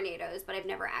seen tornadoes, but I've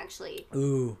never actually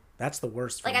Ooh, that's the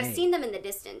worst for like me. I've seen them in the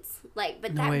distance, but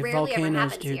No that way, rarely ever volcanoes,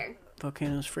 happens dude. here.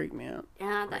 Volcanoes freak me out.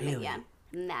 Really? Yeah,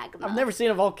 magma. I've never seen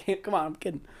a volcano. Come on, I'm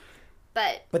kidding.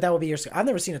 But But that would be your. I've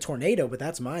never seen a tornado, but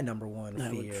that's my number one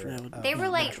That would- fear. that would- of they were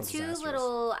like natural two disasters.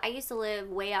 little. I used to live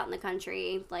way out in the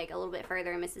country, like a little bit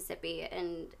further in Mississippi,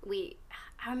 and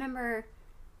I remember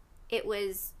it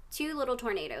was 2 little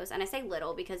tornadoes, and I say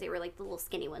little because they were like the little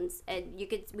skinny ones. And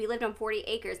we lived on 40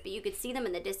 acres, but you could see them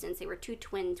in the distance. They were 2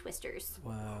 twin twisters.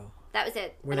 Wow. That was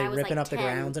it. Were and they I was ripping like up the 10.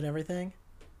 grounds and everything?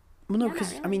 Well, no, not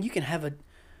because really. I mean, you can have a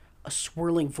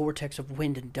swirling vortex of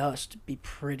wind and dust be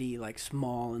pretty like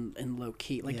small and low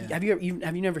key. Like, Yeah. have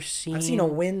you never seen? I've seen a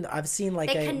wind. I've seen like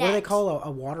They what do they connect. call a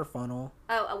water funnel,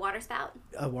 Oh, a water spout?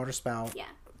 a water spout. Yeah.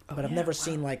 But I've never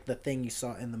seen like the thing you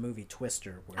saw in the movie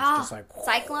Twister, where it's Oh, just like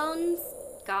cyclones?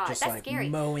 God, just that's like scary.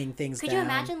 mowing things Could down. you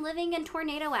imagine living in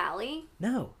Tornado Alley?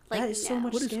 No, Like, that is so no.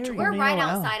 much What is scary. Tornado We're right Alley?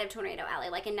 outside of Tornado Alley.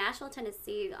 Like in Nashville,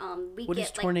 Tennessee, we What get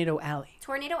is Tornado Alley?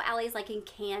 Tornado Alley is like in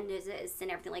Kansas and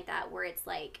everything like that, where it's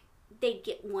like they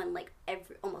get one like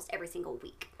almost every single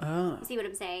week. Oh, You see what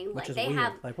I'm saying? Which Like is they weird.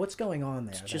 have Like, what's going on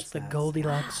there? just the That's-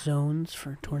 Goldilocks zones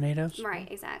for tornadoes. right,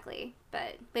 exactly.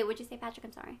 But wait, what'd you say, Patrick?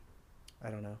 I'm sorry. I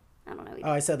don't know. I don't know.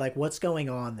 Oh, I said like, what's going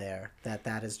on there?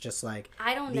 That is just like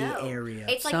I don't the know. area.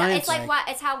 It's like Science, it's like like- what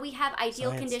it's how we have ideal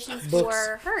Science. conditions Books.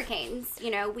 for hurricanes.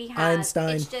 You know, we have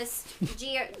Einstein. it's just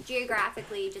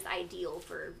geographically just ideal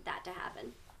for that to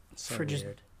happen. so for just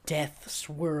weird. death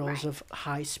swirls Right. of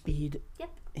high speed Yep.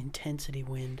 intensity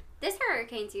wind. This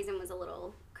hurricane season was a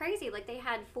little crazy. Like they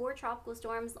had 4 tropical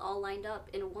storms all lined up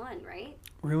in one, right?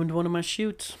 Ruined one of my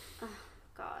shoots.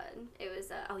 God, it was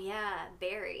oh yeah,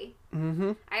 Barry.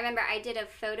 Mm-hmm. I remember I did a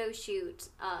photo shoot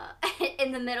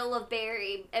in the middle of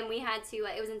Barry, and we had to.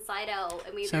 It was in Slidell,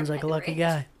 and we Sounds were like a at the lucky bridge.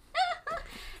 guy.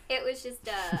 It was just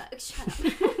shut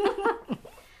up.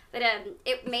 But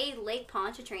it made Lake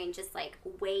Pontchartrain just like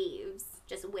waves,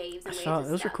 and I waves. saw of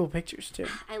those were stuff. cool pictures too.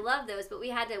 I love those, but we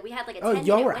had like a 10 Oh, minute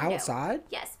y'all were window. outside?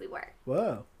 Yes, we were.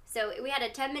 Whoa. So we had a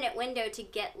 10-minute window to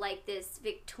get like this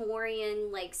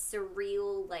Victorian, like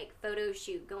surreal, like photo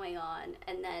shoot going on,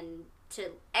 and then to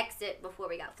exit before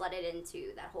we got flooded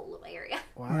into that whole little area.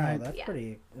 Wow, Right. that's Yeah.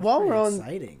 pretty. That's While pretty we're on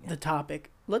exciting. the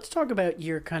topic, let's talk about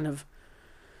your kind of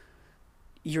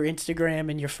your Instagram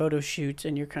and your photo shoots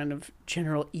and your kind of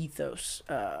general ethos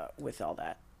with all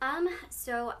that.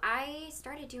 So I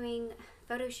started doing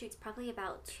photo shoots probably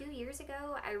about 2 years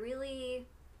ago.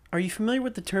 Are you familiar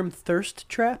with the term thirst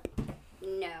trap?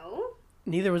 No.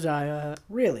 Neither was I.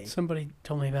 Really? Somebody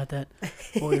told me about that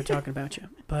while we were talking about you.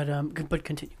 But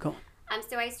continue. Go on.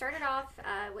 So I started off,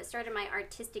 what started my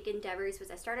artistic endeavors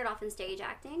was I started off in stage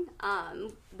acting.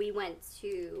 We went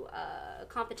to a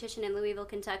competition in Louisville,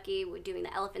 Kentucky, doing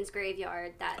the Elephant's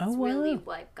Graveyard. That's Oh, wow. really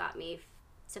what got me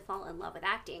to fall in love with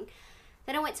acting.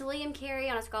 Then I went to William Carey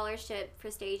on a scholarship for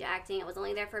stage acting. I was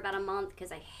only there for about a month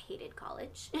because I hated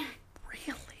college.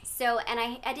 Really? So, and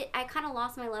I kind of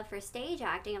lost my love for stage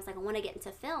acting. I was like, I want to get into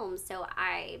film. So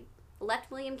I left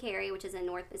William Carey, which is in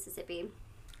North Mississippi,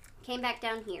 came back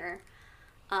down here.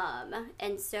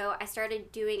 And so I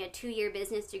started doing a 2-year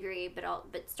business degree,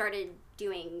 but started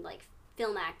doing like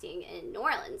film acting in New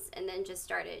Orleans, and then just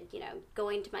started,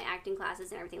 going to my acting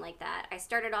classes and everything like that. I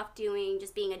started off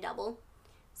just being a double.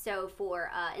 So for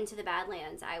Into the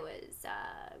Badlands, I was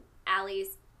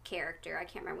Allie's character. I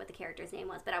can't remember what the character's name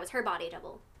was, but I was her body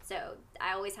double. So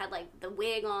I always had like the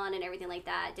wig on and everything like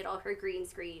that. Did all her green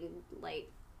screen like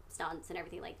stunts and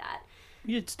everything like that.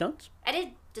 You did stunts? I did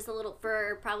just a little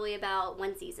for probably about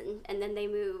 1 season, and then they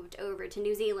moved over to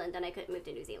New Zealand, and I couldn't move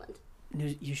to New Zealand.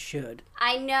 You should.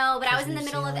 I know, but I was in the New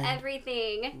middle of Zealand.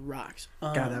 everything. Rocks.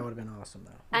 God, that would have been awesome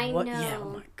though. I what? know. Yeah. Oh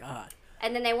my god.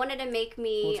 And then they wanted to make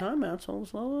me. Well, time out. So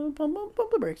slow. Pump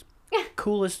the brakes.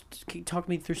 Coolest. Can you talk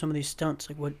me through some of these stunts?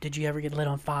 Like, what did you ever get lit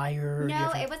on fire? Or No, you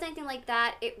ever- it wasn't anything like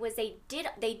that. It was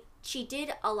she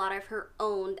did a lot of her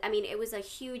own. I mean, it was a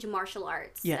huge martial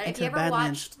arts. Yeah, If Into you the ever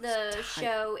Badlands, watched the it's tight.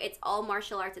 show, it's all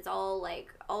martial arts. It's all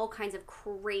like all kinds of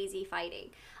crazy fighting.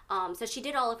 So she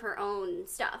did all of her own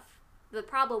stuff. The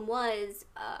problem was,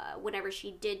 whenever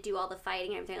she did do all the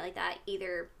fighting and everything like that,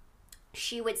 either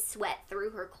she would sweat through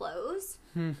her clothes,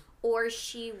 or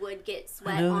she would get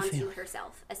sweat know the onto feeling.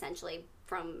 herself, essentially,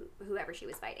 from whoever she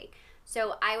was fighting.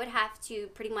 So I would have to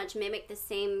pretty much mimic the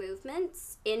same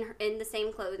movements in the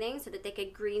same clothing so that they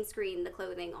could green screen the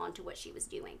clothing onto what she was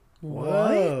doing.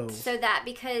 Whoa. So that,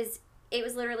 because it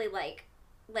was literally like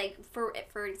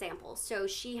for example, so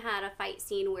she had a fight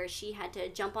scene where she had to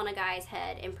jump on a guy's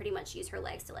head and pretty much use her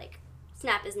legs to like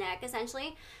snap his neck,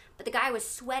 essentially. But the guy was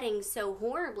sweating so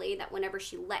horribly that whenever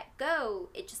she let go,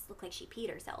 it just looked like she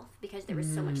peed herself because there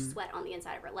was so much sweat on the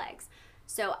inside of her legs.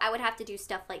 So I would have to do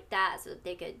stuff like that so that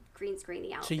they could green screen the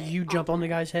So outfit. you jump on the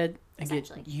guy's head and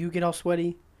Essentially. you get all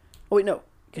sweaty. Oh wait, no,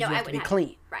 because No, you I have to be wouldn't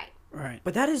clean. Right. Right.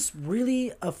 But that is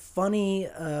really a funny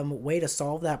way to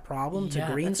solve that problem, Yeah,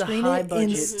 to green that's a screen high it budget.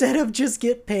 instead of just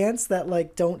get pants that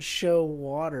like don't show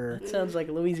water. That sounds like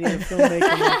Louisiana filmmaking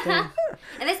right there.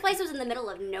 And this place was in the middle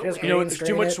of nowhere. Just You know what? Green There's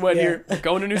too much screen sweat it, here.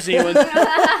 Going to New Zealand.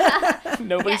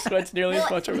 Nobody sweats nearly as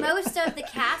much over there. Most of the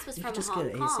cast was from just Hong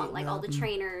get an AC Kong, like all the now.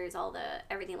 trainers, all the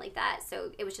everything like that.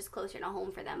 So it was just closer to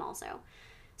home for them also.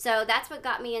 So that's what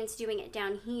got me into doing it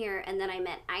down here. And then I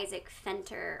met Isaac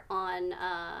Fenter on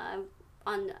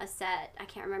a set. I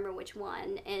can't remember which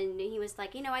one. And he was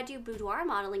like, I do boudoir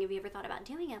modeling. Have you ever thought about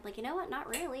doing it? I'm like, you know what? Not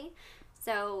really.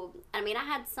 So, I mean, I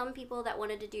had some people that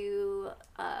wanted to do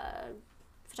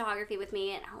photography with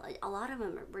me, and a lot of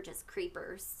them were just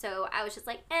creepers. So I was just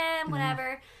like,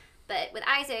 whatever. But with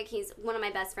Isaac, he's one of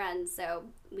my best friends. So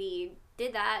we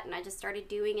did that, and I just started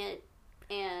doing it.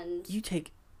 And You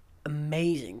take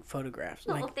amazing photographs.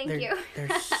 Oh, thank you. They're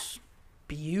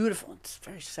beautiful. It's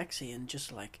very sexy, and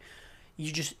just like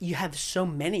you have so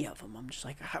many of them. I'm just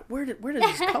like, where did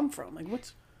this come from? Like,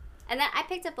 what's And then I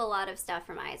picked up a lot of stuff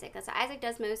from Isaac. So Isaac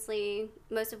does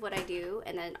most of what I do.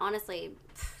 And then honestly,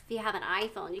 if you have an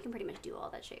iPhone, you can pretty much do all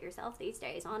that shit yourself these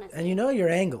days, honestly. And you know your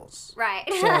angles. Right.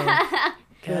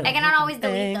 Good. I cannot always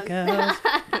delete them.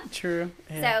 True.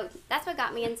 Yeah. So that's what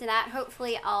got me into that.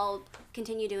 Hopefully I'll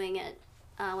continue doing it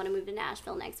when I move to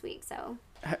Nashville next week. So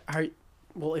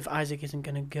Well, if Isaac isn't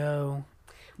gonna go,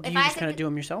 do If you just Isaac- kind of do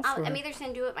them yourself? or- I'm either just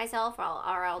going to do it myself or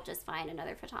I'll just find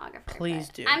another photographer. Please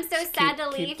But do. I'm so Just sad to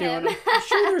keep leave doing him. it. I'm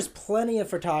sure there's plenty of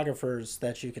photographers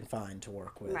that you can find to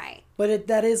work with. Right. But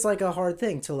that is like a hard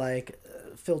thing to like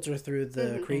filter through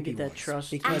the creepy Get that ones.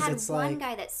 trust. I Because had it's one like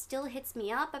guy that still hits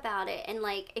me up about it, and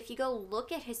like if you go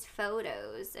look at his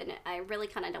photos, and I really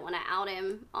kind of don't want to out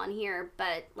him on here,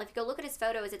 but like if you go look at his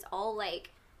photos, it's all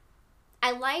like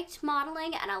I liked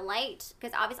modeling, and I liked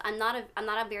because obviously I'm not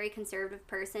a very conservative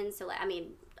person, so like I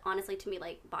mean honestly to me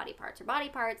like body parts are body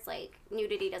parts, like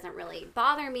nudity doesn't really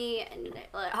bother me, and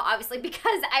obviously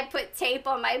because I put tape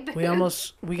on my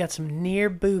boobs. We got some near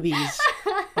boobies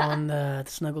on the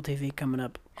Snuggle TV coming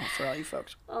up for all you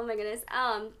folks. Oh my goodness.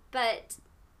 But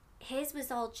his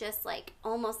was all just like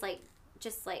almost like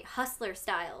just like hustler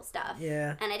style stuff.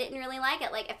 Yeah. And I didn't really like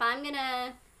it. Like if I'm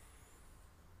gonna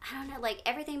I don't know, like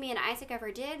everything me and Isaac ever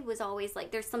did was always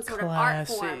like there's some sort of art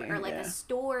form Classy, or like yeah. a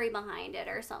story behind it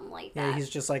or something like that. Yeah,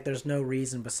 he's just like there's no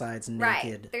reason besides naked.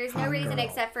 Right. There's no hot reason girl.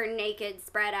 except for naked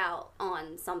spread out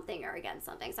on something or against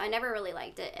something. So I never really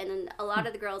liked it. And then a lot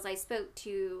of the girls I spoke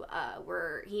to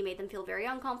he made them feel very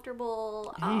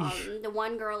uncomfortable. The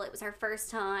one girl, it was her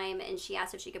first time, and she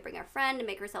asked if she could bring a friend to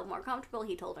make herself more comfortable.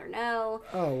 He told her no.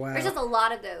 Oh wow. There's just a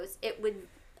lot of those. It would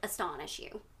astonish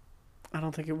you. I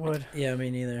don't think it would. Yeah, me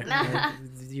neither. Like,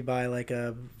 you buy like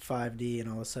a 5D and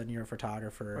all of a sudden you're a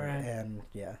photographer, Right. and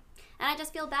yeah. And I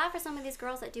just feel bad for some of these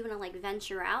girls that do want to like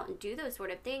venture out and do those sort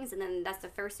of things, and then that's the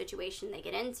first situation they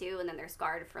get into, and then they're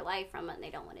scarred for life from it, and they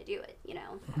don't want to do it,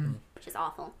 which is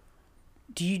awful.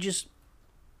 Do you just?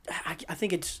 I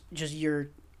think it's just your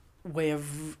way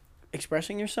of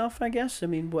expressing yourself. I guess. I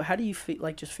mean, how do you feel?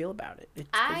 Like, just feel about it.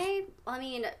 I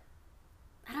mean,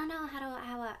 I don't know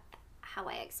how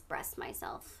I express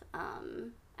myself.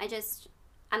 I'm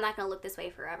not gonna look this way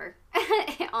forever,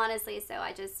 honestly. So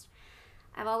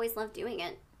I've always loved doing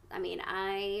it. I mean,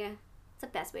 the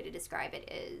best way to describe it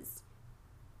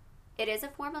is a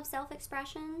form of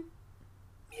self-expression.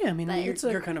 Yeah, I mean, But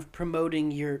you're kind of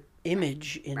promoting your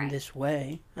image in Right. this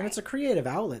way. And it's a creative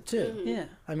outlet too. Mm-hmm. Yeah,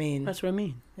 I mean, that's what I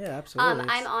mean. yeah, absolutely.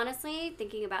 I'm honestly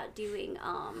thinking about doing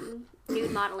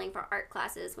nude modeling for art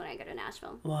classes when I go to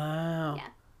Nashville. Wow. Yeah.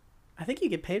 I think you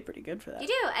get paid pretty good for that. You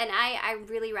do, and I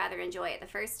really rather enjoy it. The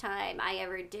first time I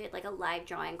ever did like a live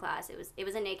drawing class, it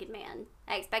was a naked man.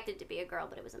 I expected it to be a girl,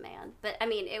 but it was a man. But I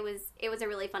mean, it was a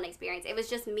really fun experience. It was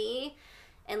just me,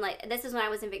 and like this is when I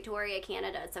was in Victoria,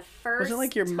 Canada. It's the first. Was it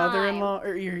like your time- mother-in-law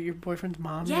or your boyfriend's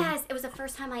mom? Yes, it was the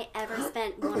first time I ever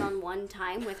spent one-on-one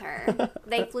time with her.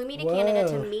 They flew me to Canada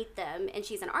to Whoa. meet them, and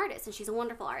she's an artist, and she's a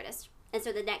wonderful artist. And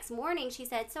so the next morning, she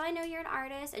said, "So I know you're an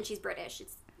artist," and she's British.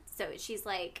 So she's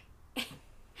like,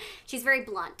 she's very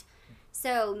blunt.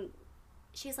 So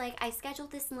she's like, "I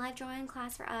scheduled this live drawing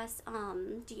class for us.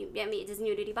 Does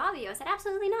nudity bother you?" I said,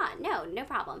 "Absolutely not. No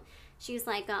problem." She was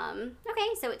like, "Okay,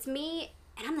 so it's me."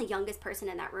 And I'm the youngest person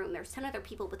in that room. There's 10 other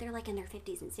people, but they're like in their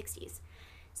 50s and 60s.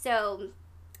 So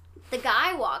the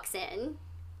guy walks in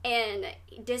and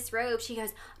disrobed. She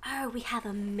goes, "Oh, we have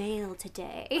a male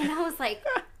today." And I was like,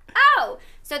 oh.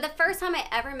 So the first time I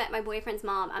ever met my boyfriend's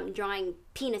mom, I'm drawing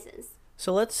penises.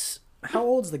 So let's. How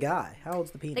old's the guy? How old's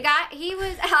the penis? The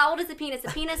guy, how old is the penis? The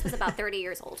penis was about 30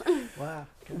 years old. Wow.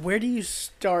 Where do you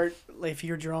start if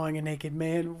you're drawing a naked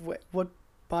man? What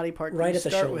body part do Right you at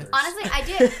the start shoulders. with? Honestly, I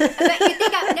did. But you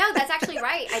think no, that's actually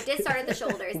right. I did start at the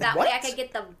shoulders. That way I What? could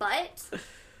get the butt. You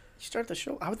start the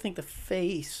shoulder. I would think the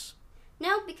face.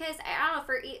 No, because I don't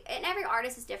know, and every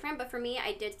artist is different, but for me,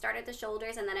 I did start at the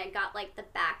shoulders and then I got like the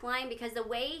back line because the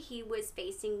way he was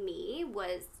facing me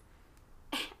was,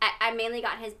 I mainly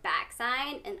got his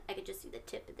backside and I could just see the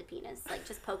tip of the penis, like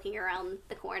just poking around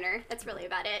the corner. That's really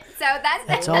about it. So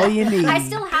that's all you need. I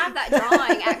still have that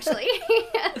drawing, actually.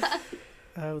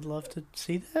 I would love to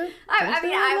see that.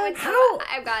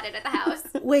 I've got it at the house.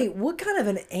 Wait, what kind of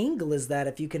an angle is that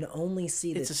if you can only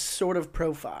see It's a this? sort of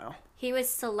profile. He was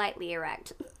slightly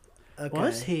erect. Okay.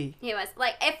 Was he? He was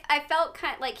like, if I felt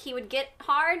kind of like he would get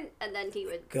hard and then he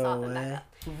would Go soften away. back up.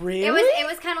 Really? It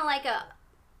was kind of like a.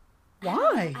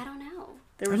 Why? I don't know.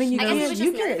 There I mean, I guess he was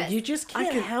just nervous. you just I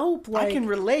can't can help. Like, I can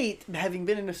relate, having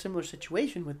been in a similar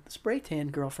situation with the spray tan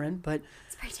girlfriend, but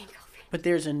Spray tan girlfriend. but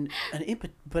there's an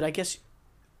input. But I guess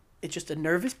it's just a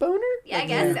nervous boner. Yeah, I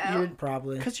guess so.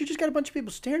 probably. Because you just got a bunch of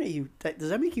people staring at you. Does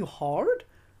that make you hard?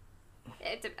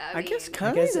 I guess I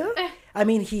kind guess- of. I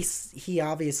mean, he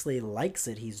obviously likes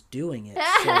it. He's doing it.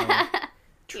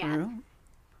 So. True.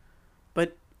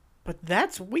 But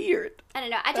that's weird. I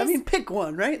don't know. I mean, pick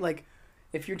one, right? Like,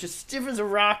 if you're just stiff as a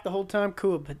rock the whole time,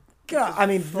 cool. But God, I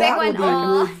mean, that would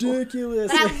one. be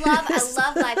ridiculous. But I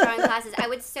love live drawing classes. I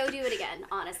would so do it again,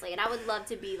 honestly, and I would love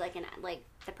to be like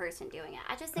the person doing it.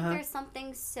 I just think there's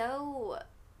something so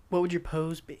what would your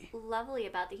pose be? lovely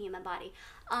about the human body.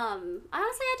 Honestly,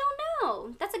 I don't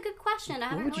know. That's a good question. I What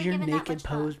haven't would really your given that naked much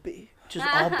pose thought. be? Just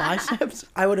all biceps?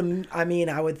 I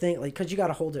would think, like, because you got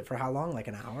to hold it for how long? Like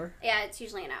an hour? Yeah, it's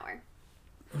usually an hour.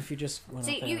 If you just went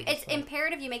So up there you, and it's just, like-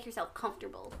 imperative you make yourself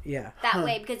comfortable yeah. that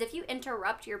way, because if you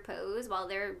interrupt your pose while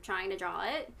they're trying to draw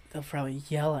it, They'll probably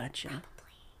yell at you.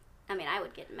 I mean, I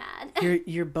would get mad.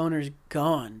 Your boner's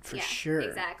gone for Yeah, sure.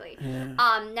 exactly. Yeah.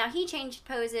 Now he changed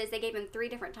poses. They gave him 3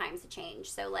 different times to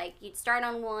change. So like you'd start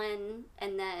on one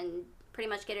and then pretty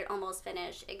much get it almost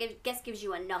finished. It gives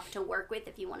you enough to work with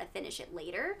if you want to finish it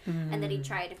later, and then he'd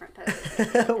try a different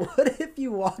pose. What if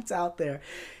you walked out there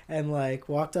and like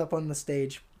walked up on the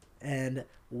stage and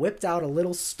whipped out a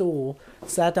little stool,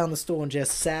 sat down the stool and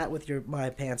just sat with my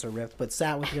pants are ripped, but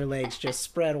sat with your legs just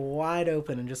spread wide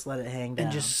open and just let it hang down.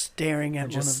 And just staring at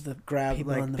And one just of the grab,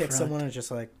 people like, in the pick front. someone and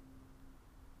just like,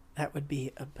 That would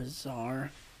be a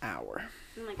bizarre hour.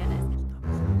 Oh my goodness.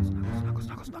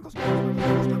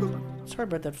 Sorry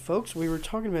about that, folks. We were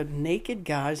talking about naked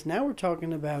guys. Now we're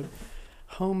talking about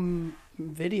home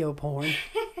video porn.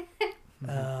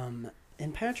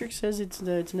 And Patrick says it's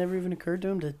never even occurred to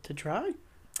him to try.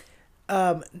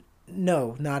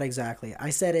 no, not exactly. I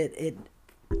said it.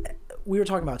 We were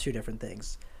talking about 2 different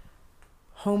things.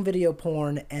 Home video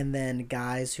porn, and then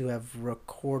guys who have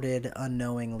recorded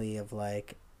unknowingly of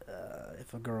like,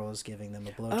 if a girl is giving them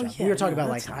a blowjob. yeah, We were talking no, about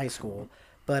like that's high school,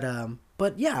 but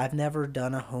yeah, I've never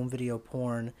done a home video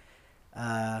porn.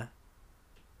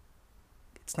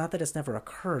 It's not that it's never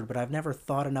occurred, but I've never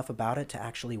thought enough about it to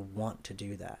actually want to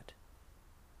do that.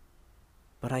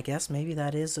 But I guess maybe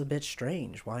that is a bit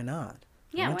strange. Why not?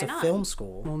 Yeah, I went why to not? film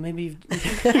school. Well, maybe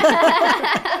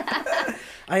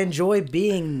I enjoy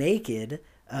being naked,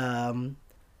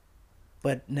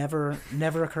 but never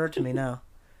occurred to me. No.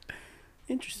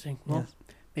 interesting. Well, Yes.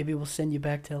 maybe we'll send you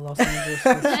back to Los Angeles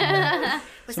with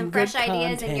With some some fresh good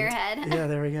ideas in your content. head. Yeah,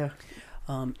 there we go.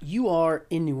 You are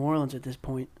in New Orleans at this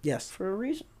point Yes. for a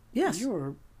reason. Yes. You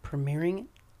are premiering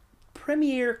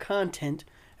premiere content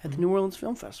at the New Orleans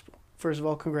Film Festival. First of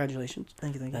all, congratulations.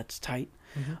 Thank you. Thank you. That's tight.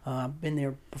 Mhm. I've been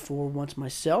there before once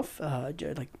myself,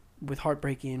 like with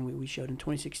Heartbreaking. We showed in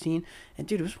 2016, and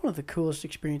dude, it was one of the coolest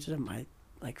experiences of my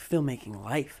like filmmaking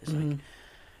life. It's like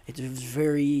it's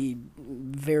very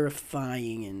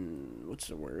verifying and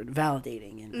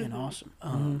validating and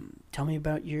awesome. Tell me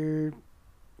about your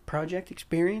project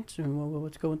experience and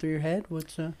what's going through your head.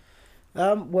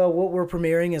 Well, what we're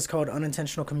premiering is called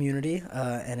Unintentional Community,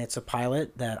 and it's a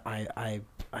pilot that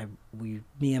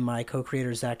me and my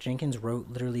co-creator Zach Jenkins wrote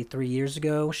literally 3 years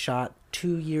ago, shot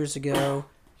 2 years ago.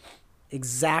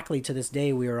 Exactly to this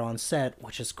day, we are on set,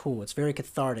 which is cool. It's very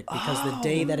cathartic because the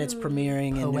day that it's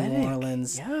premiering in Poetic. New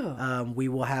Orleans, Yeah. we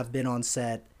will have been on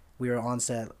set. We were on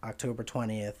set October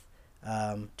 20th,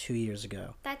 2 years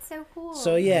ago. That's so cool.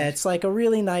 So yeah, it's like a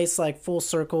really nice like full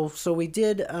circle. So we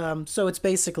did. So it's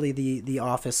basically the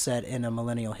office set in a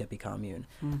millennial hippie commune.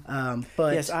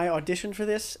 But Yes, I auditioned for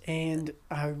this and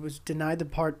I was denied the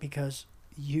part because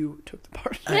you took the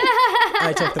part.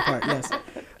 I took the part. Yes,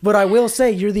 but I will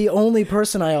say you're the only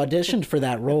person I auditioned for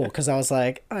that role because I was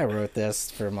like, I wrote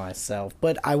this for myself,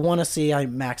 but I want to see.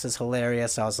 Max is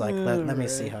hilarious. I was like, let me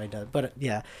see how he does. But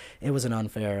yeah, it was an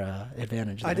unfair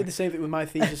advantage. I there. did the same thing with my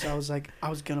thesis. I was like, I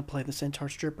was gonna play the centaur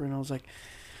stripper, and I was like,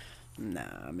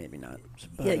 nah, maybe not.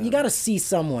 But, Yeah, you got to see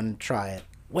someone try it.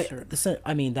 Wait, Certainly.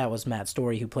 I mean, that was Matt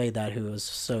Story who played that, who was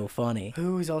so funny.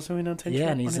 Who is also in unintentional.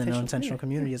 Yeah, and he's in Unintentional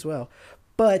Community as well.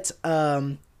 But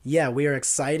yeah, we are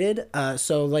excited.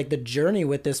 So like the journey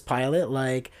with this pilot,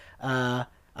 like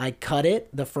I cut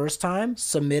it the first time,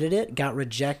 submitted it, got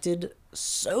rejected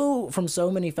from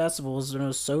so many festivals, and I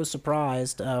was so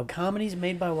surprised. Comedies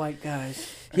made by white guys.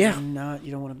 Yeah.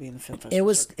 You don't want to be in the film festival.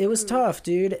 It was tough,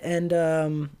 dude, and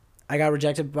I got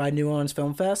rejected by New Orleans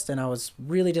Film Fest, and I was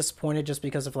really disappointed just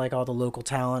because of like all the local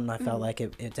talent, and I felt like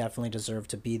it definitely deserved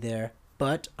to be there.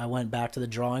 But I went back to the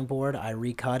drawing board. I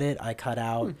recut it. I cut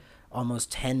out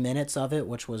almost 10 minutes of it,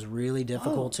 which was really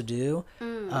difficult to do.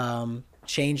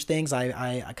 Change things.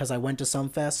 Because I went to some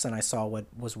fests and I saw what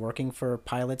was working for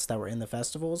pilots that were in the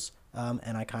festivals,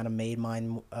 and I kind of made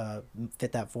mine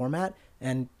fit that format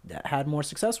and had more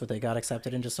success with it. Got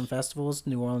accepted into some festivals,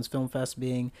 New Orleans Film Fest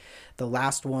being the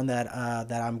last one that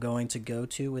I'm going to go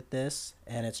to with this,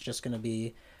 and it's just going to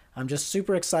be, I'm just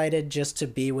super excited just to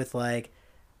be with like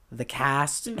the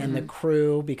cast and the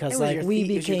crew, because like it we was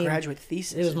your became graduate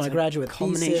thesis. it was my It's a graduate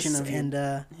culmination thesis, of your- and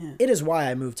it is why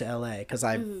I moved to LA, because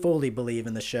I fully believe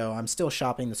in the show. I'm still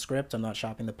shopping the script. I'm not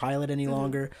shopping the pilot any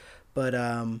longer, but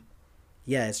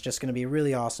yeah, it's just gonna be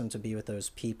really awesome to be with those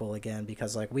people again,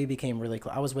 because like we became really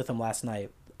close. I was with them last night,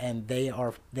 and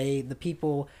the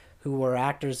people who were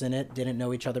actors in it didn't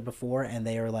know each other before, and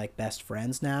they are like best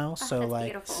friends now. So that's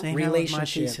like beautiful. Same here with my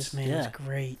relationships, thesis, man. yeah. It's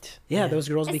great. Yeah, those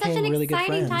girls It's became such an really good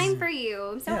exciting friends. time for you.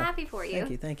 I'm so Yeah. happy for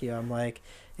you. Thank you. I'm like,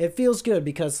 it feels good,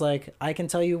 because like I can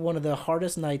tell you one of the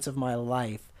hardest nights of my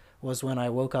life was when I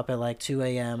woke up at like 2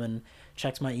 a.m. and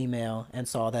checked my email and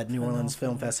saw that New Orleans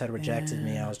Film Fest had rejected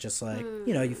me. I was just like,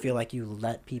 you know, you feel like you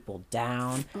let people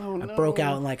down. I broke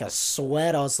out in like a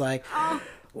sweat. I was like,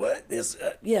 what is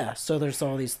yeah, so there's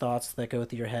all these thoughts that go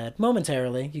through your head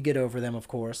momentarily. You get over them, of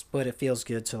course, but it feels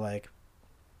good to like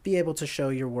be able to show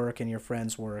your work and your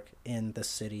friends' work in the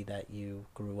city that you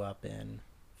grew up in,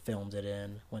 filmed it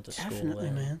in, went to school Definitely,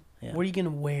 in. man. Yeah. What are you gonna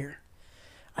wear?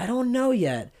 I don't know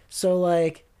yet. So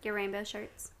like Your rainbow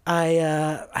shirts.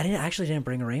 I didn't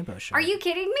bring a rainbow shirt. Are you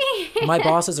kidding me? My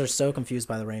bosses are so confused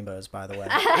by the rainbows, by the way.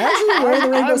 I'm actually wearing the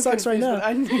rainbow I'm socks right confused, now. but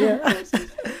I knew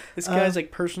this guy's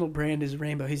like personal brand is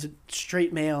rainbow. He's a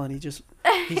straight male, and he's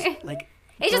like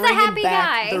He's just a bringing happy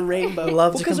back guy. The rainbow.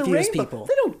 Love to 'cause a confuse rainbow, people.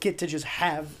 They don't get to just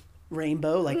have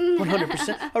rainbow like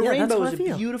 100%. A Yeah, rainbow that's is how I a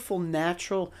feel. beautiful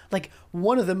natural, like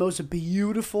one of the most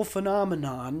beautiful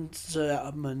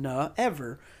phenomena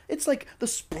ever. It's like the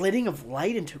splitting of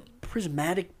light into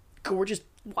prismatic, gorgeous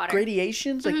Water.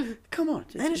 gradations. Like, come on,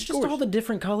 And it's just all the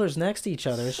different colors next to each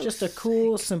other. It's So just a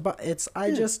cool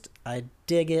I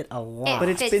dig it a lot. But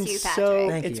it's fits been you, so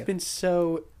Thank it's you. been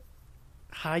so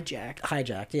hijacked.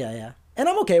 hijacked, yeah. And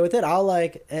I'm okay with it. I'll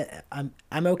like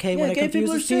I'm okay when it gay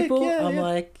people are confuses sick, people. yeah, I'm yeah.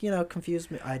 like, you know,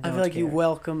 confuse me. I I don't feel like you care.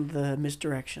 welcome the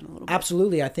misdirection a little bit.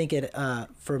 Absolutely. I think it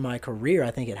for my career,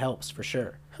 I think it helps for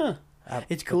sure.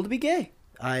 It's cool to be gay.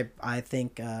 I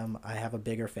think I have a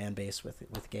bigger fan base with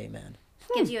gay men.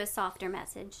 Gives you a softer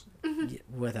message.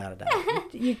 Without a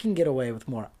doubt. You can get away with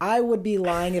more. I would be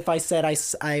lying if I said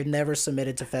I never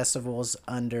submitted to festivals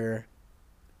under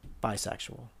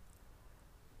bisexual.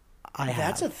 I have.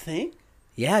 That's a thing.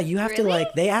 Yeah, you have to Really?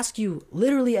 like, they ask you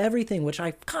literally everything, which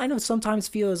I kind of sometimes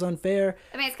feel is unfair.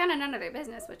 I mean, it's kind of none of their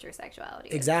business what your sexuality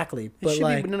is. Exactly. It But should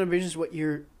like, be none of business what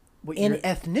your In-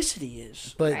 ethnicity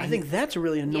is. But I think that's a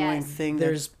really annoying Yes. thing.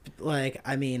 there's like,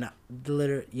 I mean,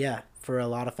 for a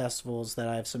lot of festivals that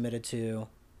I've submitted to,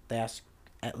 they ask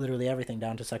literally everything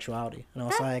down to sexuality. And I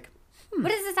was like, What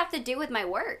does this have to do with my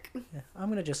work? yeah, I'm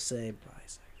going to just say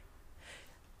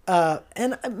bisexual.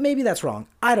 And maybe that's wrong.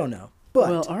 I don't know. But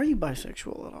well, are you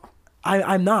bisexual at all?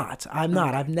 I'm not. I've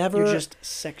never. You're just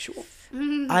sexual.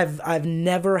 I've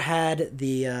never had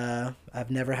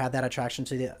that attraction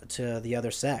to the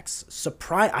other sex.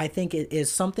 I think it is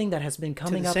something that has been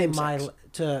coming the up same in my sex.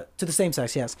 to the same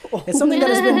sex. Yes, it's something that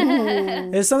has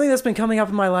been it's something that's been coming up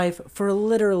in my life for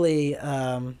literally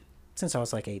since I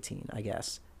was like 18, I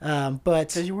guess. But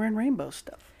Because you're wearing rainbow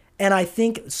stuff. and I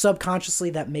think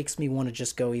subconsciously that makes me want to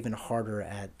just go even harder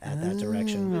at that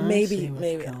direction. I Maybe see what's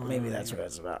maybe going maybe on that's what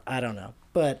it's about. I don't know,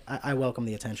 but I welcome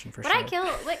the attention for What sure.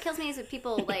 what kills me is when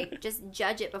people like just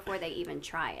judge it before they even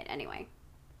try it. Anyway,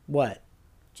 What?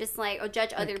 just like or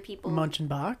judge other people. Munching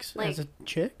box Like- as a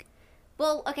chick.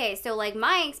 Well, okay, so like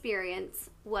my experience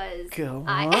was Go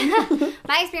my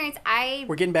experience.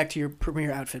 We're getting back to your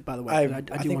premiere outfit, by the way. I 'cause I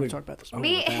do think want we- to talk about this. Oh,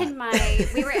 me with that.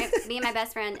 and me and my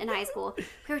best friend in high school.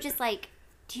 We were just like,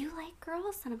 "Do you like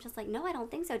girls?" And I'm just like, "No, I don't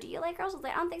think so." "Do you like girls?" I was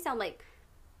like, "I don't think so." I'm like,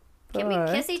 "Can we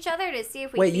Alright. kiss each other to see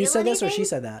if we Wait, feel you said this or anything?" she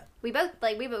said that? We both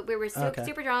we were Okay.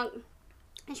 super drunk.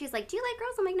 And she's like, do you like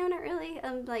girls? I'm like, no, not really.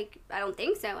 I'm like, I don't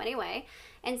think so anyway.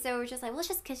 And so we're just like, well, let's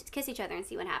just kiss each other and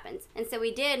see what happens. And so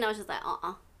we did, and I was just like,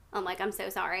 I'm like, I'm so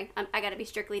sorry. I got to be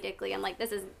strictly dickly. I'm like,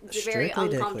 this is very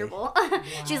Strictly uncomfortable.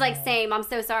 She's like, same. I'm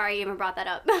so sorry you even brought that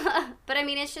up. But I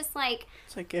mean, it's just like...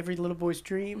 It's like every little boy's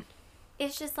dream.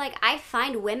 It's just like, I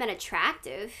find women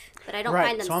attractive, but I don't Right,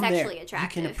 find them so I'm sexually there.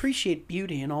 attractive. You can appreciate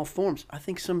beauty in all forms. I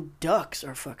think some ducks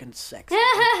are fucking sexy.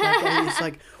 It's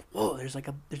like, whoa, there's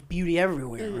beauty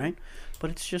everywhere, right? But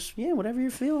it's just, yeah, whatever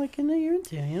you feel like and you're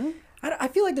into, you know? I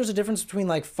feel like there's a difference between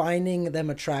like finding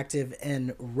them attractive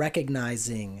and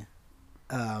recognizing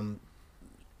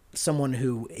someone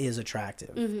who is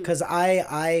attractive. Because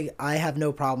I have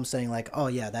no problem saying like, oh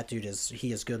yeah, that dude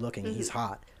he is good looking, he's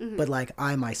hot. But like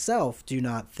I myself do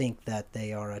not think that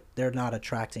they're not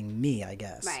attracting me, I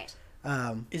guess. Right.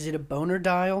 Is it a boner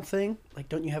dial thing? Like,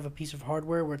 don't you have a piece of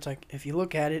hardware where it's like, if you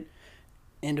look at it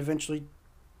and eventually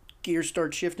gears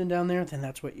start shifting down there, then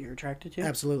that's what you're attracted to?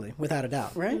 Absolutely, without a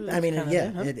doubt. Right? I mean, That's yeah,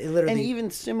 kinda it, huh? it literally. And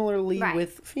even similarly Right.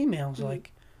 with females,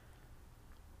 like,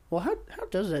 well, how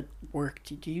does that work?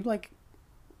 Do you like,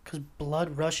 because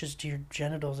blood rushes to your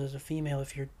genitals as a female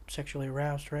if you're sexually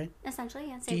aroused, right? Essentially,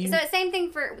 yeah. Do you- So the same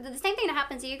thing that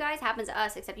happens to you guys happens to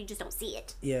us, except you just don't see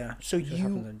it. yeah. So it just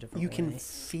happens in a different you can way.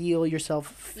 feel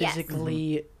yourself Yes.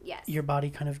 physically, Yes. your body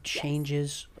kind of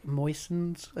changes,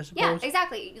 moistens, I suppose. Yeah,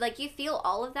 exactly. Like you feel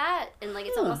all of that, and like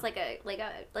it's almost like a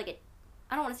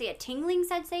I don't want to say a tingling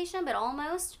sensation, but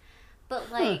almost.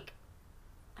 But like,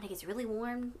 I think it's really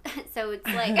warm, so it's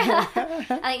like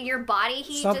like your body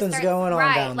heat. Something's just starts, going on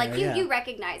right? down Like there, you yeah. you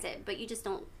recognize it, but you just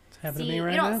don't happening see. to me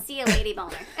right you don't now? see a lady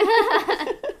boner.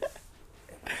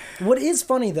 What is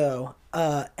funny though,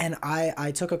 and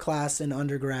I took a class in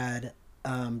undergrad,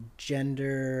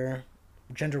 gender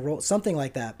role, something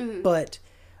like that. But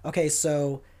okay,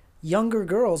 so younger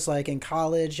girls like in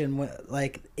college and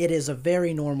like it is a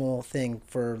very normal thing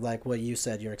for like what you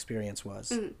said your experience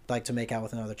was like to make out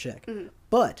with another chick.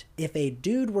 But if a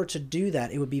dude were to do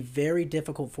that, it would be very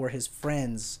difficult for his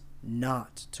friends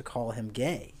not to call him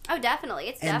gay. Oh, definitely.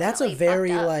 It's And definitely that's a very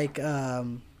fucked up.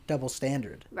 like double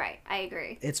standard. Right, I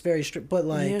agree. It's very strict, but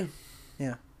like,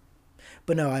 Yeah.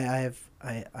 But no, I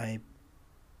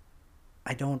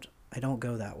don't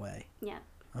go that way, Yeah.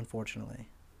 unfortunately.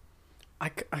 I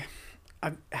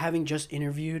having just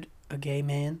interviewed a gay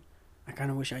man, I kind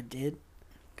of wish I did,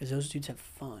 because those dudes have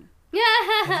fun.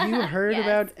 Have you heard Yes.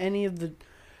 about any of the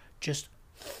just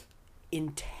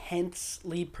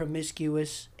intensely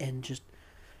promiscuous and just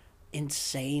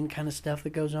insane kind of stuff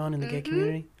that goes on in the gay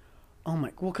community? Oh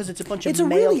my! Well, because it's a bunch of It's a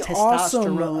male really awesome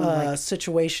testosterone. Like,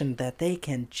 situation that they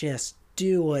can just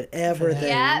do whatever they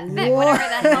Yeah, want. whatever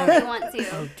the hell they want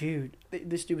oh, to. dude,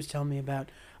 this dude was telling me about.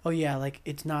 Oh yeah, like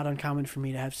it's not uncommon for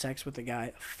me to have sex with a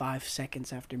guy 5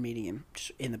 seconds after meeting him,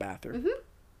 just in the bathroom.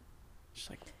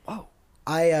 Just like, whoa.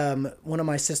 One of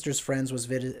my sister's friends was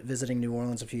visiting New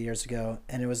Orleans a few years ago,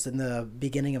 and it was in the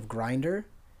beginning of Grindr,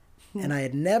 and I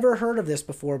had never heard of this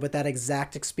before, but that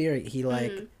exact experience,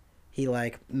 he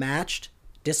matched,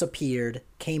 disappeared,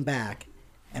 came back,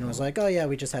 and was like, oh yeah,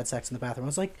 we just had sex in the bathroom. I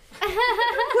was like,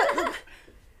 what?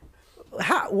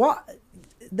 How? What?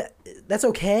 That's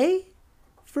okay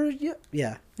for you?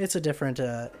 Yeah, it's a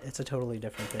totally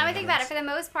different thing. I would think about it. For the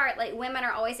most part, like women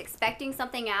are always expecting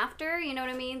something after. You know what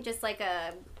I mean? Just like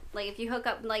if you hook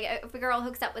up, like if a girl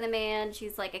hooks up with a man,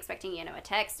 she's like expecting a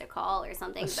text, a call, or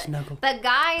something. snuggle. But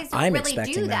guys I'm really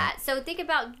expecting do that. that. So think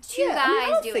about two I guys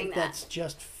don't doing think that. that's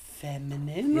just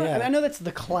feminine. Yeah. I mean, I know that's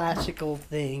the classical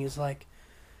thing. Is like,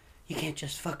 you can't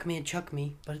just fuck me and chuck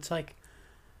me. But it's like,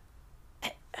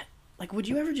 would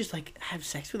you ever just like have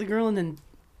sex with a girl and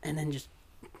then just,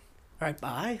 all right,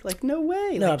 bye? Like, no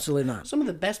way. No, Like, absolutely not. some of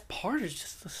the best part is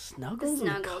just the The snuggles. And the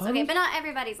snuggles. cuddles. Okay, but not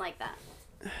everybody's like that.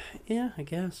 Yeah, I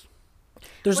guess.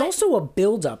 There's What- also a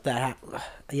build-up that,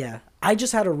 yeah. I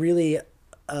just had a really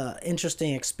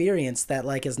interesting experience that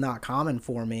like is not common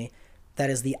for me. That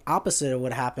is the opposite of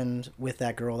what happened with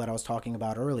that girl that I was talking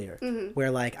about earlier,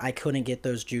 where like I couldn't get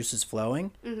those juices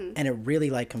flowing, and it really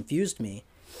like confused me.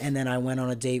 And then I went on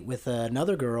a date with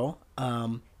another girl,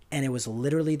 and it was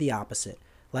literally the opposite.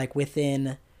 Like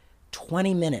within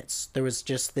 20 minutes, there was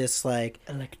just this like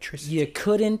Electricity. you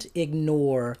couldn't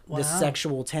ignore the Wow.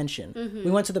 sexual tension.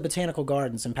 We went to the Botanical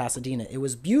Gardens in Pasadena. It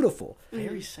was beautiful.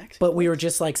 Very sexy. But we were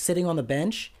just like sitting on the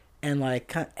bench and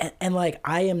like and like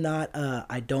I am not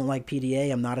I don't like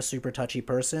PDA. I'm not a super touchy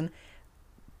person.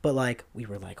 But like we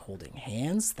were like holding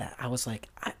hands that I was like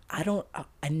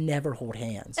I never hold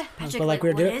hands. Patrick, But like, we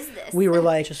were what doing is this? we were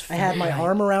like Just I had my felt right.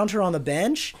 arm around her on the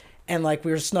bench and like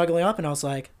we were snuggling up and I was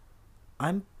like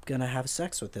I'm gonna have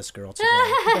sex with this girl today,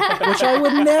 which I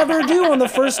would never do on the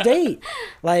first date.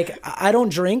 Like, I don't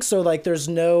drink, so like there's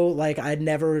no like I'd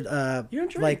never You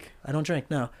don't drink? like I don't drink,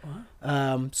 no.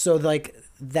 So like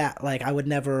that, like I would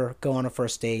never go on a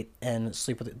first date and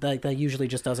sleep with it. Like that usually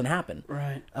just doesn't happen.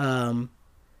 Right.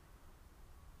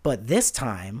 But this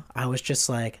time I was just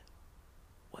like,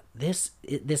 what this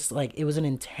like it was an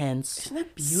intense Isn't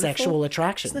that beautiful? sexual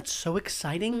attraction. Isn't that so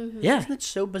exciting? Yeah. Isn't it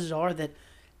so bizarre that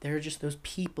there are just those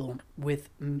people with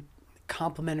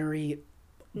complementary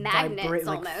Magnets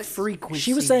like almost. frequency?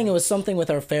 She was saying it was something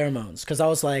with our pheromones, because I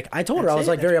was like, I told her, That's I was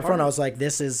it, like very that's part upfront. of I it. was like,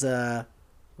 this is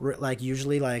like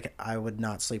usually like I would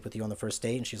not sleep with you on the first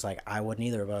date, and she's like, I wouldn't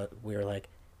either, but we were like,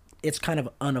 it's kind of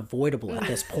unavoidable at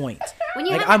this point. When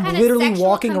you like have that I'm kind literally of sexual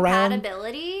walking around.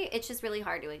 compatibility, it's just really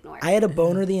hard to ignore. I had a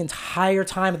boner the entire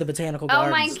time at the botanical Oh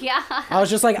my gardens. god. I was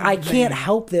just like, I can't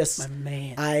help this. My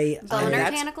man. Boner that's,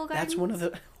 Botanical that's Gardens? one of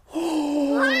the.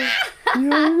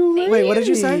 Wait, what did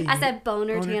you say? I said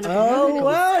boner Botanical Oh Gardens.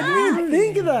 wow, I didn't even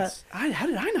think of that. How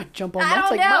did I not jump on I that? don't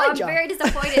That's like know. my I'm job. very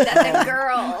disappointed that the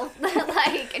girl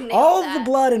like nailed All of that. the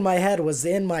blood in my head was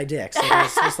in my dick, so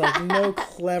there's just like no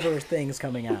clever things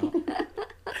coming out.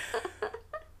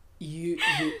 It's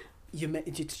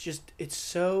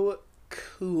so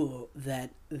cool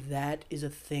that is a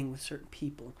thing with certain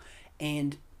people,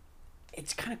 and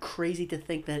it's kind of crazy to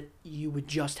think that you would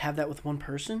just have that with one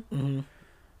person. Mm-hmm.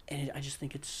 And I just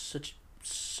think it's such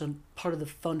some part of the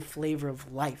fun flavor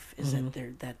of life is Mm-hmm.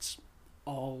 that that's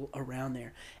all around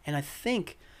there. And I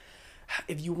think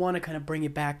if you want to kind of bring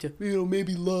it back to,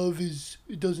 maybe love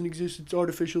it doesn't exist, it's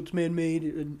artificial, it's man-made,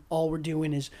 and all we're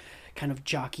doing is kind of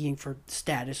jockeying for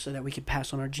status so that we can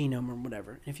pass on our genome or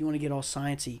whatever. And if you want to get all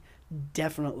sciencey,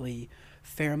 definitely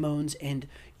pheromones, and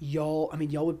y'all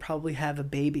would probably have a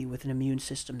baby with an immune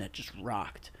system that just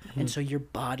rocked. And so your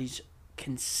bodies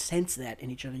can sense that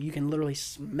in each other. You can literally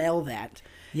smell that.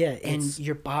 Yeah, And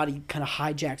your body kind of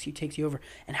hijacks you, takes you over.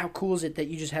 And how cool is it that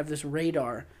you just have this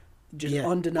radar, just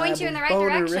undeniable Point you in the right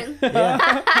boner direction.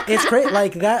 yeah, it's great.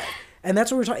 Like that, and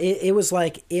that's what we're talking. It was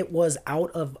like it was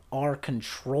out of our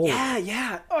control.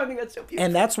 Yeah. Oh, I think that's so beautiful.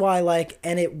 And that's why, like,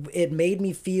 and it made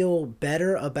me feel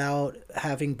better about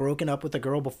having broken up with a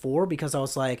girl before, because I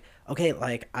was like, okay,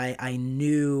 like I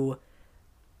knew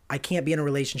I can't be in a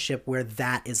relationship where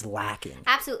that is lacking.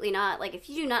 Absolutely not. Like, if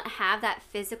you do not have that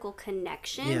physical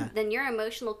connection, Yeah. then your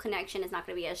emotional connection is not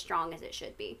going to be as strong as it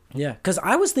should be. Yeah, because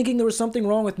I was thinking there was something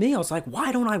wrong with me. I was like,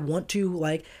 why don't I want to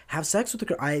like have sex with a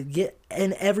girl? I get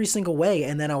in every single way,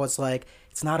 and then I was like,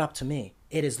 it's not up to me.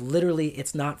 It is literally,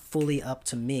 it's not fully up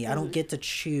to me. I don't get to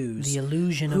choose The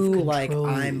illusion of who control. like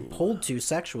I'm pulled to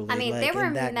sexually. I mean, like, there were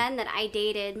and that- men that I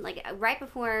dated, like, right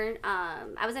before,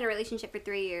 I was in a relationship for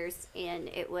 3 years, and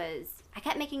I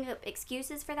kept making up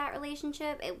excuses for that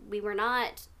relationship. We were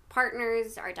not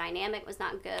partners, our dynamic was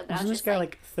not good, but I Wasn't was this just guy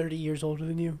like 30 years older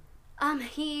than you?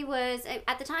 He was,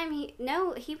 at the time, he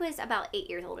was about 8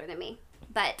 years older than me.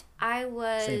 But I Same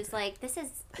was thing. like, this is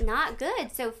not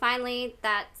good. So finally, Wait,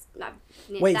 that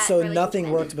so relationship nothing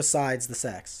ended. worked besides the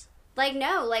sex? Like,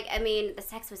 no, like, I mean, the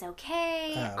sex was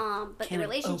okay, but the Kind of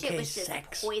relationship okay was just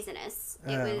sex. poisonous.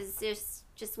 It Oh. was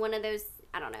just one of those,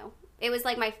 I don't know. It was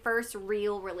like my first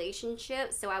real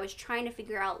relationship, so I was trying to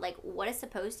figure out, like, what is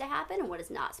supposed to happen and what is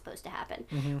not supposed to happen,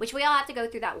 which we all have to go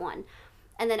through that one.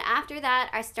 And then after that,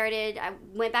 I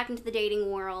went back into the dating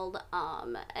world,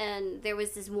 and there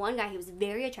was this one guy, he was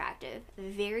very attractive,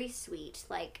 very sweet,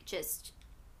 like, just,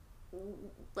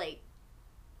 like,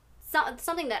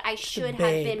 something that I should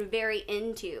have been very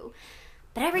into.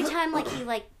 But every time, like, he,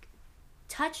 like,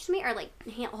 touched me or, like,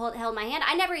 held my hand,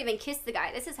 I never even kissed the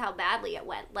guy. This is how badly it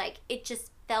went. Like, it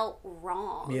just felt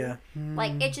wrong. Yeah.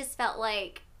 Like, it just felt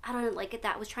like, I don't know, like,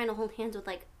 that was trying to hold hands with,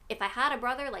 like, if I had a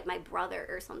brother, like my brother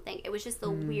or something. It was just the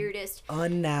weirdest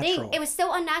Unnatural. thing. It was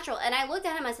so unnatural. And I looked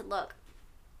at him, I said, look,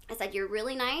 I said, you're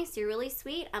really nice, you're really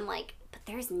sweet. I'm like, but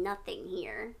there's nothing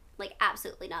here. Like,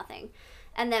 absolutely nothing.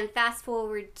 And then fast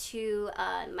forward to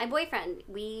my boyfriend.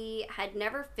 We had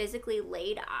never physically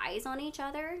laid eyes on each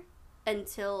other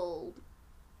until,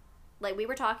 like, we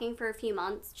were talking for a few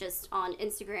months just on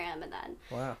Instagram, and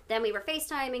then we were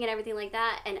FaceTiming and everything like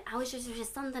that. And I was just, there was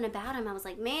just something about him. I was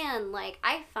like, man, like,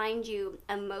 I find you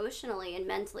emotionally and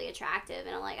mentally attractive.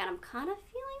 And I'm kind of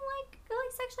feeling like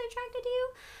sexually attracted to you.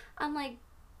 I'm like,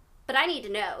 but I need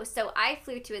to know. So I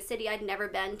flew to a city I'd never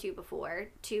been to before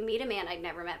to meet a man I'd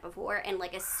never met before. And,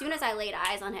 like, as soon as I laid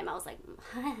eyes on him, I was like,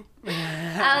 what?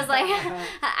 I was like,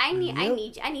 I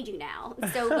need you now.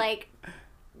 So, like,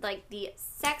 the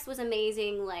sex was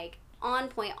amazing. Like, on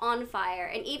point, on fire.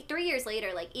 And 3 years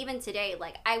later, like, even today,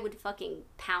 like, I would fucking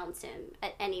pounce him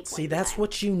at any point. See, that's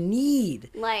what you need.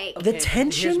 Like, The Okay,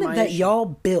 tension here's my that issue. y'all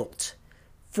built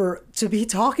to be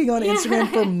talking on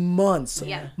Instagram for months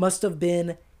Yeah. must have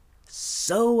been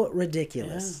so Yeah,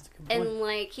 ridiculous. that's a good point. and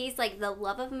like, he's like the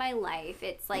love of my life.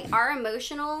 It's like our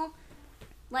emotional,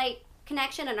 like,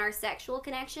 connection and our sexual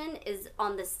connection is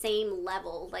on the same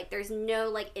level. Like, there's no,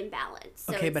 like, imbalance.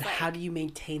 So Okay, it's but like, how do you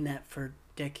maintain that for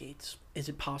decades? Is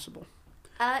it possible?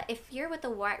 if you're with the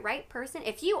right person,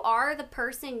 if you are the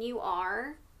person you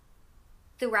are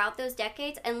throughout those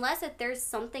decades, unless if there's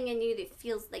something in you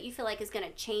that you feel like is going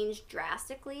to change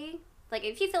drastically, like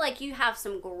if you feel like you have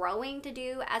some growing to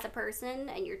do as a person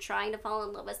and you're trying to fall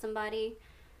in love with somebody,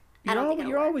 I don't think it'll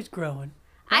You're work. always growing.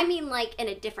 I mean, like, in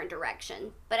a different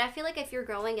direction. But I feel like if you're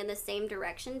going in the same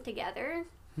direction together,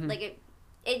 like,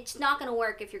 it's not going to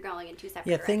work if you're going in two separate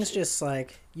Yeah, directions. things just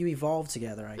like you evolve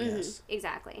together, I guess.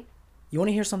 Exactly. You want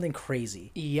to hear something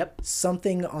crazy? Yep.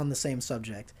 Something on the same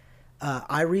subject.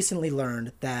 I recently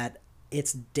learned that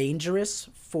it's dangerous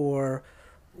for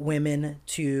women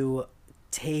to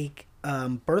take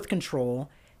birth control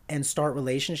and start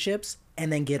relationships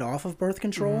and then get off of birth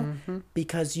control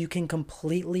because you can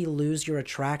completely lose your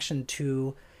attraction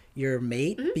to your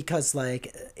mate because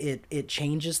like it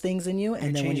changes things in you,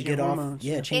 and then when you changes your get off, hormones,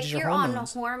 yeah, yeah. it changes If your you're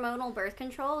hormones. on hormonal birth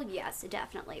control, yes,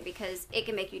 definitely, because it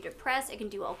can make you depressed. It can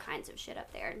do all kinds of shit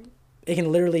up there. It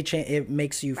can literally change. It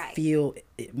makes you Right. feel.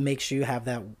 It makes you have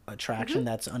that attraction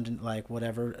that's under like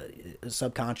whatever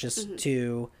subconscious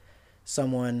to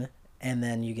someone, and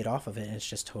then you get off of it, and it's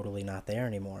just totally not there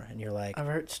anymore. And you're like, I've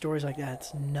heard stories like that.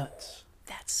 It's nuts.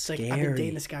 that's It's like scary. I've been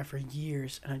dating this guy for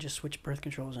years, and I just switched birth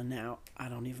controls, and now I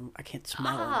can't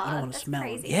smell him. I don't want to that's smell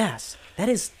crazy. him. Yes, that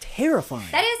is terrifying.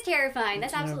 That is terrifying.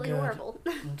 That's no absolutely good. horrible.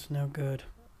 It's no good.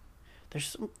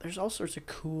 There's all sorts of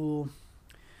cool.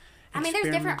 I mean, there's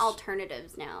different experiments.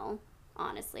 alternatives now,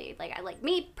 honestly. Like,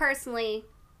 me personally,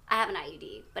 I have an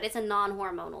IUD, but it's a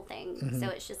non-hormonal thing. So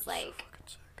it's just like, Fucking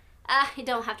sick. I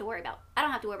don't have to worry about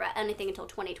anything until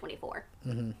 2024.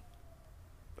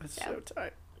 That's Yeah. so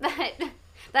tight. But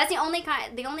that's the only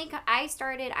kind. I was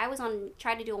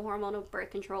tried to do a hormonal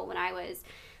birth control when I was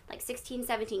like 16,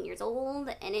 17 years old,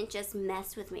 and it just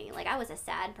messed with me. Like, I was a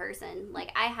sad person.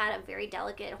 Like, I had a very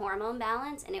delicate hormone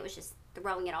balance, and it was just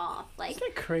throwing it off. Like, Isn't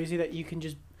it crazy that you can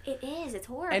just it is. It's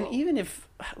horrible. and even if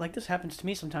like this happens to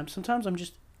me sometimes I'm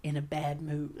just in a bad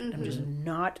mood. I'm just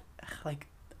not like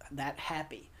that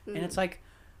happy, and it's like.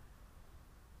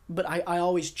 But I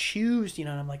always choose, and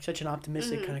I'm like such an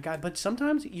optimistic kind of guy. But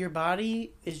sometimes your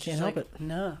body is just Can't help like,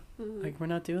 no, like we're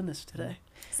not doing this today.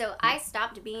 So I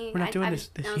stopped being. We're not doing this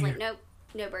I was like, year. nope,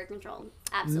 no birth control.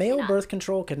 Absolutely Male not. birth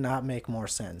control could not make more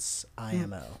sense.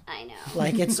 IMO. I know.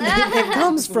 Like it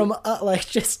comes from like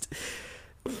just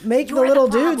make You're the the little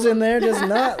dudes in problem. there just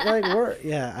not like work.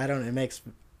 Yeah, I don't. It makes.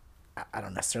 I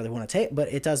don't necessarily want to take, but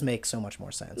it does make so much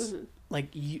more sense. Like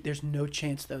there's no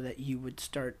chance though that you would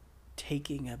start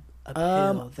taking a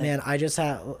pill. That, Man, I just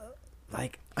have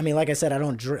like I mean, like I said, I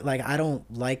don't drink. Like I don't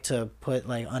like to put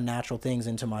like unnatural things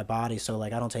into my body, so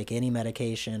like I don't take any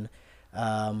medication.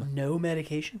 no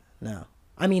medication. No.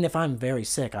 I mean, if I'm very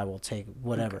sick, I will take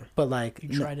whatever. But like, You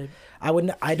try to. I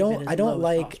wouldn't. I keep don't. it as I low don't as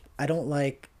like. possible. I don't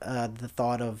like the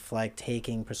thought of like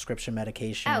taking prescription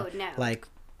medication. Oh, no. Like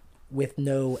with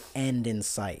no end in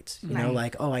sight. You know, Right.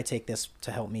 like I take this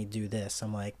to help me do this.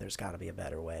 I'm like, there's got to be a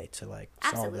better way to like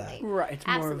solve that. Absolutely. Right, it's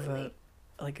more of Absolutely. a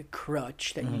like a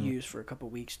crutch that you use for a couple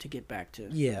weeks to get back to.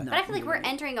 Yeah. not But I feel like we're needing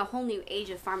it. entering a whole new age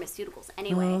of pharmaceuticals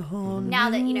anyway. Now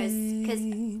that, because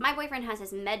my boyfriend has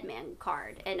his MedMan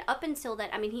card, and up until that,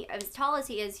 I mean, he, as tall as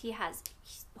he is, he has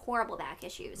horrible back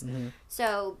issues.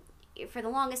 So for the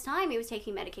longest time, he was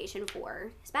taking medication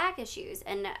for his back issues,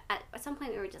 and at some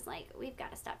point, we were just like, we've got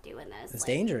to stop doing this. It's Like,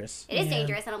 dangerous. It is Yeah.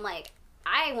 dangerous, and I'm like,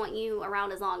 I want you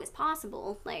around as long as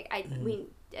possible. Like, I mean,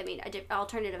 an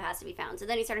alternative has to be found. So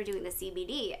then he started doing the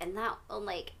CBD, and that,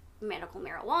 like, medical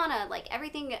marijuana, like,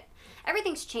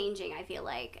 everything's changing, I feel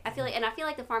like. And I feel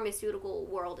like the pharmaceutical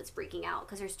world is freaking out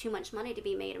because there's too much money to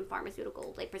be made in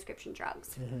pharmaceutical, like, prescription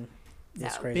drugs.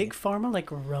 It's So, crazy. Big pharma like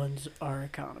runs our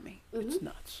economy. It's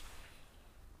nuts.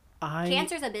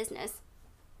 cancer's a business.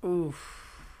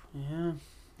 Oof. Yeah,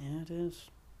 it is.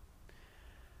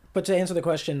 But to answer the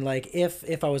question, like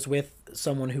if I was with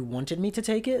someone who wanted me to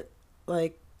take it,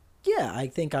 like yeah, I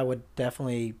think I would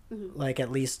definitely like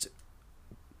at least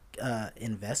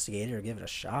investigate it or give it a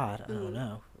shot. I don't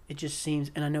know. It just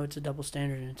seems, and I know it's a double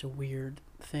standard and it's a weird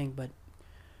thing, but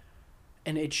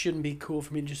and it shouldn't be cool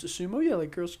for me to just assume, oh yeah,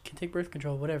 like girls can take birth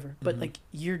control, whatever. But like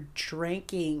you're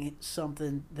drinking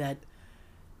something that's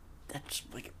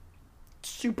like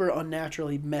super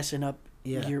unnaturally messing up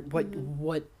Yeah.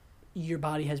 what your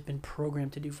body has been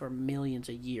programmed to do for millions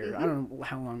of years. I don't know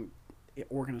how long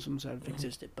organisms have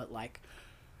existed, but like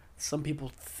some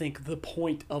people think the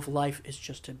point of life is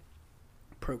just to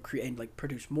procreate and like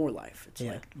produce more life. It's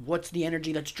Yeah. like, what's the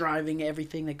energy that's driving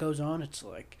everything that goes on? It's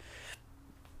like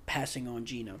passing on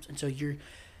genomes. And so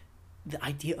the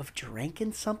idea of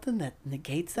drinking something that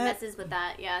negates that, Messes with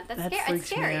that. Yeah, that's That scary. It's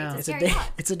freaks me scary. out. It's a scary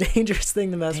thought. It's a dangerous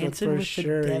thing to mess Dancing with for with the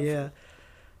sure. devil. Yeah.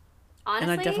 Honestly,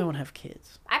 and I definitely want to have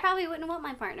kids. I probably wouldn't want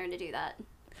my partner to do that.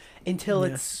 Until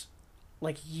Yeah. it's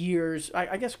like years,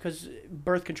 I guess, because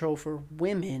birth control for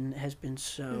women has been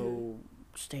so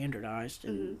standardized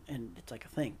and it's like a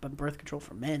thing. But birth control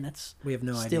for men, that's We have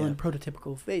no still idea. in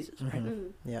prototypical phases, right?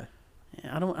 Yeah.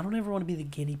 Yeah, I don't ever want to be the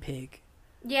guinea pig.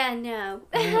 Yeah, no.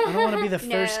 I don't want to be the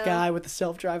first No. guy with the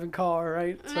self-driving car,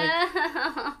 right? It's like,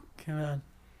 come on.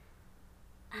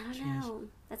 I don't know.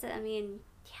 That's it. I mean,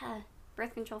 yeah,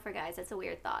 birth control for guys. That's a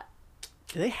weird thought.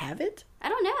 Do they have it? I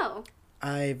don't know.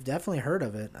 I've definitely heard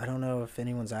of it. I don't know if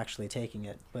anyone's actually taking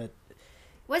it, but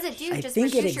What does it do? I Just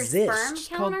think it reduce your exists. sperm It's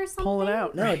count or something? Pull it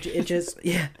out. no, it just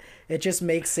it just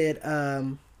makes it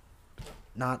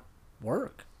not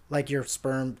work. Like your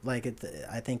sperm, like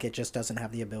I think it just doesn't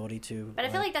have the ability to. But I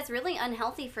feel like that's really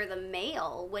unhealthy for the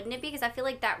male, wouldn't it be? Because I feel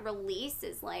like that release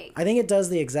is like... I think it does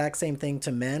the exact same thing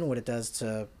to men what it does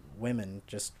to women.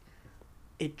 Just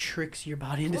It tricks your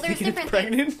body into Well, there's thinking it's different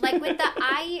pregnant. things. Like with the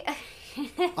eye...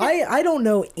 I don't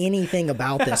know anything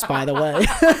about this, by the way. Okay,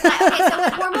 so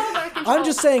hormonal birth control... I'm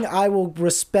just saying I will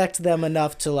respect them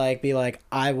enough to like be like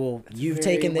I will. You've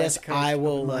Very taken this. West Coast, I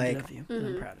will open-minded like of you.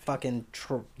 I'm proud of you. fucking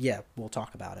yeah. We'll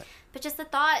talk about it. But just the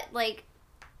thought, like...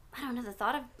 I don't know, the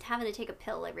thought of having to take a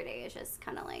pill every day is just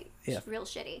kind of like just real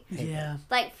shitty. Yeah.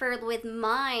 Like with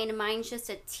mine's just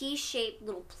a T-shaped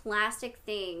little plastic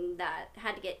thing that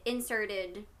had to get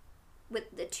inserted with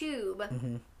the tube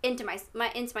into my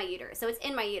uterus. So it's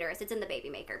in my uterus. It's in the baby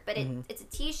maker, but it's a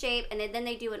T shape, and then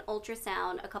they do an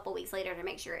ultrasound a couple weeks later to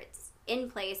make sure it's in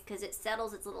place because it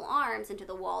settles its little arms into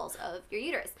the walls of your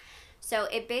uterus. So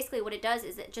it basically what it does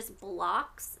is it just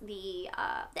blocks the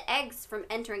eggs from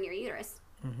entering your uterus.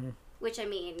 Which I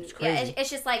mean, it's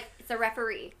just like it's a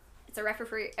referee. It's a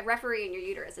referee in your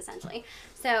uterus essentially.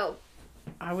 So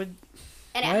I would.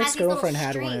 and it My has these little ex-girlfriend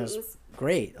had strings. one. It was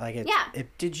great. Like it. Yeah.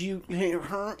 It, Did you hear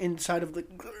her inside of the?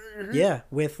 yeah.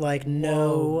 With like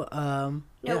no No,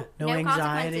 no no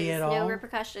anxiety consequences, at no all?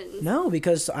 repercussions. No,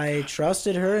 because I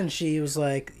trusted her, and she was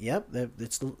like, "Yep,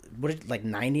 it's like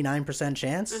 99%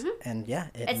 chance," and yeah,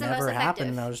 it It's the most never happened. effective.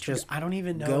 And I was just I don't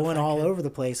even know. going if I all could- over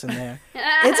the place in there.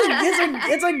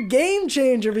 It's a game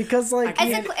changer because like I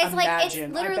It's can't it's like it's imagine.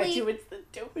 I bet literally you it's the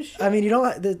dopest shit. I mean, you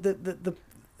don't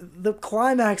the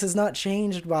climax is not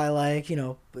changed by like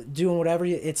doing whatever.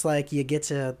 It's like you get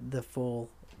to the full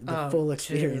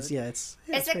experience. dude. Yeah, it's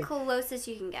it's the great. closest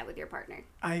you can get with your partner.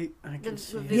 I can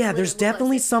see it. Yeah, there's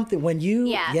definitely something when you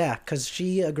Yeah. because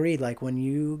she agreed like when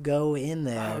you go in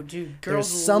there. Oh, dude, There's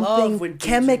girls something love when dudes are-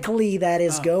 chemically that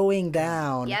is going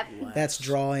down. Yep. That's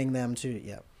drawing them to.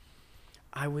 Yep.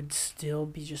 I would still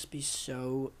be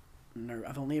so nervous.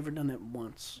 I've only ever done that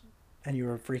once, And you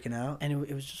were freaking out. and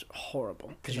it was just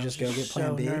horrible. Did you I was just go get Plan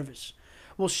so B? nervous.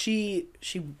 Well, she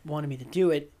wanted me to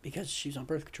do it because she was on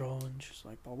birth control, and she's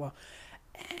like blah blah,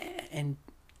 and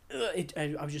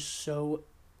I was just so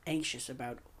anxious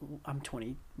about. I'm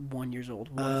 21 years old.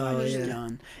 What have I just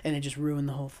done? And it just ruined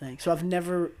the whole thing. So I've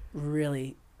never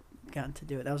really gotten to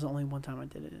do it. That was the only one time I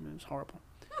did it, and it was horrible.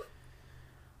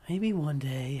 Maybe one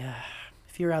day,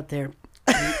 if you're out there,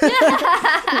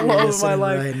 You're love of my listening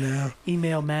life, right now.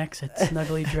 email Max at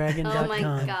snugglydragon.com. Oh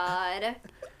my god.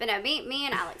 But no, me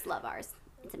and Alex love ours.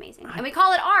 It's amazing. And we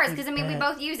call it ours because I mean we bet.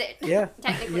 both use it. Yeah,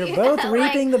 Technically. you're both Like,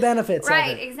 reaping the benefits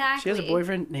right, of it. exactly. She has a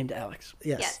boyfriend named Alex.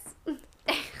 Yes,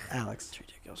 Yes. Alex. It's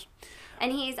ridiculous.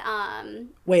 And he's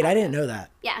Wait, I didn't know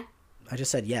that. yeah. I just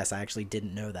said yes. I actually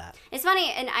didn't know that. It's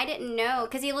funny, and I didn't know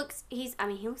because he looks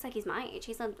like he's my age.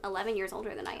 He's 11 years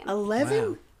older than I am.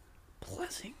 11? Wow.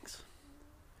 Blessings.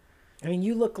 I mean,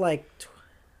 you look like,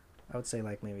 I would say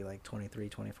like maybe like 23,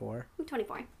 24. I'm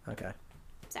 24. Okay.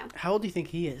 So How old do you think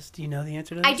he is? Do you know the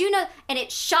answer to that? I do know, and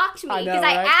it shocked me I know, because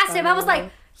I right? asked I him. I know, was right?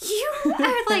 like, "You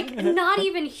are like not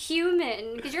even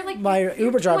human," because you're like My you're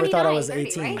Uber driver thought I 29, was 30,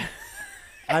 18. right?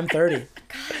 I'm 30.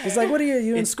 He's like, "What are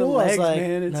you in It's the school?" I was legs, like,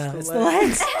 man, it's "No, the it's the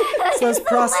legs. It's those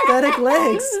prosthetic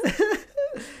legs."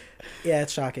 Yeah,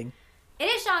 it's shocking. It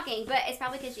is shocking, but it's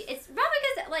probably because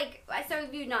like so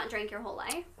you not drank your whole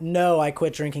life, No, I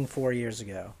quit drinking 4 years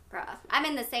ago. bruh. I'm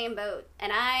in the same boat,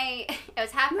 and it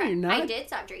was half. No, you're I not. did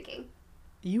stop drinking.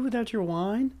 You without your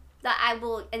wine? That I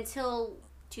will until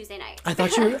Tuesday night. I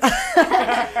thought you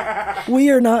were...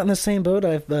 We are not in the same boat.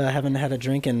 I haven't had a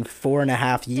drink in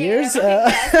 4.5 years.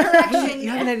 Correction. You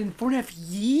haven't had it in 4.5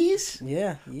 years?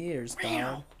 Yeah, years. Wow.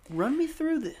 Dog. Run me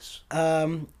through this.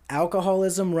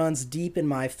 Alcoholism runs deep in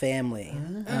my family,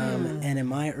 and in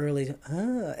my early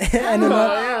and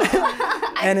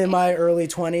in my early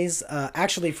 20s,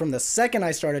 actually from the second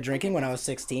I started drinking when I was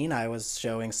 16, I was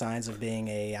showing signs of being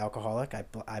a alcoholic.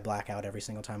 I black out every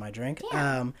single time I drink.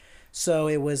 Yeah. So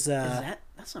it was.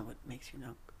 That's not what makes you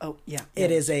know. Oh yeah.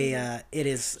 It is a. It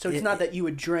is. So it's not that you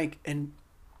would drink and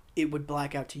it would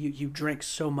black out to you. You drink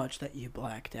so much that you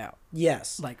blacked out.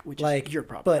 Yes. Which is your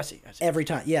problem. But I see. every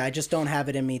time, yeah, I just don't have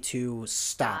it in me to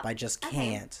stop. I just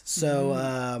can't. So,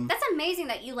 That's amazing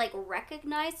that you like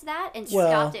recognized that and well,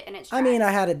 stopped it in its tracks.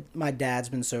 I mean, my dad's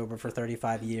been sober for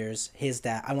 35 years. His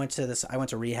dad, I went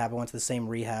to rehab. I went to the same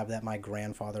rehab that my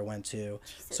grandfather went to.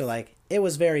 Jesus. So like, it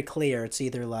was very clear. It's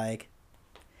either like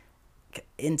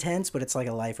intense, but it's like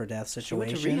a life or death You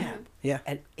went situation. to rehab Yeah.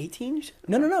 at 18. You said?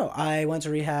 No. I went to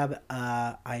rehab.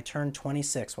 I turned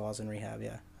 26 while I was in rehab.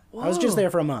 Yeah. I was just there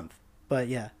for a month, but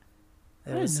yeah,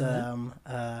 it was.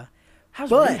 How's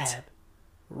but rehab?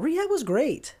 rehab was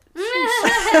great.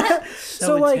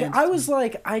 So So like, intense. I was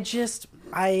like,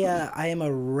 I am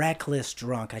a reckless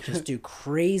drunk. I just do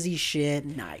crazy shit.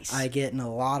 Nice. I get in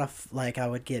a lot of I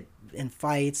would get in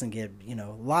fights and get a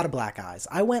lot of black eyes.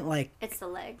 I went like It's the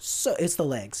legs. so it's the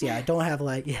legs. Yeah, I don't have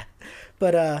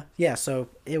but yeah. So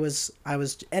it was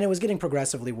and it was getting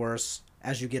progressively worse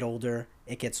as you get older.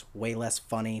 It gets way less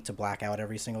funny to black out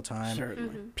every single time.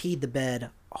 Certainly. Peed the bed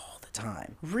all the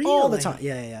time. Really? All the time.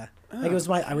 Yeah. Like it was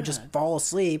I would just God. fall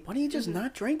asleep. Why don't you just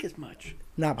not drink as much?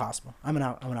 Not possible. I'm an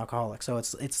alcoholic, so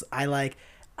it's I like,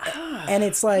 and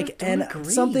it's like don't and agree.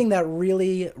 something that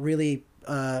really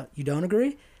you don't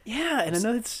agree. Yeah, and I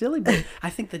know it's silly, but I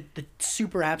think the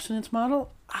super abstinence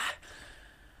model. I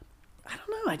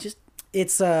don't know.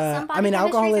 It's Some body I mean chemistries are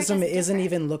alcoholism just isn't different.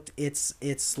 even looked.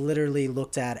 It's literally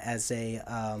looked at as a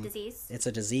Disease. It's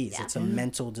a disease. Yeah. It's a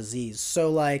mental disease.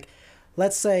 So like,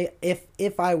 let's say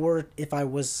if I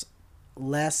was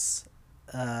less,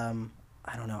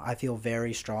 I don't know. I feel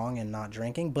very strong in not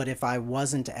drinking, but if I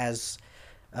wasn't as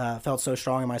felt so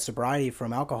strong in my sobriety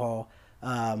from alcohol,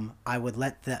 I would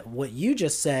let what you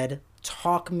just said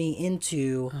talk me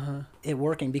into it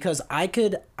working, because I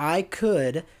could,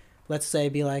 let's say,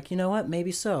 be like, you know what,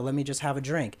 maybe so. Let me just have a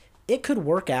drink. It could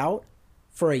work out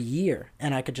for a year,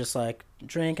 and I could just like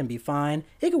drink and be fine.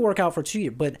 It could work out for 2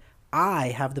 years, but I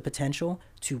have the potential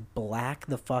to black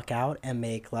the fuck out and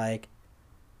make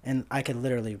and I could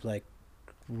literally like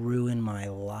ruin my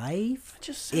life. It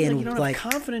just sounds like you don't like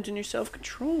have confidence in your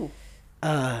self-control.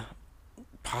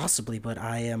 possibly, but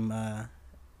I am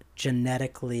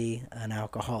genetically an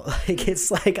alcoholic.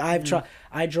 It's like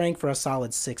I drank for a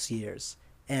solid 6 years,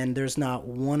 and there's not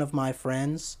one of my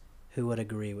friends who would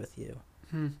agree with you.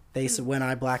 They said when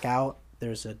I black out,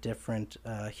 there's a different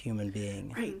human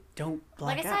being. Right. Don't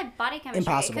black Like I out. said, body chemistry.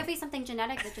 Impossible. It could be something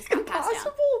genetic that just got passed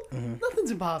down. Impossible?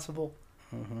 Nothing's impossible.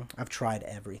 I've tried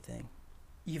everything.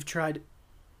 You've tried.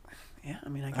 Yeah, I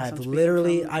mean, I guess I've I'm speaking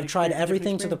literally from I've tried different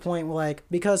everything to the experience. point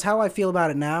because how I feel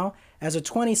about it now as a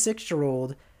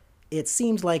 26-year-old, it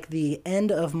seems like the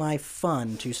end of my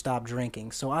fun to stop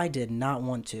drinking. So I did not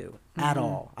want to at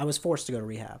all. I was forced to go to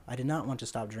rehab. I did not want to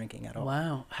stop drinking at all.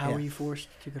 Wow. How Yeah. were you forced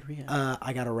to go to rehab?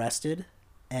 I got arrested,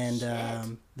 and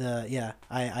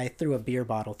I threw a beer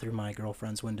bottle through my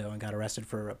girlfriend's window and got arrested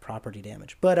for property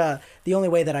damage. But the only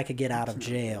way that I could get out of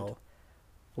jail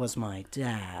was my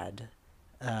dad,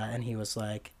 and he was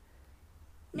like,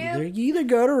 Nope. you either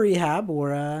go to rehab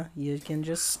or you can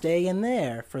just stay in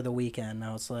there for the weekend. And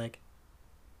I was like,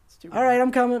 all right,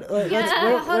 I'm coming. Hold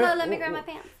on, let me grab my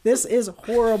pants. This is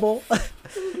horrible.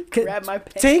 Grab my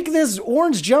pants. Take this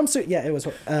orange jumpsuit. Yeah, it was.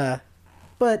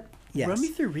 But yes. Run me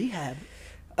through rehab.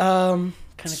 Um.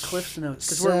 Kind of Cliff's notes,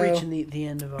 because So- we're reaching the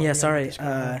end of our. Yeah. Sorry.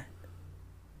 discussion.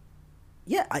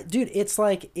 Yeah, dude, it's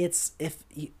like it's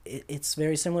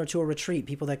very similar to a retreat.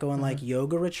 People that go on like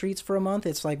yoga retreats for a month,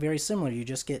 it's like very similar. You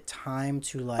just get time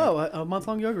to like. Oh, a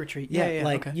month-long yoga retreat. Yeah.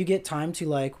 like okay. you get time to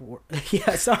like.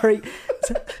 Yeah, sorry.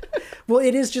 Well,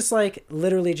 it is just like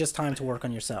literally just time to work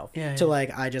on yourself. Yeah, To yeah.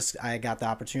 like, I got the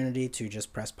opportunity to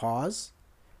just press pause,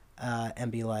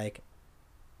 and be like,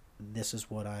 this is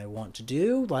what I want to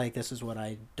do. Like, this is what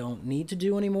I don't need to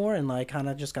do anymore. And like, kind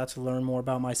of just got to learn more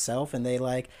about myself. And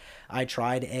I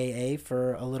tried AA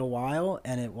for a little while,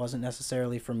 and it wasn't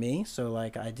necessarily for me. So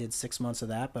like, I did 6 months of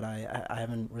that, but I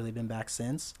haven't really been back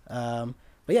since. But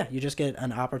yeah, you just get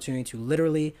an opportunity to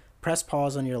literally press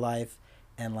pause on your life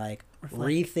and like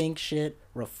rethink shit,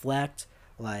 reflect,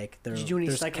 Like Did you do any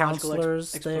there's psychological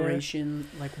counselors there. exploration?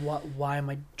 Like, why am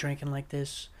I drinking like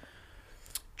this?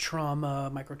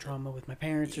 Micro trauma with my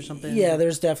parents or something? Yeah,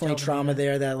 there's definitely Tell trauma me.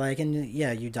 there that like, and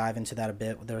yeah, you dive into that a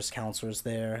bit. There's counselors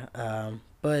there,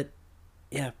 but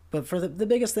yeah, but for the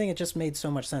biggest thing, it just made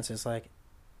so much sense. It's like,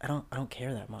 I don't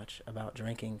care that much about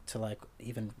drinking to like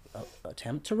even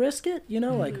attempt to risk it. You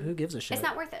know, like who gives a shit? It's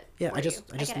not worth it. Yeah, for I just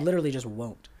you. get it. literally just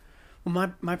won't.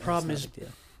 Well, my It's problem not a is big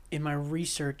deal. in my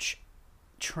research,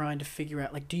 trying to figure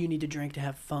out like, do you need to drink to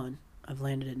have fun? I've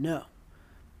landed at no,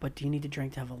 but do you need to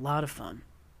drink to have a lot of fun?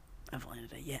 I've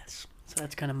landed at yes. So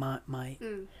that's kind of my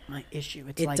issue.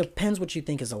 It's It like depends what you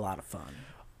think is a lot of fun.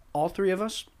 all three of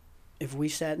us, if we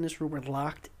sat in this room, we're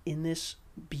locked in this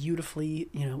beautifully,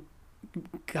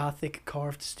 gothic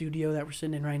carved studio that we're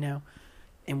sitting in right now,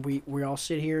 and we all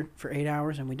sit here for 8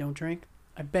 hours and we don't drink.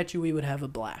 I bet you we would have a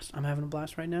blast. I'm having a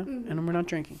blast right now, and we're not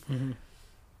drinking. Mm-hmm.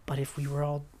 But if we were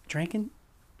all drinking,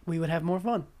 we would have more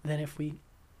fun than if we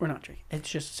were not drinking. It's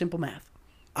just simple math.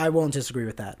 I won't disagree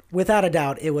with that. Without a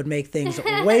doubt, it would make things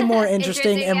way more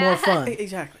interesting and more fun.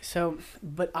 Exactly. So,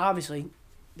 but obviously,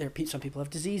 some people have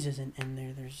diseases and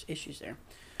there's issues there.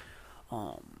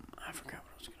 I forgot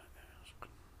what I was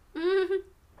gonna ask.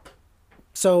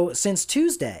 So since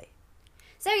Tuesday,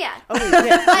 So yeah. Oh,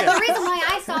 yeah. But the reason why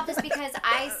I stopped is because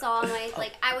I saw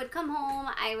I would come home,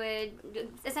 I would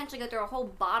essentially go through a whole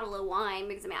bottle of wine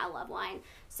because I love wine.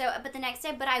 So, but the next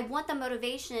day, I want the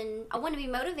motivation. I want to be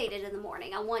motivated in the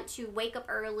morning. I want to wake up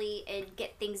early and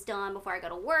get things done before I go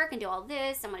to work and do all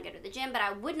this. I want to go to the gym, but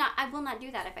I will not do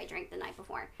that if I drank the night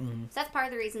before. Mm-hmm. So that's part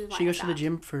of the reason why She I goes to the stopped.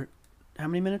 gym for how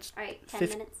many minutes? All right, 10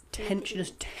 minutes. She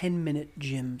does 10-minute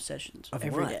gym sessions Of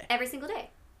every what? day. Every single day.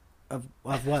 of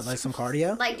what, like some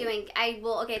cardio? Like doing,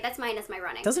 that's minus my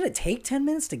running. Doesn't it take 10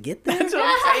 minutes to get there? Okay,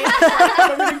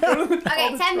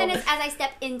 10 minutes as I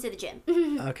step into the gym.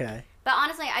 Okay. But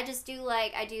honestly, I just do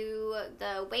I do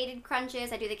the weighted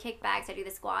crunches, I do the kickbacks, I do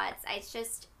the squats. It's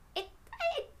just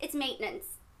it's maintenance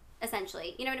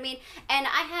essentially. You know what I mean? And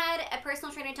I had a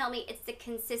personal trainer tell me it's the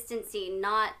consistency,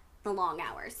 not the long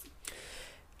hours.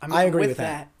 I agree with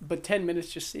that. But 10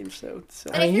 minutes just seems so.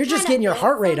 But I mean, if you're trying just to getting your build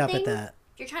heart rate up at something, that.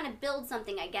 If you're trying to build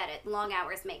something, I get it. Long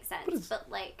hours make sense. But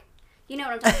you know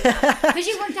what I'm talking about. Because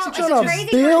you worked out like Trying a to crazy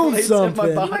build person. something.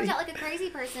 You worked out like a crazy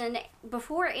person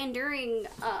before and during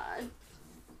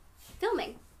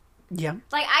filming. Yeah.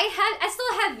 Like I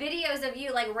still have videos of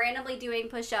you like randomly doing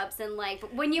push-ups and like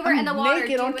when you were in the water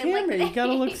naked doing on camera. like You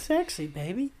gotta look sexy,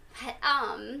 baby. But,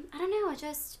 I don't know.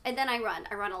 And then I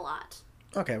run a lot.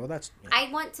 Okay, well that's... yeah. I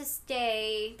want to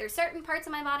stay. There's certain parts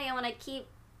of my body I want to keep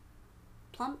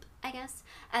plump, I guess.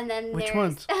 And then Which there's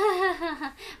ones?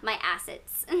 my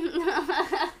assets.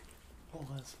 Oh,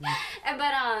 that's me.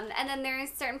 And then there's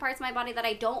certain parts of my body that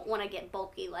I don't want to get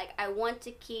bulky. Like I want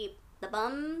to keep the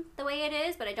bum the way it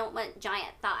is, but I don't want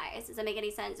giant thighs. Does that make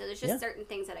any sense? So there's just certain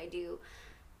things that I do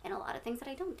and a lot of things that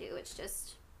I don't do. It's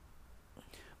just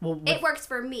it works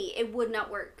for me. It would not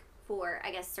work for,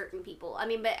 I guess, certain people. I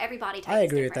mean, but every body type I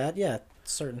is agree with different. that. Yeah,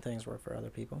 certain things work for other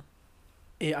people.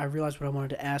 I realized what I wanted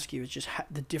to ask you is just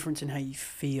the difference in how you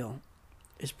feel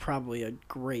is probably a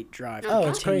great drive. Oh, to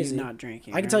it's continue crazy. Not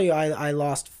drinking. I can tell you, I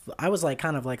was like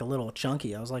kind of like a little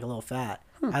chunky. I was like a little fat.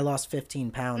 I lost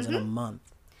 15 pounds in a month.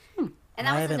 And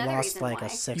that I was haven't another lost reason like why. a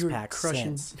you six were pack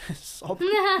crushing since. salt.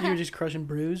 You were just crushing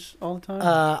brews all the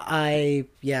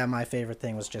time. My favorite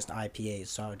thing was just IPAs,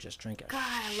 so I would just drink a God,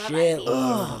 I love shitload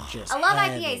IPAs. of just I love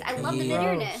heavy IPAs. I love the beer.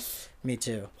 bitterness. Me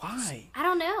too. Why? I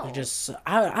don't know. They're just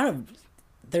I don't.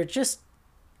 They're just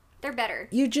They're better.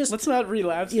 you just Let's not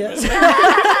relapse. yeah.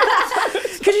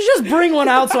 Could you just bring one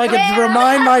out so I could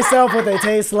remind myself what they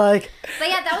taste like? But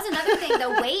yeah, that was another thing.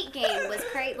 The weight gain was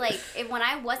crazy. Like when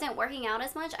I wasn't working out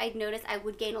as much, I'd notice I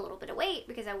would gain a little bit of weight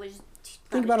because I was.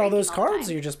 Think about all those the carbs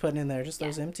time. you're just putting in there, just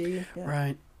those empty. Yeah.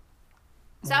 Right.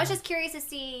 So I was just curious to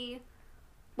see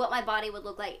what my body would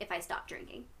look like if I stopped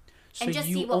drinking. So And just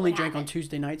see you what only would drink on happen.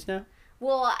 Tuesday nights now?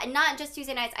 Well, not just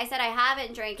Tuesday nights. I said I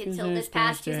haven't drank until this Tuesdays,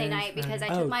 past Tuesday Thursdays, night because I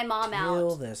Oh, took my mom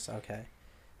kill out. this. Okay.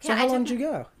 So Yeah, how I long took did you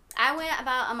go? I went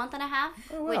about a month and a half,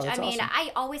 Oh, wow, which that's I mean, awesome.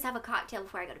 I always have a cocktail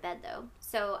before I go to bed though.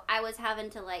 So I was having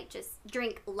to like just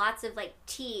drink lots of like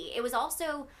tea. It was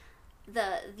also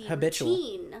the Habitual.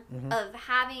 routine of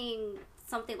having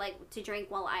something like to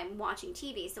drink while I'm watching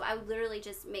TV. So I would literally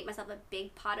just make myself a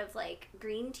big pot of like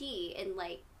green tea and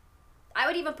like I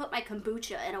would even put my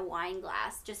kombucha in a wine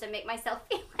glass just to make myself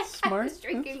feel like I Smart. was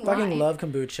drinking Fucking wine. love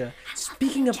kombucha.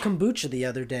 Speaking of kombucha, the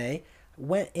other day,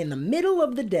 went in the middle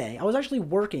of the day. I was actually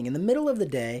working. In the middle of the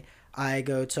day, I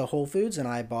go to Whole Foods and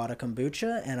I bought a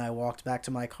kombucha and I walked back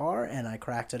to my car and I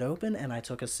cracked it open and I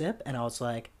took a sip and I was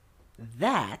like,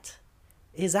 that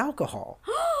is alcohol.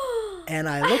 And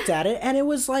I looked at it, and it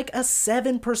was like a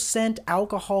 7%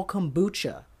 alcohol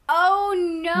kombucha. Oh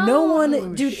no! No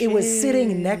one, dude, it was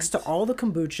sitting next to all the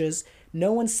kombuchas.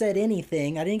 No one said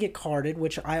anything. I didn't get carded,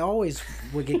 which I always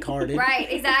would get carded. Right,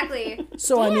 exactly.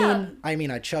 So Damn. I mean,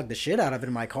 I chugged the shit out of it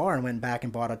in my car and went back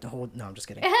and bought a whole. No, I'm just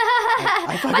kidding. I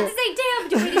was about to say, damn,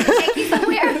 do we need to take you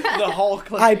somewhere? The whole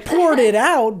I poured it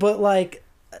out, but like,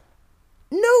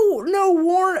 no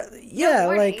warning. Yeah,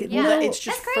 warning, like yeah. no. It's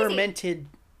just That's crazy. fermented.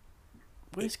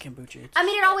 What is kombucha? It's, I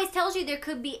mean, it always tells you there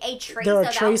could be a trace There are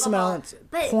of trace alcohol, amounts,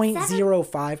 but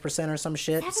 0.05% or some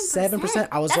shit. 7%.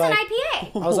 I was That's like, an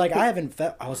IPA. I was like, I haven't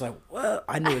felt. I was like, what?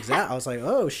 I knew exactly. I was like,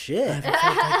 oh shit. I haven't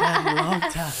felt like that in a long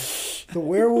time. The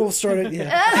werewolf started.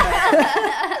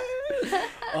 Yeah.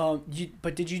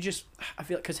 But did you just? I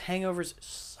feel like because hangovers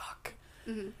suck,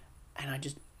 and I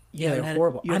just you Yeah, haven't they're had-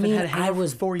 horrible. you I haven't mean, had a hangover I for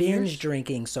was 4 binge years?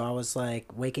 drinking, so I was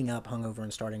like waking up hungover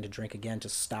and starting to drink again to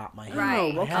stop my hangover.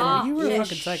 Right. Oh, okay. Oh, You were a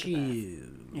shit. fucking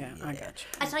psychopath. Yeah, I got you.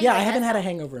 I tell you Yeah, what, I haven't that's had a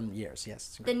hangover in years.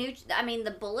 Yes.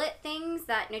 the bullet things,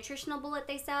 that nutritional bullet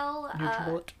they sell.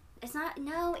 NutriBullet. It's not.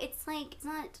 No, it's like it's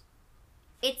not.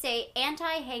 It's a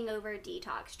anti-hangover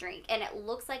detox drink, and it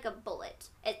looks like a bullet.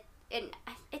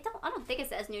 I don't think it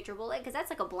says NutriBullet because that's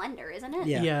like a blender, isn't it?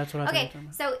 Yeah. Yeah, that's what I Okay,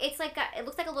 thought. so it's like it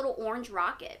looks like a little orange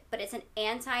rocket, but it's an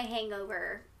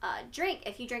anti-hangover drink.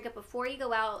 If you drink it before you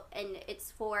go out, and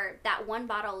it's for that one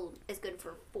bottle is good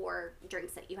for 4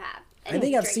 drinks that you have. And I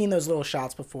think you I've drink- seen those little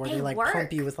shots before. They They like work.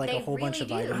 pump you with like They a whole bunch of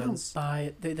really do. I don't vitamins. buy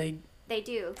it. They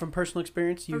do. From personal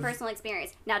experience. From personal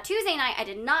experience. Now Tuesday night I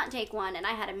did not take one, and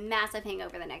I had a massive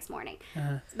hangover the next morning.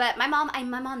 But my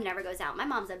mom never goes out. My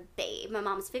mom's a babe. My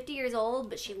mom's 50 years old,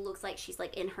 but she looks like she's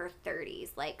like in her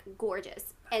 30s, like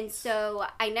gorgeous. And so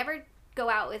I never go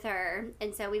out with her,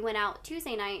 and so we went out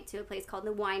Tuesday night to a place called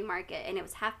the Wine Market, and it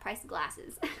was half price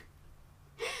glasses.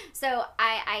 So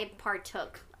I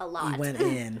partook a lot. You went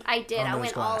in. I did. on I those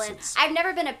went all in. glasses. I've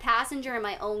never been a passenger in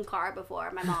my own car before.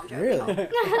 My mom drove me Really?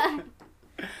 home.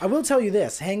 I will tell you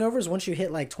this: hangovers, once you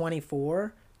hit like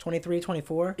 24, 23,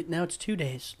 24, Now it's 2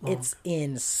 days long. it's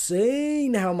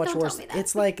insane how much Don't tell worse. me that.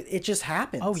 It's like it just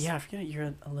happens. Oh yeah, I forget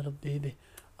you're a little baby.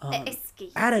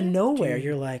 Excuse Out of me. nowhere, Dude.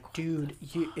 you're like, Dude,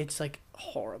 it's like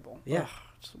horrible. Yeah. Ugh,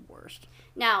 it's the worst.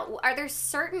 Now, are there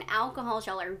certain alcohols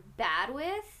y'all are bad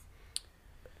with?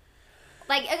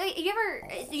 Like,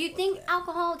 do you think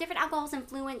different alcohols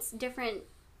influence different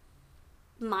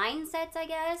mindsets, I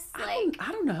guess? Like,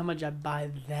 I don't know how much I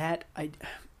buy that.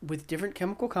 With different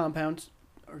chemical compounds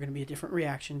are going to be a different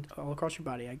reaction all across your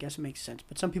body. I guess it makes sense.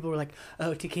 But some people are like,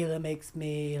 "Oh, tequila makes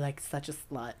me like such a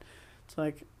slut." It's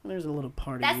like there's a little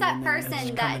part of that's you that in there person that's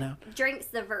that coming out. drinks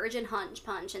the virgin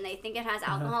punch and they think it has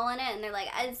alcohol in it, and they're like,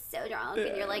 I'm so drunk.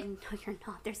 And you're like, no, you're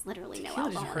not. There's literally no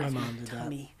Tequila just alcohol in hurts it. my mom did that.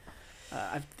 tummy.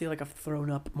 I feel like I've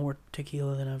thrown up more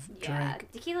tequila than I've Yeah,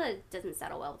 drank. tequila doesn't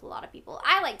settle well with a lot of people.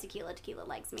 I like tequila. Tequila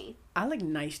likes me. I like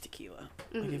nice tequila.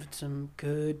 Like if it's some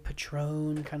good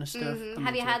Patron kind of stuff. I'm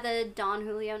Have you into had the Don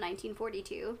Julio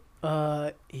 1942?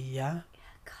 it. Yeah.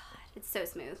 God, it's so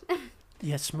smooth.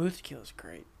 Yeah, smooth tequila's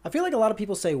great. I feel like a lot of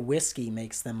people say whiskey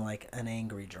makes them like an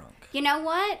angry drunk. You know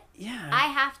what? Yeah. I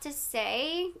have to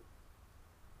say,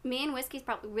 me and whiskeys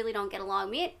probably really don't get along.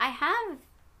 Me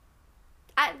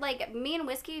and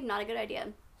whiskey, not a good idea.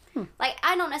 Like,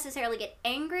 I don't necessarily get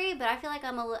angry, but I feel like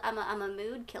I'm a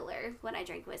mood killer when I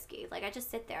drink whiskey. Like, I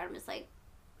just sit there and I'm just like,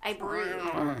 I breathe.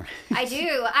 I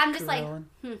do. I'm just like,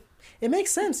 Grilling. It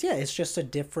makes sense. Yeah, it's just a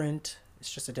different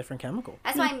chemical.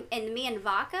 that's why me and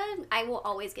vodka, I will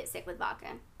always get sick with vodka.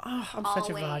 Oh, I'm such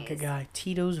a vodka Always. guy.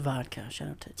 Tito's vodka. Shout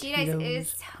out to Tito's Tito's is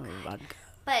so good. vodka.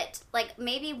 But, like,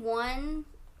 maybe one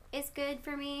is good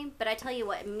for me, but I tell you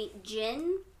what,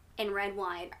 gin and red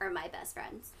wine are my best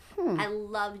friends. I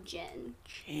love gin.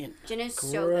 Gin. Gin is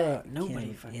so good.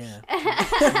 Nobody Can't- fucks.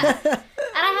 Yeah.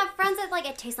 And I have friends that like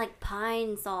it tastes like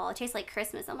pine sol. It tastes like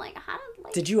Christmas. I'm like, how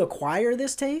like Did you acquire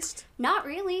this taste? not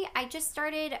really. I just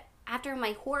started after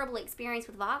my horrible experience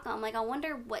with vodka. I'm like, I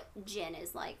wonder what gin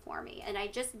is like for me. And I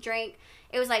just drank.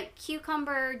 It was like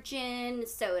cucumber gin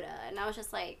soda, and I was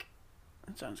just like,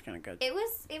 That sounds kind of good. it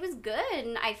was good,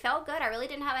 and I felt good. I really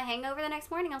didn't have a hangover the next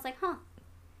morning. I was like, huh.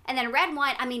 And then red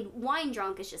wine. I mean, wine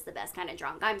drunk is just the best kind of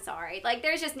drunk. I'm sorry. Like,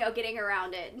 there's just no getting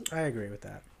around it. I agree with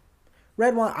that.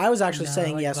 Red wine. I was actually No, I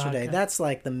saying like yesterday vodka. that's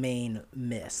like the main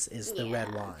miss is the red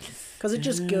Yeah. wine because it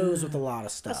just goes with a lot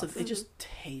of stuff. It just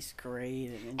tastes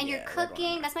great. And you're yeah, red wine.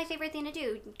 cooking. That's my favorite thing to do.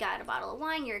 You got a bottle of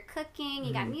wine. You're cooking.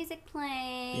 You got music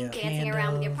playing. Yeah. Dancing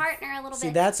around with your Candles. partner a little See,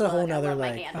 bit. that's a Look, whole I nother, love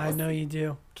my like- candles. I know you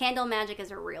do. Candle magic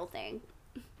is a real thing.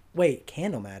 Wait,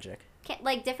 candle magic?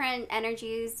 Like different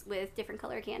energies with different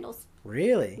color candles.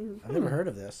 Really? I've never heard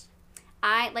of this.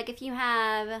 if you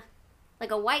have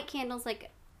like a white candle's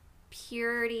like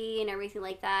purity and everything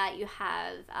like that. You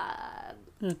have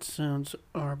That sounds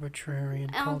arbitrary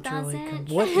and culturally doesn't.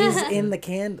 What is in the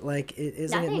can? Like,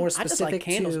 isn't it Nothing. more I just like specific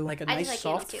candles, to? like a I just nice like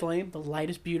soft candles, too. flame. The light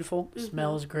is beautiful.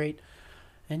 Smell is great.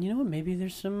 And you know what? Maybe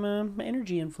there's some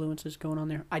energy influences going on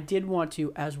there. I did want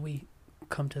to, as we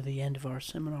come to the end of our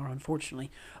seminar,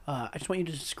 unfortunately, I just want you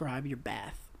to describe your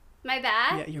bath. My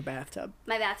bath? Yeah, your bathtub.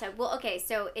 My bathtub. Well, okay,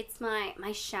 so it's my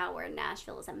shower in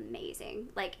Nashville is amazing.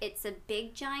 Like, it's a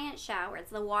big giant shower.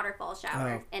 It's the waterfall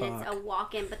shower. Oh, and it's a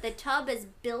walk-in, but the tub is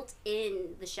built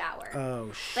in the shower.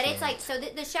 Oh shit! But it's like, so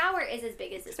the shower is as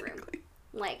big as this room.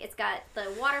 Like, it's got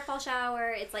the waterfall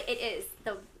shower. It's like, it is.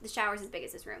 The shower's as big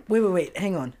as this room. Wait.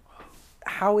 Hang on.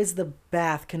 How is the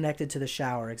bath connected to the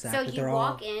shower exactly? So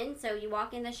you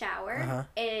walk in the shower, Uh-huh.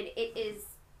 and it is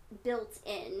built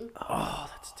in Oh,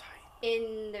 that's tight.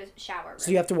 in the shower room.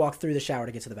 So you have to walk through the shower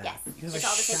to get to the bath. Yes, There's it's a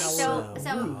all the same thing. shower.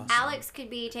 So Awesome. Alex could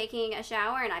be taking a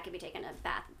shower and I could be taking a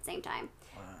bath at the same time.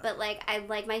 But like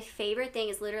my favorite thing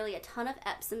is literally a ton of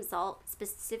Epsom salt,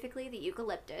 specifically the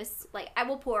eucalyptus. Like I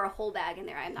will pour a whole bag in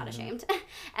there. I'm not ashamed.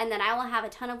 And then I will have a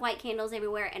ton of white candles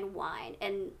everywhere and wine.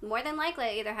 And more than likely,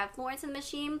 I either have Florence and the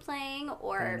Machine playing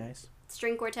or Very nice.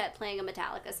 string quartet playing a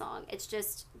Metallica song. It's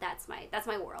just that's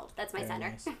my world. That's my Very center.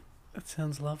 nice. That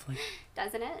sounds lovely.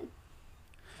 Doesn't it?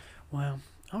 Wow.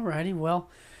 Alrighty. Well,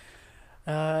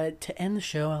 to end the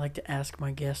show, I like to ask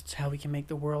my guests how we can make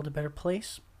the world a better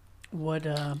place. What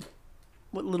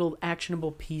little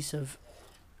actionable piece of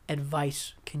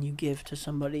advice can you give to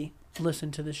somebody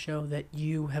listen to the show that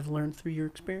you have learned through your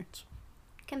experience?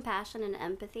 Compassion and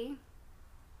empathy.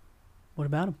 What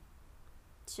about them?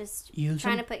 It's just Use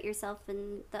trying them? to put yourself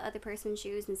in the other person's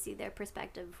shoes and see their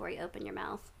perspective before you open your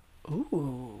mouth.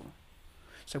 Ooh.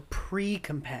 So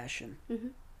pre-compassion. Mm-hmm.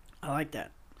 I like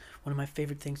that. One of my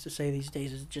favorite things to say these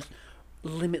days is just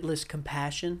limitless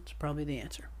compassion. It's probably the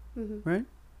answer, Mm-hmm. right?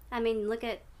 I mean,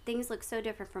 things look so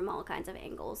different from all kinds of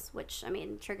angles, which, I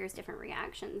mean, triggers different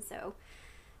reactions. So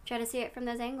try to see it from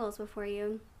those angles before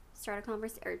you start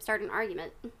start an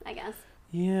argument, I guess.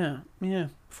 Yeah.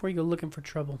 Before you go looking for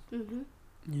trouble. Mm-hmm.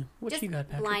 Yeah. What Just you got,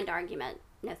 Patrick? blind argument.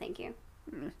 No, thank you.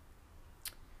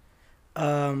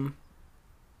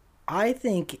 I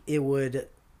think it would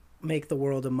make the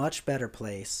world a much better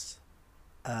place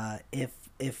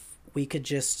if we could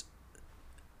just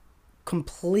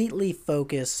completely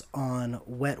focus on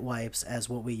wet wipes as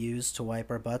what we use to wipe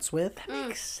our butts with.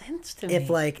 Makes sense to me.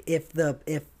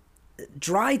 If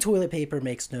dry toilet paper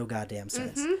makes no goddamn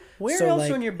sense. Where So, else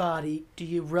like, on your body do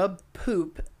you rub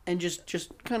poop and just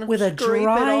kind of with a scrape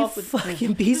dry it off with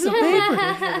fucking piece of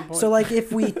paper? So like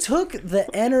if we took the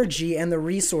energy and the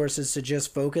resources to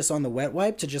just focus on the wet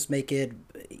wipe to just make it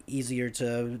easier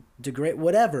to degrade,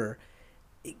 whatever,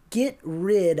 get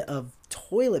rid of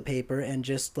toilet paper and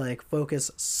just like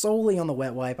focus solely on the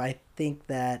wet wipe, I think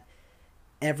that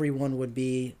everyone would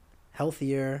be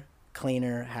healthier,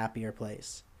 cleaner, happier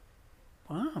place.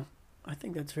 Wow. I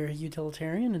think that's very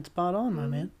utilitarian and spot on, my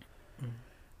man.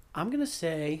 I'm going to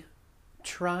say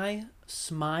try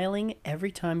smiling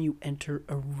every time you enter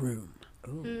a room.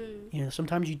 Ooh. You know,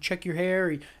 sometimes you check your hair.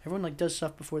 Or everyone like does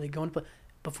stuff before they go in, but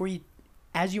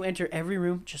as you enter every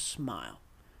room, just smile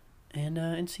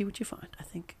and see what you find. I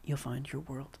think you'll find your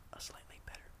world a slightly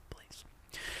better place.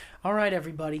 All right,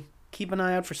 everybody. Keep an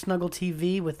eye out for Snuggle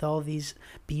TV with all these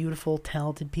beautiful,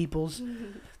 talented people's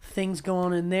things going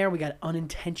on in there. We got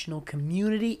Unintentional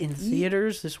Community in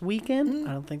theaters this weekend.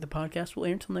 I don't think the podcast will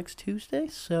air until next Tuesday,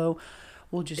 so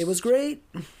we'll just... It was great.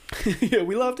 Yeah,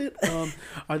 we loved it.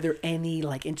 Are there any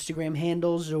like Instagram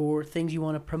handles or things you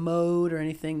want to promote or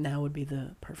anything? Now would be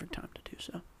the perfect time to do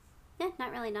so. Yeah,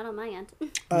 not really. Not on my end.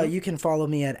 You can follow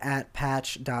me at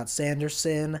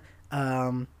patch.sanderson.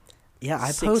 Yeah,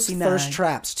 I post 69. thirst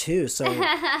traps too, so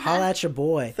holla at your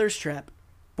boy. Thirst trap.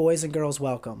 Boys and girls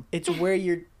welcome. It's where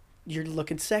you're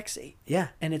looking sexy, Yeah.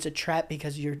 and it's a trap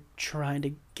because you're trying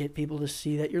to get people to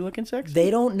see that you're looking sexy.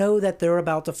 They don't know that they're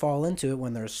about to fall into it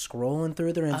when they're scrolling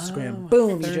through their Instagram. Oh, Boom,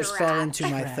 you thirst just fell trap. into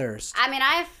my Trap. thirst. I mean,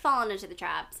 I've fallen into the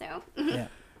trap, so. Yeah.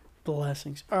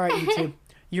 Blessings. All right, you two.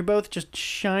 You're both just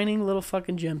shining little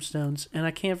fucking gemstones, and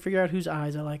I can't figure out whose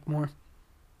eyes I like more.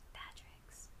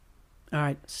 Patrick's. All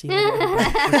right, see you later.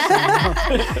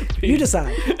 everybody. You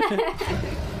decide.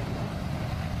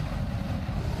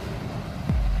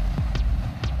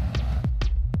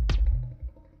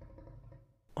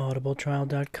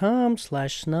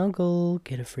 audibletrial.com/snuggle.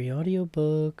 Get a free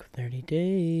audiobook, 30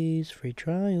 days, free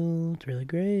trial. It's really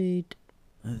great.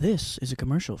 This is a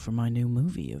commercial for my new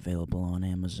movie available on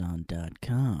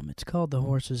Amazon.com. It's called The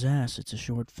Horse's Ass. It's a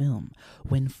short film.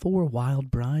 When 4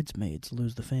 wild bridesmaids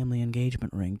lose the family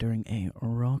engagement ring during a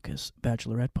raucous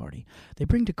bachelorette party, they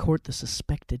bring to court the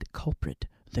suspected culprit,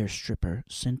 their stripper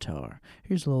Centaur.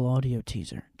 Here's a little audio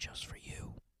teaser just for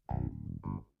you.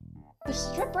 The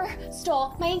stripper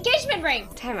stole my engagement ring.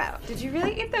 Time out. Did you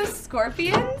really eat those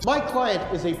scorpions? My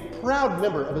client is a proud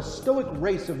member of a stoic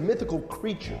race of mythical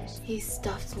creatures. He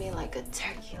stuffed me like a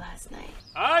turkey last night.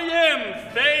 I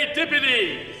am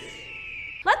Fay-Dippity.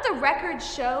 Let the record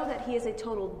show that he is a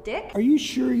total dick. Are you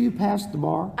sure you passed the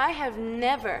bar? I have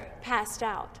never passed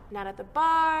out. Not at the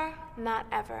bar, not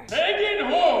ever. Pagan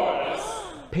whores!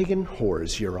 Pagan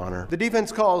whores, Your Honor. The defense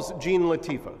calls Jean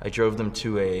Latifah. I drove them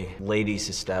to a ladies'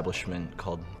 establishment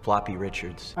called Floppy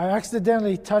Richards. I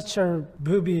accidentally touched her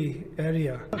booby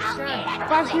area.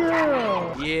 Fuck you!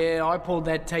 Yeah, I pulled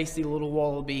that tasty little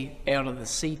wallaby out of the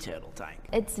sea turtle tank.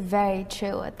 It's very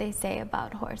true what they say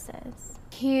about horses.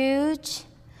 Huge.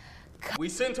 We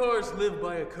centaurs live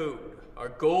by a code. Our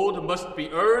gold must be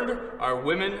earned, our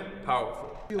women powerful.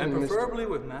 And preferably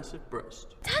with massive breasts.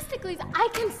 Testicles, I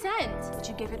consent. But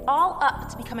you give it all up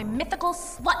to become a mythical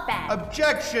slut bag.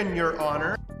 Objection, Your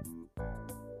Honor.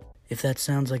 If that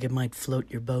sounds like it might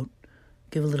float your boat,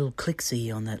 give a little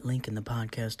click-see on that link in the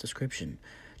podcast description.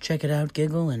 Check it out,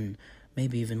 giggle, and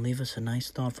maybe even leave us a nice,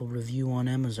 thoughtful review on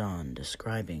Amazon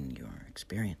describing your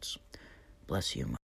experience. Bless you.